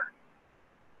कहि परिबा.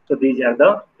 So these are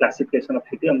the classification of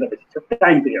city on the basis of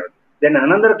time period. Then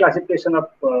another classification of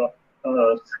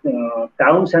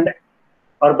towns and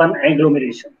urban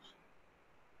agglomerations.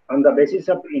 On the basis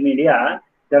of in India,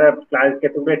 there are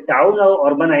category town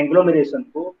or urban agglomeration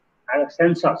को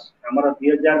census. हमारा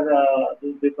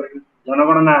 2000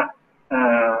 जनगणना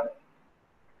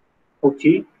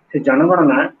होची से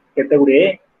जनगणना category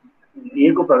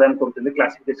ये को प्रदान करते हैं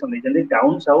classification देते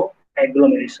towns और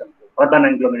agglomeration, urban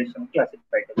agglomeration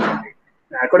classified.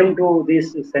 According to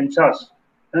this census,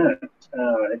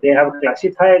 they have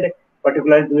classified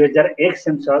particularly 2001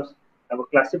 census have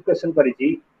classification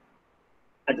करी.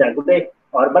 अच्छा गोटे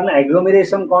अर्बन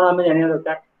एग्लोमेरेशन कौन हमें जानिया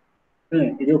दरकार.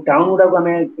 ये जो टाउन गुडा को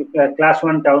हमें class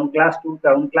 1 town, class 2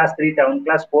 town, class 3 town,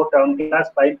 class 4 town,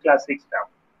 class 5, class 6 town,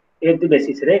 एत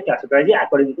बेसिस रे classify ji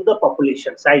according to the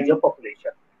population, size of population.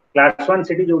 Class 1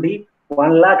 city जोडी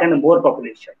 1 लाख एंड मोर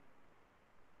पॉपुलेशन,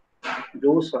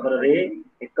 जो शहर रे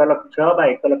 1 लाख बा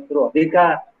 1 लाख रु अधिक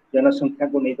जनसंख्या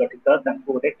को नहीं गठित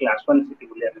तांको गोटे क्लास 1 सिटी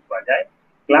बोली हमें कहा जाए.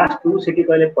 क्लास 2 सिटी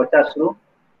कहले 50 रु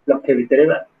लाख भितरे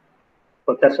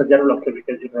 50,000 लाख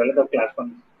भितर जो रहले तो class 1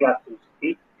 class 2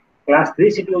 city. Class 3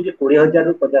 city होची 20,000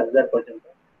 रु 50,000 पर्यंत,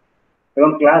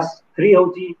 एवं क्लास 3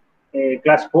 होची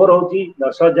क्लास 4 होची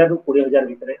 10,000 रु 20,000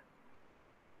 भितर,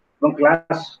 एवं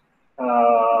क्लास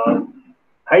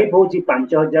 5 होची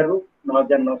 5,000 रु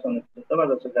 9,999 बा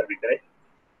 10,000 भितर,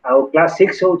 आ क्लास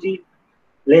 6 होची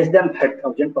लेस देन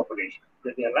 5,000 पॉपुलेशन.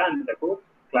 जति हला हम देखो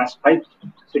क्लास 5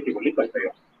 सिटी बोली कहि परियो.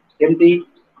 केमती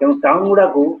केम टाउन गुडा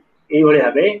को ए भले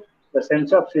भाबे the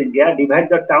census of India divide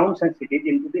the towns and cities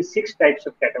into the 6 types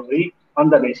of category on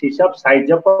the basis of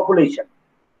size of population.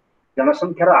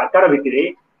 जनसंख्यार आकार भितरे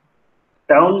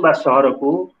टाउन बा शहर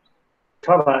को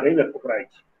 6 भाग रे व्यक्त कराई.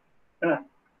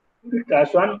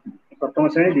 क्लास 1 प्रथम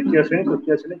श्रेणी, द्वितीय श्रेणी,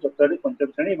 तृतीय श्रेणी, चतुर्थ श्रेणी, पंचम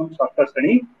श्रेणी एवं षष्ठ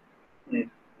श्रेणी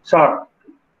शहर.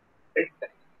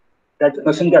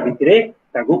 जनसंख्या भितरे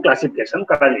ताको क्लासिफिकेशन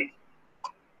करा जाई.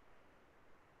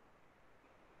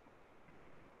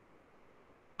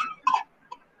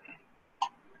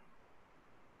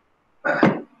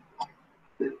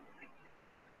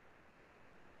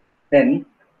 Then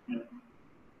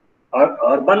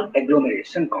urban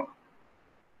agglomeration कौन.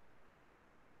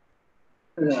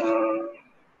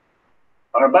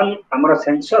 Urban हमारा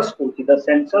census होती, the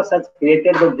census has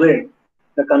created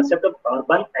the concept of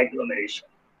urban agglomeration.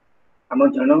 हम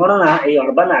जनगणना ए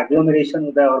urban agglomeration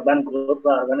होता है, urban growth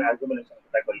बा urban agglomeration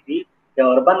होता है कोई. ये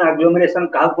urban agglomeration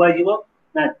कहाँ को आई जीवो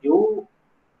ना जो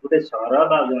उधर शहर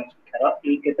बा जनसंख्या रा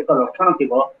एक केते का लक्षण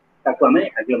थीबो ताको हमें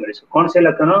agglomeration. कौन से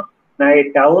लक्षण ना ए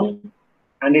town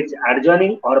and its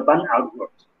adjoining urban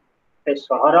outgrowths. ए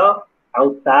शहर आउ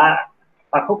ता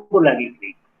पाखो को लागि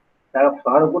करी ता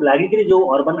शहर को लागि करी जो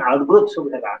urban outgrowth सब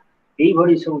हेगा एई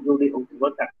भडी सब जोडी होतिबो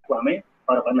ताको हमें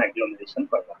urban agglomeration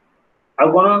करबा. आ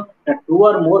कोन 2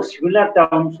 or more similar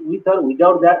towns with or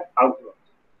without their outgrowths.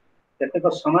 जते को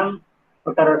समान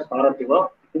प्रकार शहर थिबो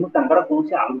किंतु तांकर कोन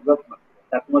से outgrowth न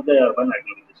ताको मते urban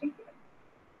agglomeration करबा.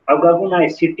 आ गागु ना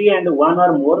city and one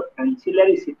or more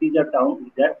ancillary cities or towns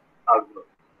with their outgrowth.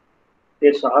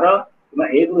 ये शहर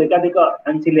एक एकाधिक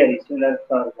ancillary similar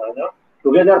शहर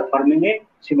together forming a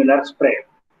similar spread.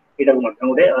 इटा को मतलब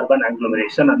गोटे urban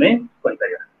agglomeration हमें कहि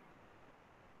परिया.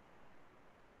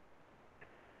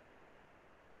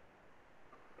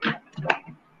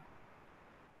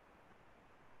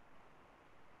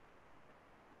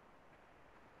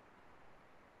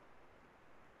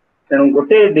 तेणु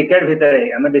गोटे डिकेड भितरे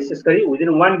हमें विशेष करी विदिन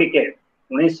 1 डिकेड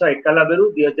 1991 रु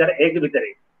 2001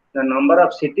 भितरे the number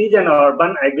of cities and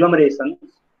urban agglomerations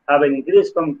have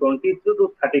increased from 22 to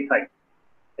 35.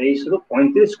 23 ରୁ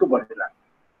 35 को बढ़िला.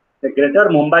 The Greater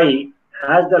Mumbai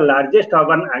has the largest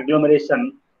urban agglomeration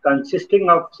consisting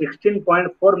of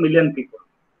 16.4 million people.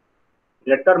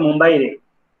 Greater Mumbai रे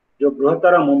जो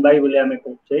बृहत्तर मुंबई बोले हमें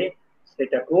कहते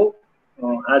सेटा को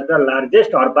has the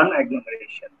largest urban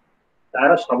agglomeration.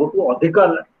 तार सबुठु अधिक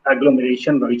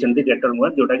agglomeration रहिचंती ग्रेटर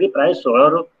मुंबई जोटा कि प्राय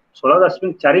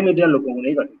 16.4 मिलियन लोगों को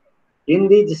नहीं गठित. In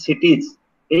these cities,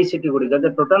 a city Gudi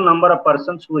the total number of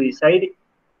persons who reside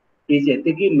is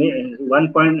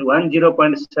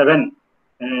 1.10.7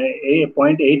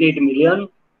 0.88 million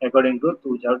according to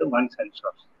 2001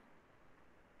 census.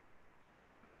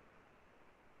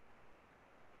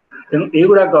 तेणु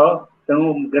एगुड़ाक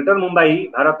तेणु ग्रेटर मुंबई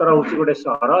भारत हूँ गोटे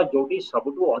सहर जो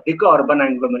सबुठु अधिक अर्बन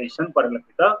एग्लोमेरेशन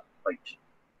परिलक्षित होती.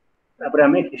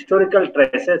 आम historical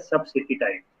traces of city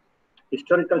type.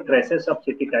 Historical traces of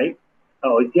city type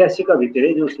ऐतिहासिक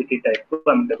भितर जो सिटी टाइप को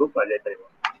आम कह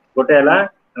गोटे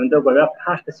आम तो कह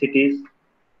फास्ट सिटीज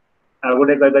आ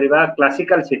गोटे कह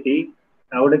क्लासिकल सिटी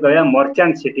आ गोटे कह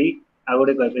मर्चेंट सिटी आ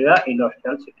गोटे कह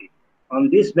industrial city. On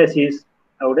this basis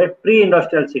गोटे प्री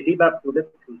इंडस्ट्रियल सिटी बा गोटे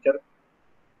future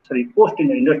sorry post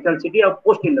industrial city और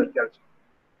पोस्ट इंडस्ट्रियल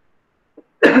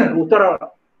उत्तर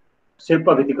शिल्प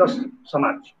भित्तिक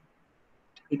समाज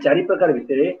ये चारि प्रकार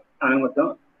भितर आम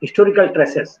हिस्टोरिकल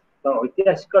ट्रेसेस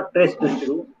ऐतिहासिक ट्रेस दृष्टि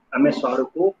आम सहर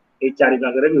को ये चारि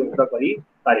भाग में विभक्त कर.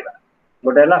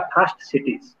 गोटे fast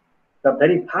cities. The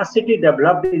very fast city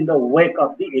developed in the wake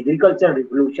of the agricultural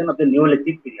revolution of the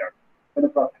Neolithic period. मैंने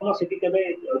प्रथम सिटी के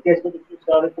ऐतिहासिक दृष्टि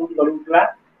सहर को गढ़ुला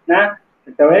ना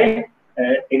तबे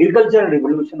एग्रीकल्चर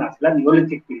रिवोल्यूशन आसला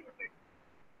नियोलिथिक पीरियड.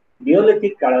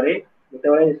 नियोलिथिक काल रे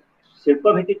जतबे शिल्प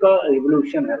भित्तिक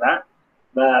रिवोल्यूशन हैला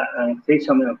बा से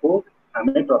समय को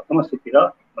हमें प्रथम स्थितिर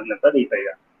मान्यता दे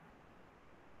पाइबा.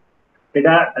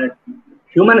 एटा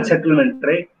ह्यूमन सेटलमेंट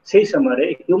रे से समय रे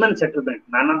ह्यूमन सेटलमेंट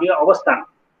मानवीय अवस्थान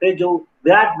रे जो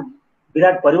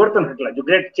विराट परिवर्तन हटला जो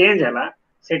ग्रेट चेंज हैला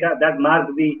सेटा that mark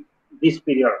this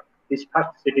period this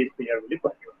first cities period बोली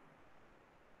कहियो.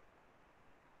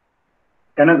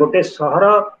 कहना गोटे सहर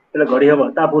तेल गढ़ी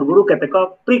हम ता पूर्व केतेक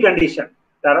प्री कंडीशन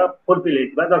तार फुलफिल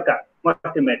होइबा दरकार must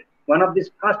be made. One of this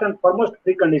first and foremost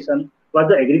pre condition was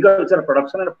the agriculture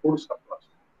production and food surplus.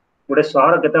 गोटे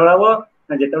सहर केतेबेला हो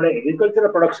ना जेतेबेला एग्रीकल्चर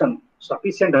प्रोडक्शन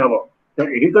सफिशिएंट हबो. तो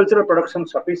एग्रीकल्चर प्रोडक्शन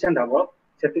सफिशिएंट हबो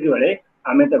सेतिक बेले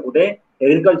आमे त गोटे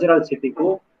एग्रीकल्चरल सिटी को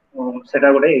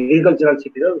सेटा गोटे एग्रीकल्चरल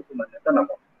सिटी रो मान्यता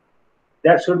नबो.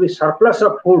 There should be surplus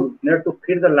of food needed to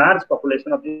feed the large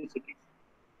population of the city.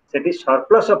 Sethi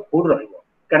surplus of food रहिबो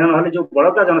कारण नहले जो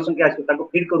बड़का जनसंख्या आसी ताको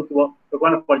फीड करथुबो तो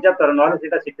कोन पर्याप्त नहले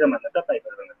सेटा सिटी मान्यता पाइ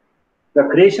परबो. The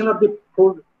creation of the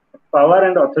food power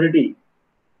and authority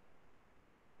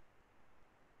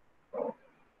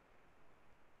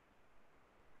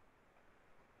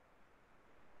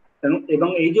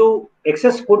एवं ए जो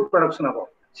एक्सेस फूड प्रोडक्शन हबो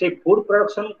से फूड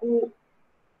प्रोडक्शन को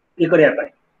ये करिया पाइ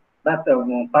बात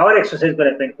पावर एक्सरसाइज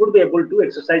करिया पाइ could be able to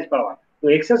exercise power. तो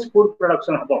एक्सेस फूड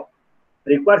प्रोडक्शन हबो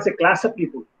requires a class of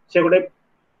people. से गोटे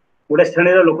गोटे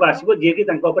श्रेणी लोक आसो जी कि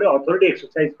अथॉरिटी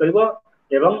एक्सरसाइज करिवो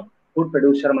एवं फूड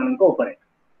प्रोड्यूसर मानक ऊपर.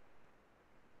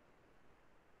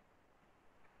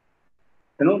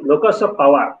 तेणु लोकस ऑफ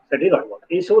पावर सेठी रहबो.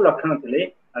 ए सब लक्षण थिले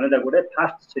आमे ता गोटे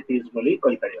फास्ट सिटीज बोली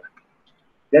कहि परिबा.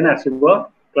 Then आसीबो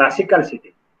classical city.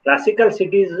 Classical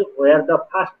cities where the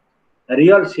first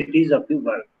real cities of the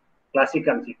world.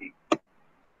 Classical city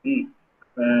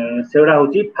सेवडा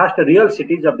होची first real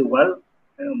cities of the world.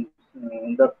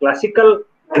 The classical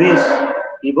Greece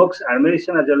evokes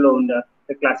admiration as well on the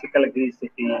classical Greece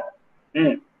city.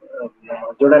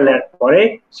 जोड़ा ले परे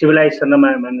civilization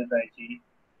मान्यता है.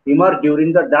 Emerged during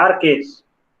the Dark Age.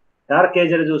 Dark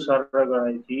Age रे जो सहर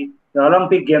गई the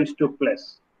Olympic Games took place.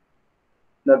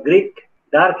 The Greek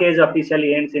Dark Age officially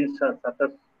ends in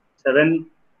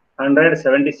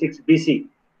 776 BC.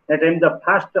 That time the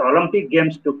first Olympic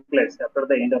Games took place after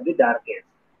the end of the Dark Age.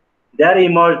 There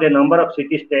emerged a number of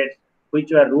city-states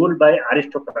which were ruled by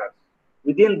aristocrats.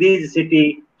 Within these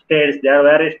city-states, there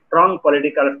were a strong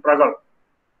political struggle.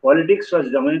 Politics was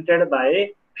dominated by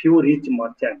a few rich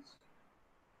merchants.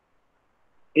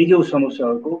 ये जो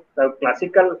समस्या को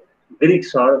classical Greek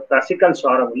सहर classical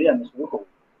सहर बोली हम सब कहू.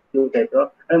 जो टाइप रो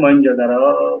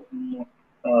मोहनजोदारो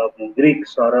ग्रीक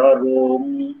सहर रोम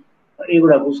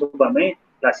एगुड़ा को सब आम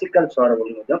क्लासिकल सहर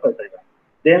बोली कहि परिबा.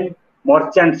 देन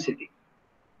मर्चेंट सिटी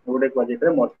गोटे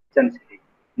कह merchant city.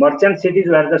 Merchant cities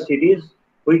were the cities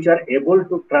which are able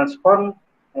to transform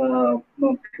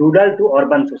feudal to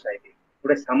urban society.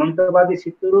 गोटे सामंतवादी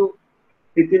स्थिति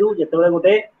जिते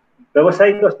गोटे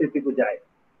व्यवसायिक स्थिति को जाए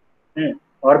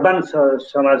अर्बन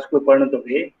समाज को परिणत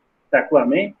हुए ताकू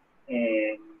आमे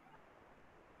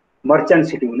मर्चेंट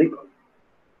सिटी बोली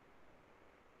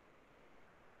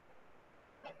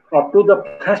up to the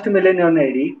first millennium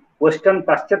AD western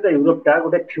पाश्चात्य यूरोप का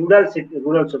गोटे फ्यूडल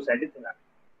रूरल सोसाइटी था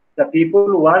the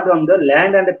people worked on the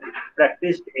land and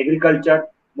practiced agriculture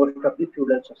most of the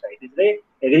feudal societies they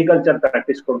agriculture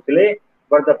practice करते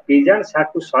but the peasants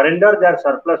had to surrender their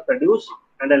surplus produce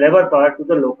and the labor power to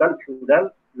the local feudal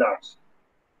lords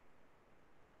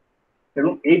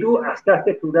तेणु edu आस्ते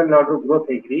आस्ते feudal Lord रो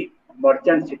growth हेकरी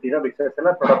merchant city रो विशेष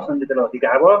हला production जेते अधिक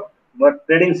हबो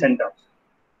trading centres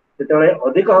जेते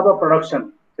अधिक हबो प्रोडक्शन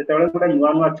सेते गोटे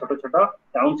नुआ नुआ छोट छोट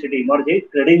टाउन सिटी इमर्ज हे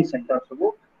ट्रेडिंग सेंटर सब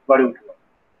बढ़ी उठिबो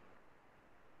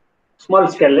स्मॉल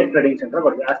स्केल ले ट्रेडिंग सेंटर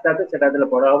बढ़ी आस्ते आस्ते सेटा देले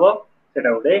बड़ हबो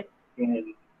सेटा गोटे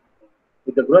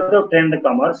with the growth of trade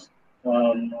commerce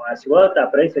आसीबो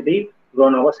तापरे सेठी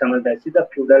ग्रोन हबो साइमल्टेनियसली द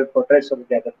फ्यूडल फोर्ट्रेस सब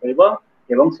जागा करबो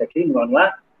एवं सेठी नुआ नुआ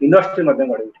industry madhyam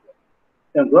badi uthibo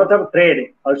the growth of trade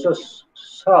also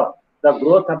saw the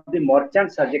growth of the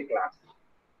merchants as a class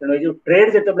teno jo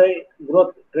trade jetable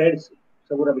growth trades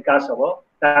सबुरा विकास हबो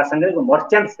ता संगे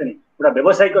मर्चेंट्स श्रेणी पूरा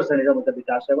व्यवसायिक श्रेणी रो मते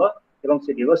विकास हबो एवं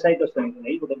से व्यवसायिक श्रेणी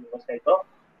नै गोटे व्यवसायिक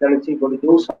चलछि गोटे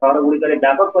जो शहर गुडी करे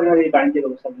व्यापक परिमाण वाणिज्य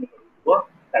व्यवसाय नै करबो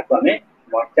ताको हमें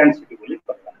मर्चेंट सिटी बोली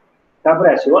कहबा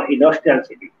तापर आसीबो industrial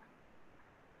city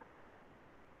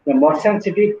the merchant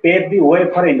city paved the way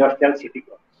for industrial city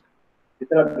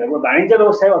जितने वाणिज्य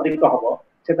व्यवसाय अधिक हम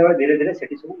से धीरे धीरे से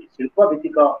शिल्प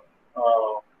भित्तिक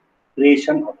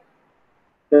क्रिएशन हम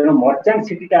तेणु मर्चेंट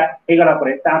सिटीटा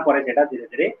होगला धीरे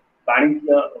धीरे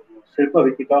वाणिज्य शिल्प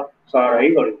भित्तिक सहर ही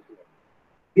गढ़ी उठिबो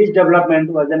this development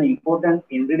was an important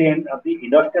ingredient of the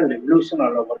industrial revolution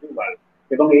all over the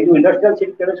world एवं ए जो इंडस्ट्रियल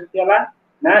सिटी केबे सृष्टि हला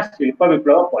ना शिल्प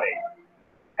विप्लव परे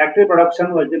factory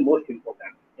production was the most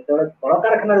important जेतबे कल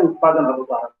कारखाना उत्पादन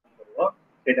हबो आरंभ करबो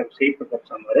सेटा सेही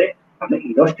प्रोडक्शन रे हमें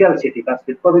इंडस्ट्रियल सिटी का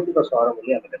शिल्प भित्तिक सहर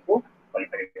बोली हमें देखो कहि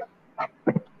परिबा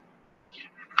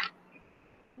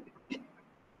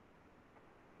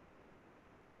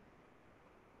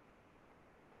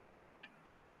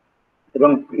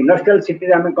एवं इंडस्ट्रियल सिटी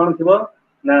रे हमें कोन थिबो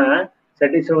ना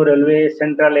सेटी सब railway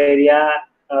central area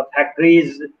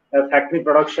factories factory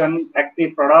production factory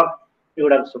product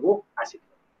एगुडा सब आसी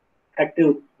फैक्ट्री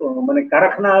माने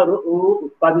कारखाना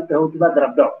उत्पादित होतिबा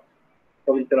द्रव्य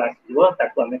सब जिते आसीबो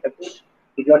ताको हमें ताको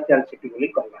इंडस्ट्रियल सिटी बोली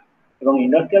कहबा एवं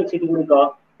इंडस्ट्रियल सिटी गुडी को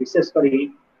विशेष करी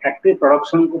फैक्ट्री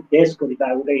प्रोडक्शन को बेस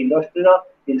करिता गोटे इंडस्ट्री रो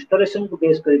इंस्टॉलेशन को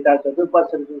बेस करिता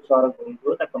चतुर्पार्श्व जो शहर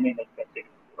बनिबो ताको हमें इंडस्ट्रियल सिटी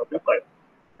बोली कहबा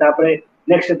तापरे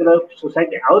नेक्स्ट जेतलो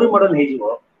सोसाइटी आउरी मॉडर्न हे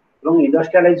जिवो एवं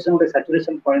इंडस्ट्रियलाइजेशन गोटे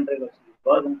सैचुरेशन पॉइंट रे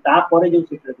बसिबो एवं तापरे जो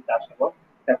सिटी विकास हबो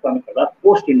ताको हमें कहबा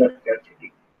पोस्ट इंडस्ट्रियल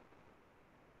सिटी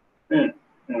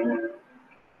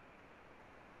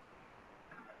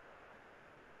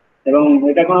एवं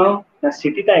एटा कोन ना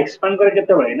सिटीटा एक्सपांड करे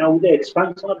केते बळे ना उदे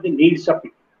expansion of the needs of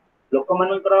people लोक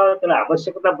मानकर तला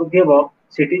आवश्यकता वृद्धि हेबो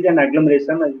cities and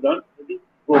agglomeration is done यदि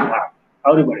गो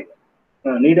आउरी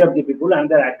बढिबो need of the people and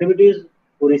there activities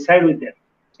to reside with them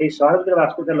से शहर के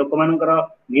वास्तुता लोक मानकर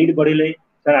नीड बढ़िले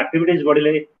सर एक्टिविटीज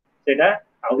बढ़िले सेटा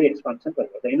आउरी एक्सपांशन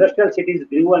करबो the industrial cities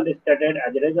Guru and started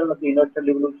as a result of the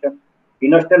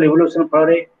industrial revolution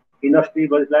for industry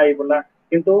बढ़ला ए बोला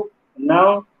किंतु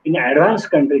now in advanced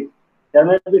countries there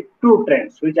may be two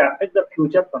trends which affect the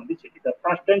future from the city. The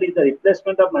first trend is the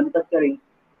replacement of manufacturing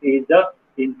is the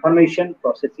information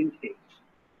processing stage.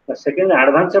 The second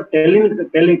advance of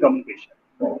telecommunication.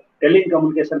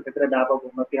 Telecommunication क्षेत्र में आप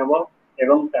उन्नति हबो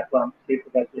एवं ताको हम से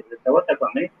प्रकार से हबो ताको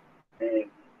हमें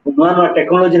नवा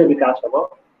टेक्नोलॉजी रे विकास हबो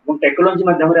एवं टेक्नोलॉजी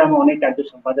माध्यम रे हम अनेक कार्य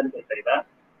संपादन कर परिबा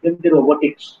जेमति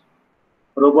रोबोटिक्स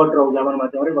रोबोट रो उद्भावन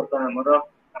माध्यम रे वर्तमान हमर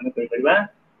हम कहि परिबा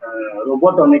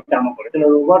रोबोट अनेक काम करे तो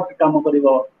रोबोट काम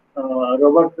करिवो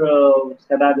रोबोट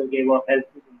सेवा देबो हेल्थ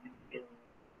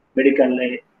मेडिकल ले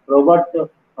रोबोट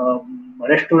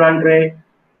रेस्टोरेंट रे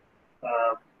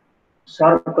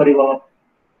सर्व करिवो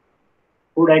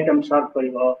फूड आइटम सर्व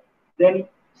करिवो देन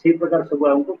सी प्रकार सब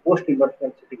हमको पोस्ट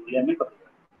इंडस्ट्रियल सिटी बोली हमें कहबो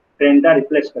ट्रेंडा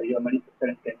रिप्लेस करियो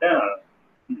मैन्युफैक्चरिंग ट्रेंडा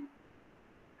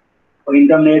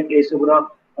इंटरनेट ए सब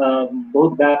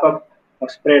बहुत व्यापक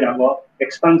स्प्रेड हबो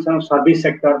एक्सपेंशन सर्विस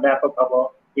सेक्टर व्यापक हबो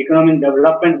इकोनॉमिक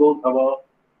डेवलपमेंट बहुत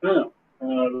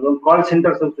हबो कॉल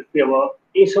सेंटर सब सृष्टि हबो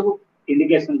ए सब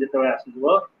इंडिकेशन जेतबे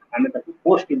आसीबो हमें ताकू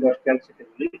पोस्ट इंडस्ट्रियल सिटी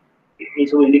बोली ए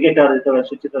सब इंडिकेटर जेतबे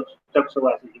सूचित सूचक सब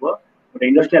आसीबो बट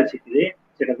इंडस्ट्रियल सिटी रे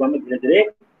सेटा को हम धीरे धीरे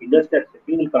industrial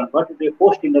city will convert to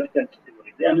post industrial city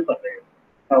बोली हम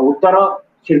कहबे उत्तर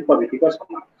शिल्प भित्तिक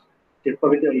समाज शिल्प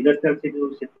भित्तिक इंडस्ट्रियल सिटी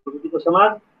शिल्प भित्तिक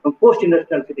समाज और पोस्ट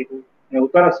इंडस्ट्रियल सिटी को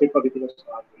उत्तर शिल्प भित्तिक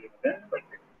समाज बोली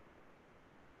कहबे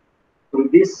through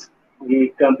this we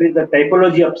complete the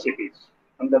typology of cities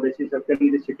on the basis of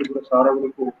telling the city को शहर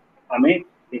को हमें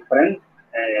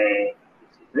different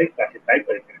classify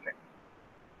करें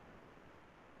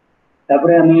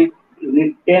तापर हमें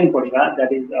unit 10 पढ़िबा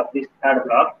that is of this third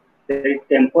block there is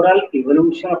temporal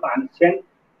evolution of ancient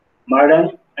modern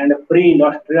and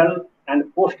pre-industrial and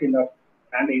post-industrial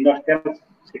and industrial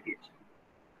cities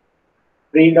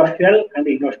pre-industrial and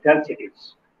industrial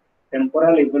cities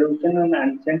temporal evolution of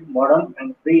ancient modern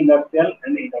and pre-industrial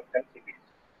and industrial cities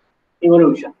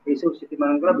evolution इस स्थिति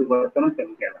मानकर विवर्तन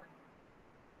केमति होला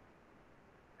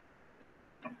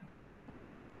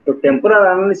तो temporal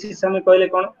analysis हमें कहले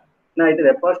कोन ना it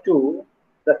refers to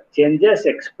the changes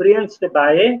experienced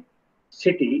by a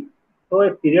city for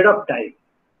a period of time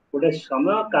गोटे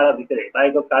समय काल भितरे बा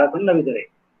एक कालखंड भितरे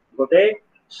गोटे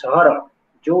शहर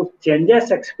जो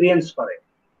चेंजेस एक्सपीरियंस करे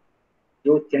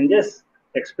जो चेंजेस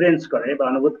एक्सपीरियंस करे बा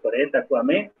अनुभूत करे ताको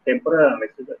हमें temporal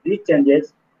analysis this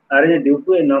changes are due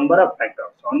to A number of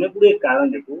factors अनेक गुडे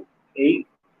कारण जेकु एई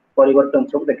परिवर्तन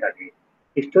सब देखा दिए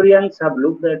historians have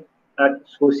looked at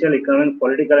social economic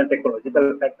political and technological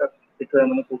factors इतो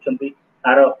हम पूछंती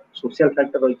आर सोशल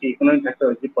फैक्टर होची इकोनॉमिक फैक्टर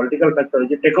होची पॉलिटिकल फैक्टर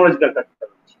होची टेक्नोलॉजिकल फैक्टर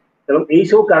होची तब एई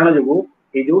सब कारण जेकु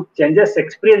ए जो चेंजेस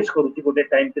एक्सपीरियंस करूची गोटे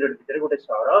टाइम पीरियड भितर गोटे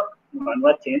शहर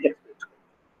मानवा चेंज एक्सपीरियंस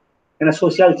कना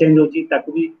सोशल चेंज होची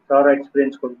ताकू भी शहर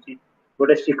एक्सपीरियंस करूची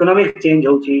गोटे इकोनॉमिक चेंज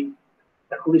होची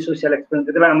ताकू भी सोशल एक्सपीरियंस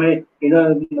जेतबा हमें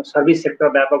इन सर्विस सेक्टर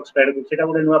व्यापक स्प्रेड को सेटा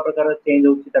गोटे नुवा प्रकार चेंज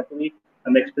होची ताकू भी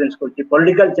हम एक्सपीरियंस करूची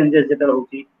पॉलिटिकल चेंजेस जेतर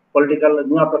होची पॉलिटिकल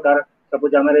नुवा प्रकार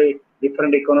सपोज हमारे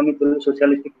डिफरेंट इकोनॉमिक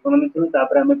सोशलिस्टिक इकोनॉमिक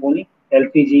तापर हमें पुनी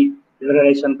एलपीजी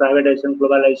लिबरलाइजेशन प्राइवेटाइजेशन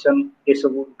ग्लोबलाइजेशन ये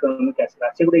सब इकोनॉमिक आसला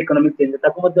से गोटे इकोनॉमिक चेंज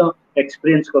ताकू मध्य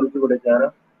एक्सपीरियंस करूची गोटे शहर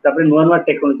तापर नुवा नुवा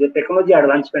टेक्नोलॉजी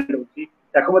एडवांसमेंट होची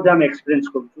ताकू मध्य हम एक्सपीरियंस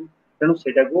करूछु तेनु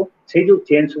सेटा को से जो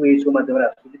चेंज हुई इशू माध्यम रे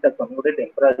आसुची ताकू हम गोटे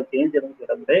टेम्पररी चेंज एवं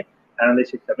सेटा गोटे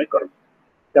एनालिसिस हमें करू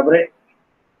तापर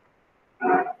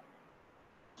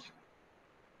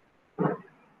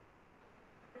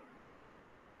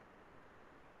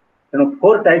तेणु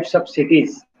 4 टाइप्स ऑफ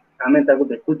सिटीज हमें ताको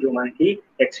देखु जो मान की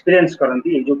एक्सपीरियंस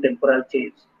करंती ये जो temporal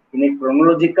change in A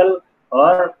chronological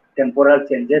और टेम्पोरल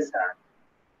चेंजेस आर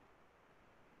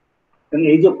तेणु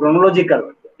ये जो क्रोनोलॉजिकल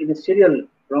इन सीरियल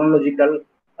क्रोनोलॉजिकल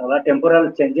और टेम्पोरल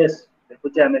चेंजेस देखु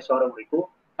जे हमें शहर गुडी को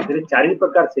तेरे 4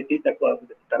 प्रकार सिटी ताको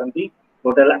करंती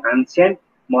total ancient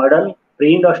modern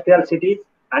pre industrial cities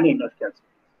and industrial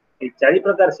cities ये 4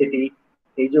 प्रकार सिटी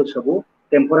ये जो सब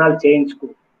टेम्पोरल चेंज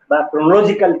को बा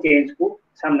क्रोनोलॉजिकल चेंज को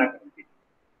सामना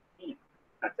करती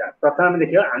अच्छा प्रथम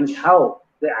देखियो how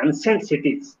the ancient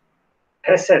cities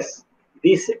faces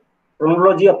this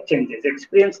chronology of changes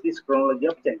experience this chronology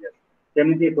of changes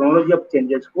जेमिति chronology of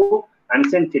changes को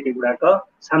एंशिएंट सिटी गुडा का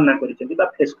सामना करिसेंती बा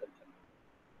फेस करिसेंती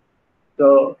तो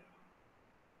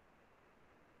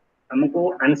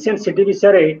हमको एंशिएंट सिटी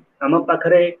विषय हम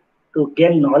पाखरे to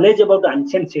gain knowledge about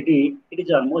ancient city it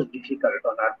is almost difficult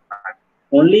on our part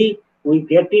only we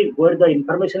get the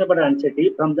information about ancient city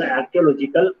from the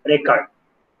archaeological record.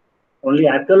 Only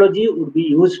archaeology would be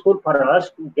useful for us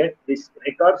to get these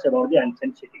records about the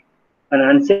ancient city. An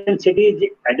ancient city is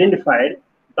identified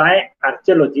by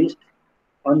archaeologists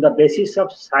on the basis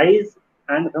of size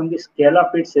and from the scale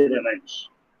of its remains.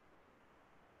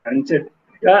 Ancient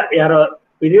यार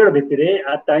period भितरे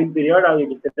आ time period आ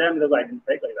भितरे हम लोग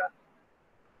identify करेगा.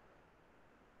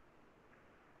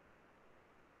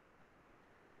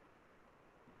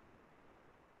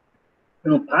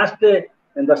 First,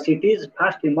 the cities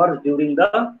first emerged during the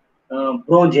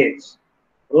Bronze Age.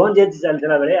 Bronze Age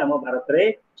चलता बेले आम भारत रे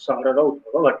शहर रो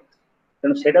उद्भव घटे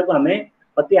तेणु सेटा को हमें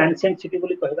अति एंशिएंट सिटी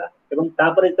बोली कहबा एवं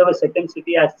तापर जब सेकंड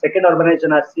सिटी सेकंड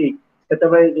ऑर्गेनाइजेशन आसी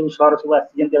सेतबे जो शहर सब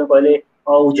आसी जेंते हम कहले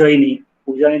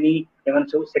उज्जयिनी एमन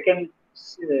सब सेकंड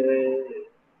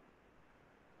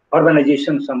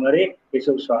ऑर्गेनाइजेशन समय ये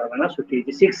सब शहर बना सुटी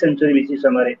 6th सेंचुरी बीसी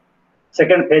समय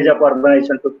second phase of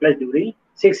urbanization took place during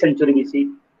 6th century BC.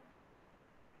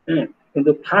 In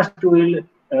the first will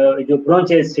जो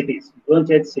Bronze Age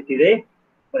city रे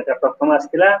एटा प्रथम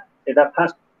आस्थिला एटा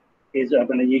first phase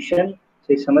urbanization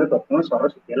से समय प्रथम शहर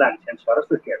सुटिला ancient शहर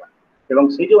सुटिला एवं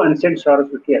से जो ancient शहर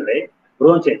सुटिले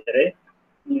Bronze Age रे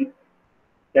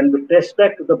can be traced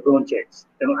back to the Bronze Age.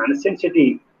 तेणु ancient city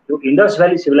जो Indus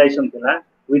Valley civilization थिला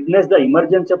witnessed the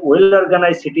emergence of well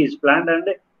organized cities planned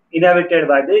and inhabited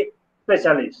by the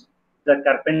specialists, the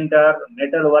carpenter,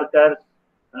 metal workers.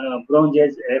 Bronze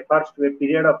Age refers to a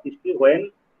period of history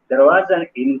when there was an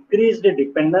increased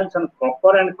dependence on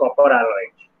copper and copper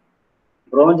alloys.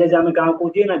 Bronze Age हमें कहाँ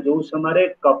पूछिए ना जो हमारे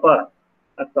copper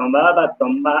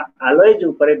तंबा alloys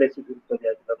ऊपर basic गुरुत्व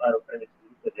दिया जाता है बार ऊपर बेसिक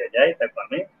गुरुत्व दिया जाए तब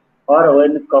हमें और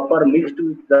when copper mixed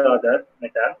with the other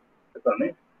metal तब हमें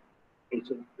इस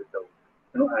गुरुत्व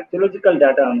Archaeological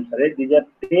data अनुसार these are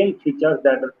 10 features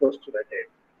that are postulated.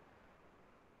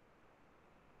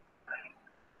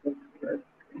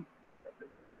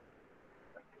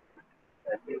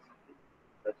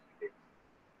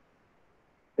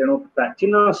 तेणु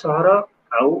प्राचीन सहर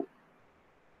आउ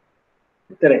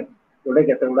भितर गोटे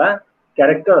केतगुड़ा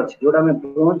क्यारेक्टर अच्छे जोटा आम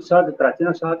ब्रोंज सहर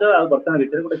प्राचीन सहर आ बर्तमान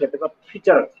भितर गोटे केतक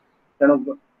फीचर अच्छे तेणु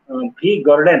भी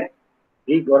गोर्डन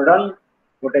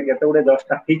गोटे केतगुड़े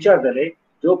 10टा फीचर देले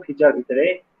जो फीचर भितर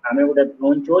आम गोटे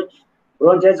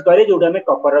ब्रोंज एज करे जो आम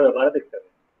कपर व्यवहार देखते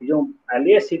जो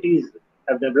earlier cities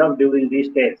have developed during this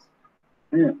days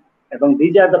and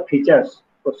these are the features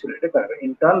postulated.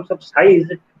 In terms of size,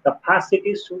 the first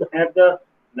cities should have the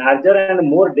larger and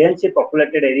more densely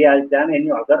populated areas than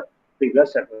any other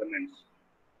previous settlements.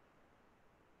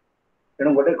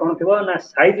 तेणु गोटे कौन थी ना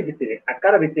size भितर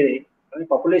आकार भितर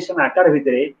population आकार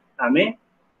भितर आमे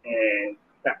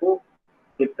ताको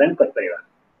डिफरेंट कर परिबा.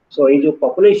 सो ये जो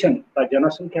पॉपुलेशन बा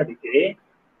जनसंख्या भितर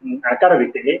आकार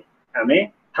भितर आमे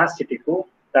फर्स्ट सिटी को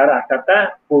तार आकारटा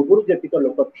पूर्व जतिक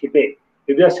लोक थिबे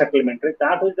previous settlement रे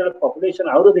ताठ जो population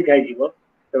आउर दिखाई जीवो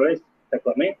तबे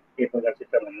ताको हमें ए प्रकार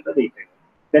चित्र मानता देइते.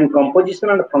 Then composition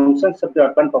and functions of the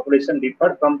urban population differ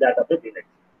from that of the village.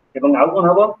 एवं आउ कोन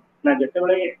हबो ना जते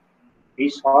बेले ई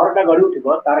शहरटा गड़ी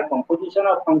उठिबो तार composition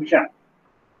और function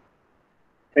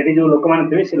सेठी जो लोक मान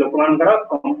थे से लोक मानकर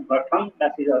गठन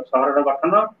तासी शहरटा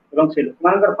गठन एवं से लोक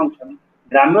मानकर फंक्शन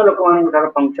ग्राम्य लोक मानकर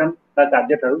फंक्शन ता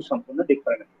कार्य ठारू संपूर्ण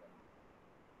डिफरेंट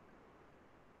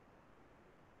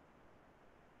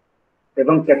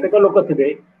एवं केतेक लोक थे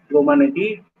जो माने कि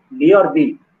नियर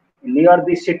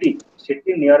दी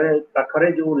सिटी नियर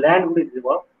पाखरे जो लैंड गुडी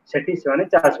थिबो सेठी से माने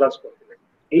चाष बास करथिबे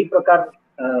एई प्रकार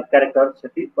character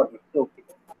Sethi permit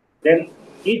होथिबो. Then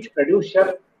each producer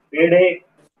paid A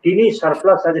टिनी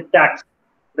surplus as tax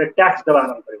the tax दबान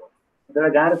करबो जेतले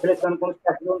गार थले सन कोन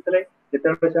टैक्स दोनथले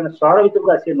जेतले सन शहर भितर को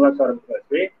आसी नवा शहर भितर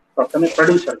आसी प्रथमे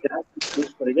प्रोड्यूसर के यूज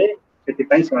करिवे सेठी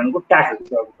पई समान को टैक्स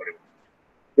देबाक पड़िबो.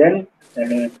 Then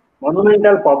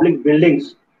monumental public buildings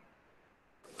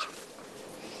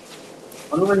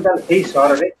monumental ei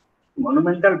shahar re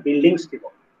monumental buildings thibo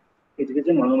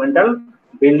किछि monumental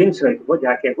buildings रहिबो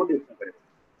जाके को डिस्कस करे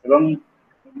एवं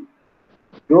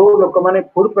जो लोक माने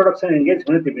food production engage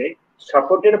होथिबे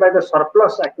supported by the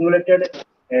surplus accumulated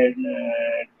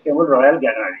केवल रॉयल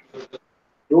गैनरी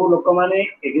जो लोक माने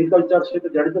एग्रीकल्चर से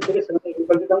जड़ित थे से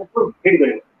एग्रीकल्चर को फीड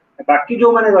करे बाकी जो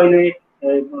माने रहिले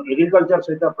एग्रीकल्चर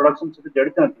सहित प्रोडक्शन सहित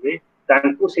जड़ित नथिबे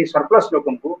तांको से सरप्लस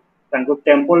लोकन को तांको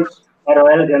टेंपल्स और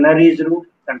रॉयल गैनरीज रु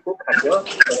तांको खाद्य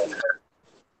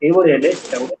एवो रेले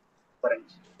ताऊ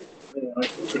करेंसी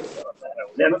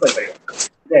लेनो कर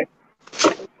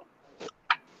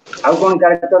आउ कोन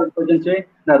कैरेक्टर प्रेजेंट छे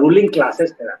ना रूलिंग क्लासेस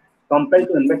थेला कंपेयर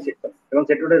टू इन्वेस्ट सिस्टम एवं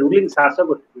सेटोडे रूलिंग शासक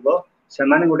थिबो से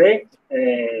माने गोटे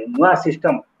नुआ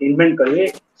सिस्टम इन्वेंट करिवे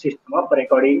सिस्टम ऑफ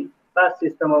रिकॉर्डिंग बा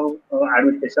system of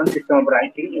administration system of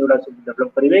writing एवडा सब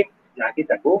डेवलप करिवे जाकी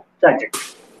ताको चाहे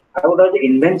आउ गोटे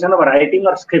इन्वेंशन ऑफ राइटिंग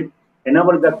और script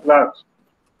enable the clerks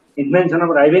invention of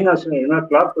writing as a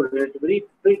clerk to be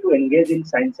free to engage in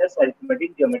sciences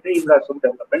arithmetic geometry एवडा सब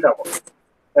डेवलपमेंट हबो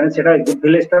कारण सेटा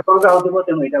विलेज पर का होतबो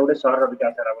तेनो एटा गोटे शहर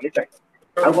विकास हरा बोली चाहि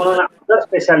आ कोन other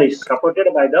specialist supported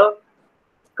by the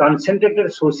concentrated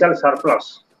social surplus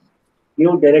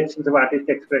new directions of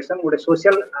artistic expression गोटे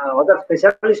सोशल अदर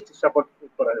स्पेशलिस्ट सपोर्ट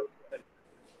करा जाउ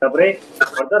तबरे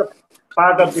other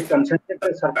part of the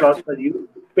concentrated surplus was used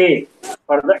to pay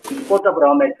for the import of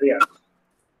raw materials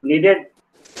needed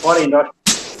for industry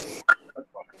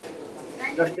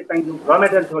time raw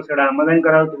materials was आमदानी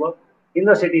कराउतबो in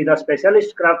the city the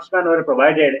specialist craftsmen were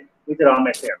provided with raw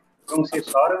material from से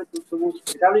शहर में सब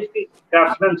specialist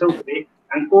craftsman सब थे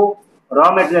उनको raw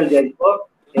material दियाजिबो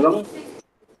एवं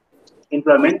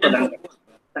employment प्रदान करबो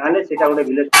ताले सेटा गोटे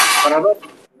विलेज बराबर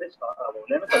शहर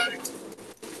बोले न करबे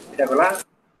एटा गला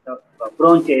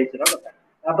ब्रोंज एज रो कथा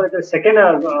तापर जो सेकंड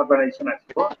अर्बनाइजेशन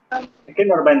आछिबो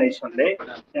सेकंड अर्बनाइजेशन ले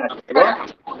आछिबो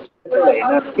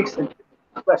एटा 6th century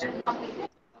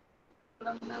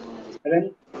then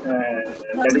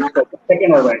that is the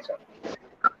second urbanization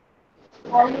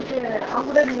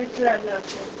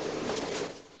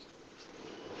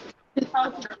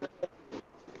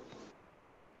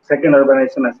second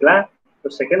urbanization asla so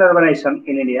second urbanization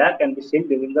in India can be seen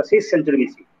during the 6th century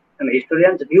BC and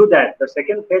historians view that the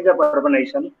second phase of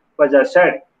urbanization was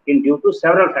ushered in due to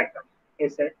several factors it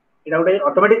is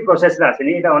automatic process ra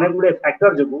asini eta onek gude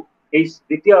factor jogu ei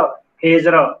द्वितीय phase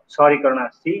ra शहरीकरण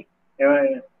आसी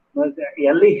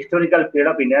early historical period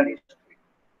of Indian history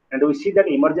and we see that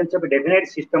emergence of a definite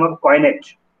system of coinage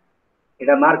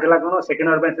এটা mark হলা কোন second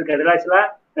organisation Ketla আসলা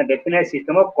definite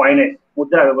system of coinage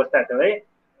मुद्रा व्यवस्था तबे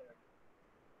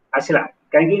आसला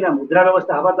कहीं ना मुद्रा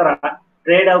व्यवस्था हवा द्वारा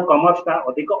ट्रेड और कॉमर्स का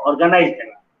अधिक ऑर्गेनाइज है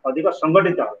अधिक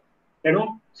संगठित हो तेणु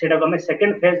सेटा को हमें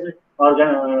सेकंड फेज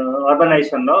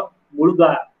ऑर्गेनाइजेशन रो मूलगा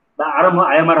बा आरंभ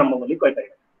आयाम आरंभ बोली कहि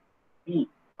परिबा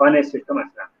कॉइनेज सिस्टम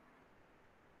आसला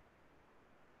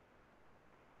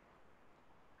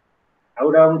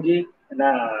आउडा होजी ना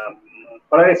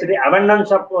फॉर से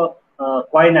abundance of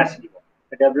coin आसीबो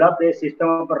develop a system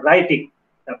of writing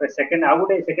तापर second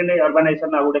out second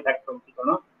organisation out factor होची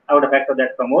कोन out factor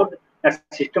that promote a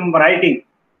system of writing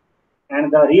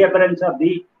and the reappearance of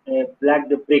the black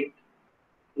brick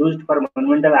used for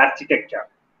monumental architecture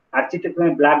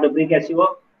में black brick आसीबो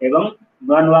एवं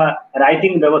नवा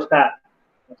writing व्यवस्था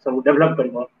सब develop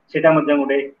करबो सेटा मध्ये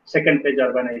गोटे सेकंड फेज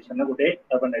ऑर्गेनाइजेशन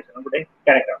गोटे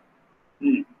character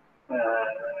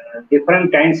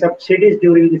different kinds of cities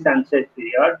during this ancient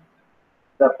period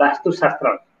the vastu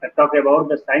shastra talk about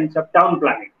the science of town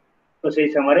planning तो से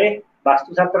समय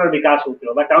वास्तु शास्त्र विकास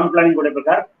होतो बा टाउन प्लानिंग गोटे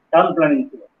प्रकार टाउन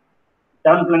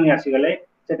प्लानिंग आसी गले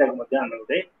सेटा मध्ये हम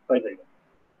गोटे कहि परिबा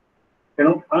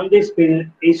तेनु ऑन दिस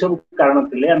फील्ड ए सब कारण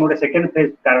थिले हम गोटे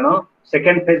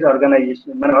सेकंड फेज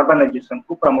ऑर्गेनाइजेशन माने ऑर्गेनाइजेशन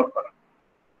को प्रमोट करा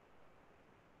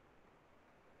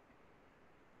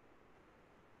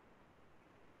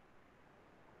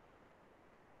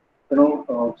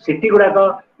तेनु सिटी गुडा को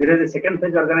धीरे सेकंड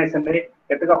फेज ऑर्गेनाइजेशन रे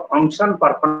केतका फंक्शन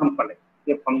परफॉर्म कले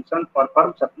ये फंक्शन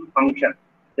परफॉर्म सर्टेन फंक्शन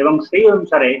एवं सेही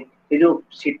अनुसार ये जो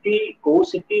सिटी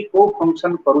को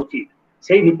फंक्शन करूची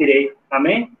सेही भितरे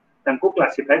हमें तांको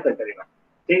क्लासिफाई कर परिबा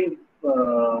से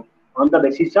on the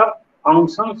basis of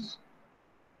functions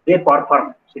they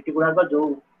perform city गुडा को जो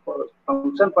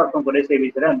फंक्शन परफॉर्म करे से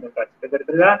भितरे हम क्लासिफाई कर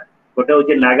परिबा गोटे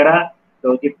होची नागरा तो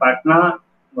होची पाटना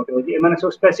गोटे होची माने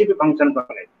सब स्पेसिफिक फंक्शन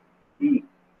करे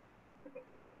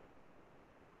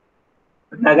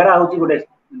नागरा होची गोटे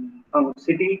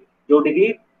सिटी जोटी की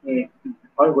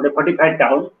गोटे फोर्टिफाइड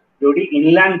टाउन जोटी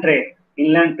इनलैंड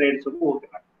ट्रेड सब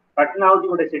होता पटना होची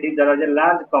गोटे city there is a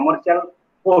large commercial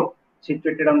port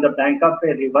situated on the bank of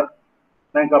a river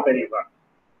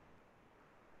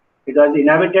it was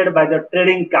इनहाबिटेड by the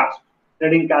trading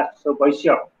cast सो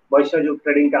वैश्य जो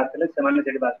ट्रेडिंग कास्ट ले से माने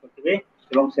सेठी बात करथिबे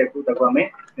एवं सेठू तको हमें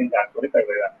ट्रेडिंग कास्ट करे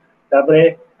कहबेगा तापरे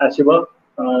आसीबो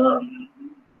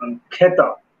खेत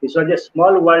This was a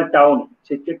small walled town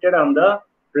situated on the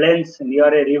plains near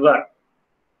a river.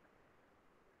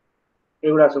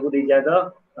 These are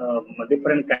the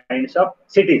different kinds of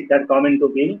cities that come into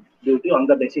being due on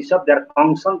the basis of their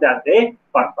function that they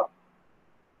perform.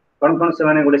 कौन से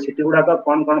माने गोटे city गुडा का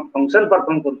कौन function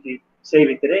perform करती से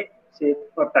भितरे से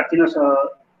प्राचीन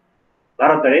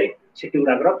भारत रे सिटी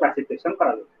गुडा का क्लासिफिकेशन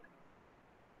करा जाय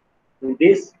with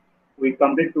this we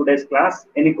complete today's class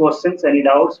any questions any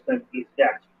doubts please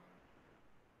ask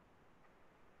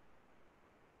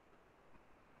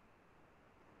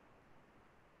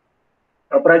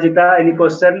Aparajita, any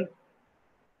question?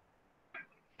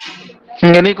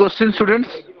 Any question, students?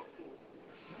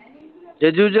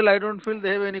 As usual, I don't feel they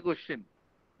have any question.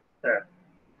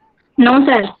 No,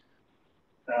 sir.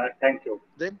 Thank you.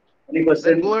 Then any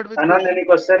question? Then go ahead with Anand, any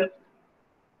question?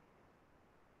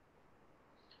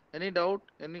 Any doubt?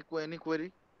 Any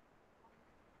query?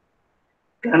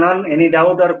 Anand, any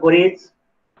doubt or queries?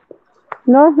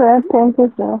 No, sir. Thank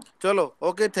you, sir. Chalo.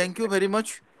 Okay. Thank you very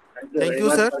much. Thank you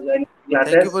sir.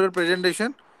 Thank you for your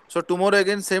presentation. So tomorrow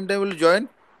again same time we'll join.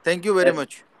 Thank you very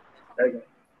much.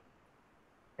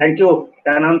 Thank you,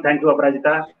 Anand. Thank you,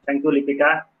 Aparajita. Thank you,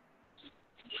 Lipika.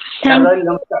 Thank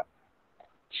Namaskar.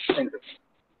 Thank you.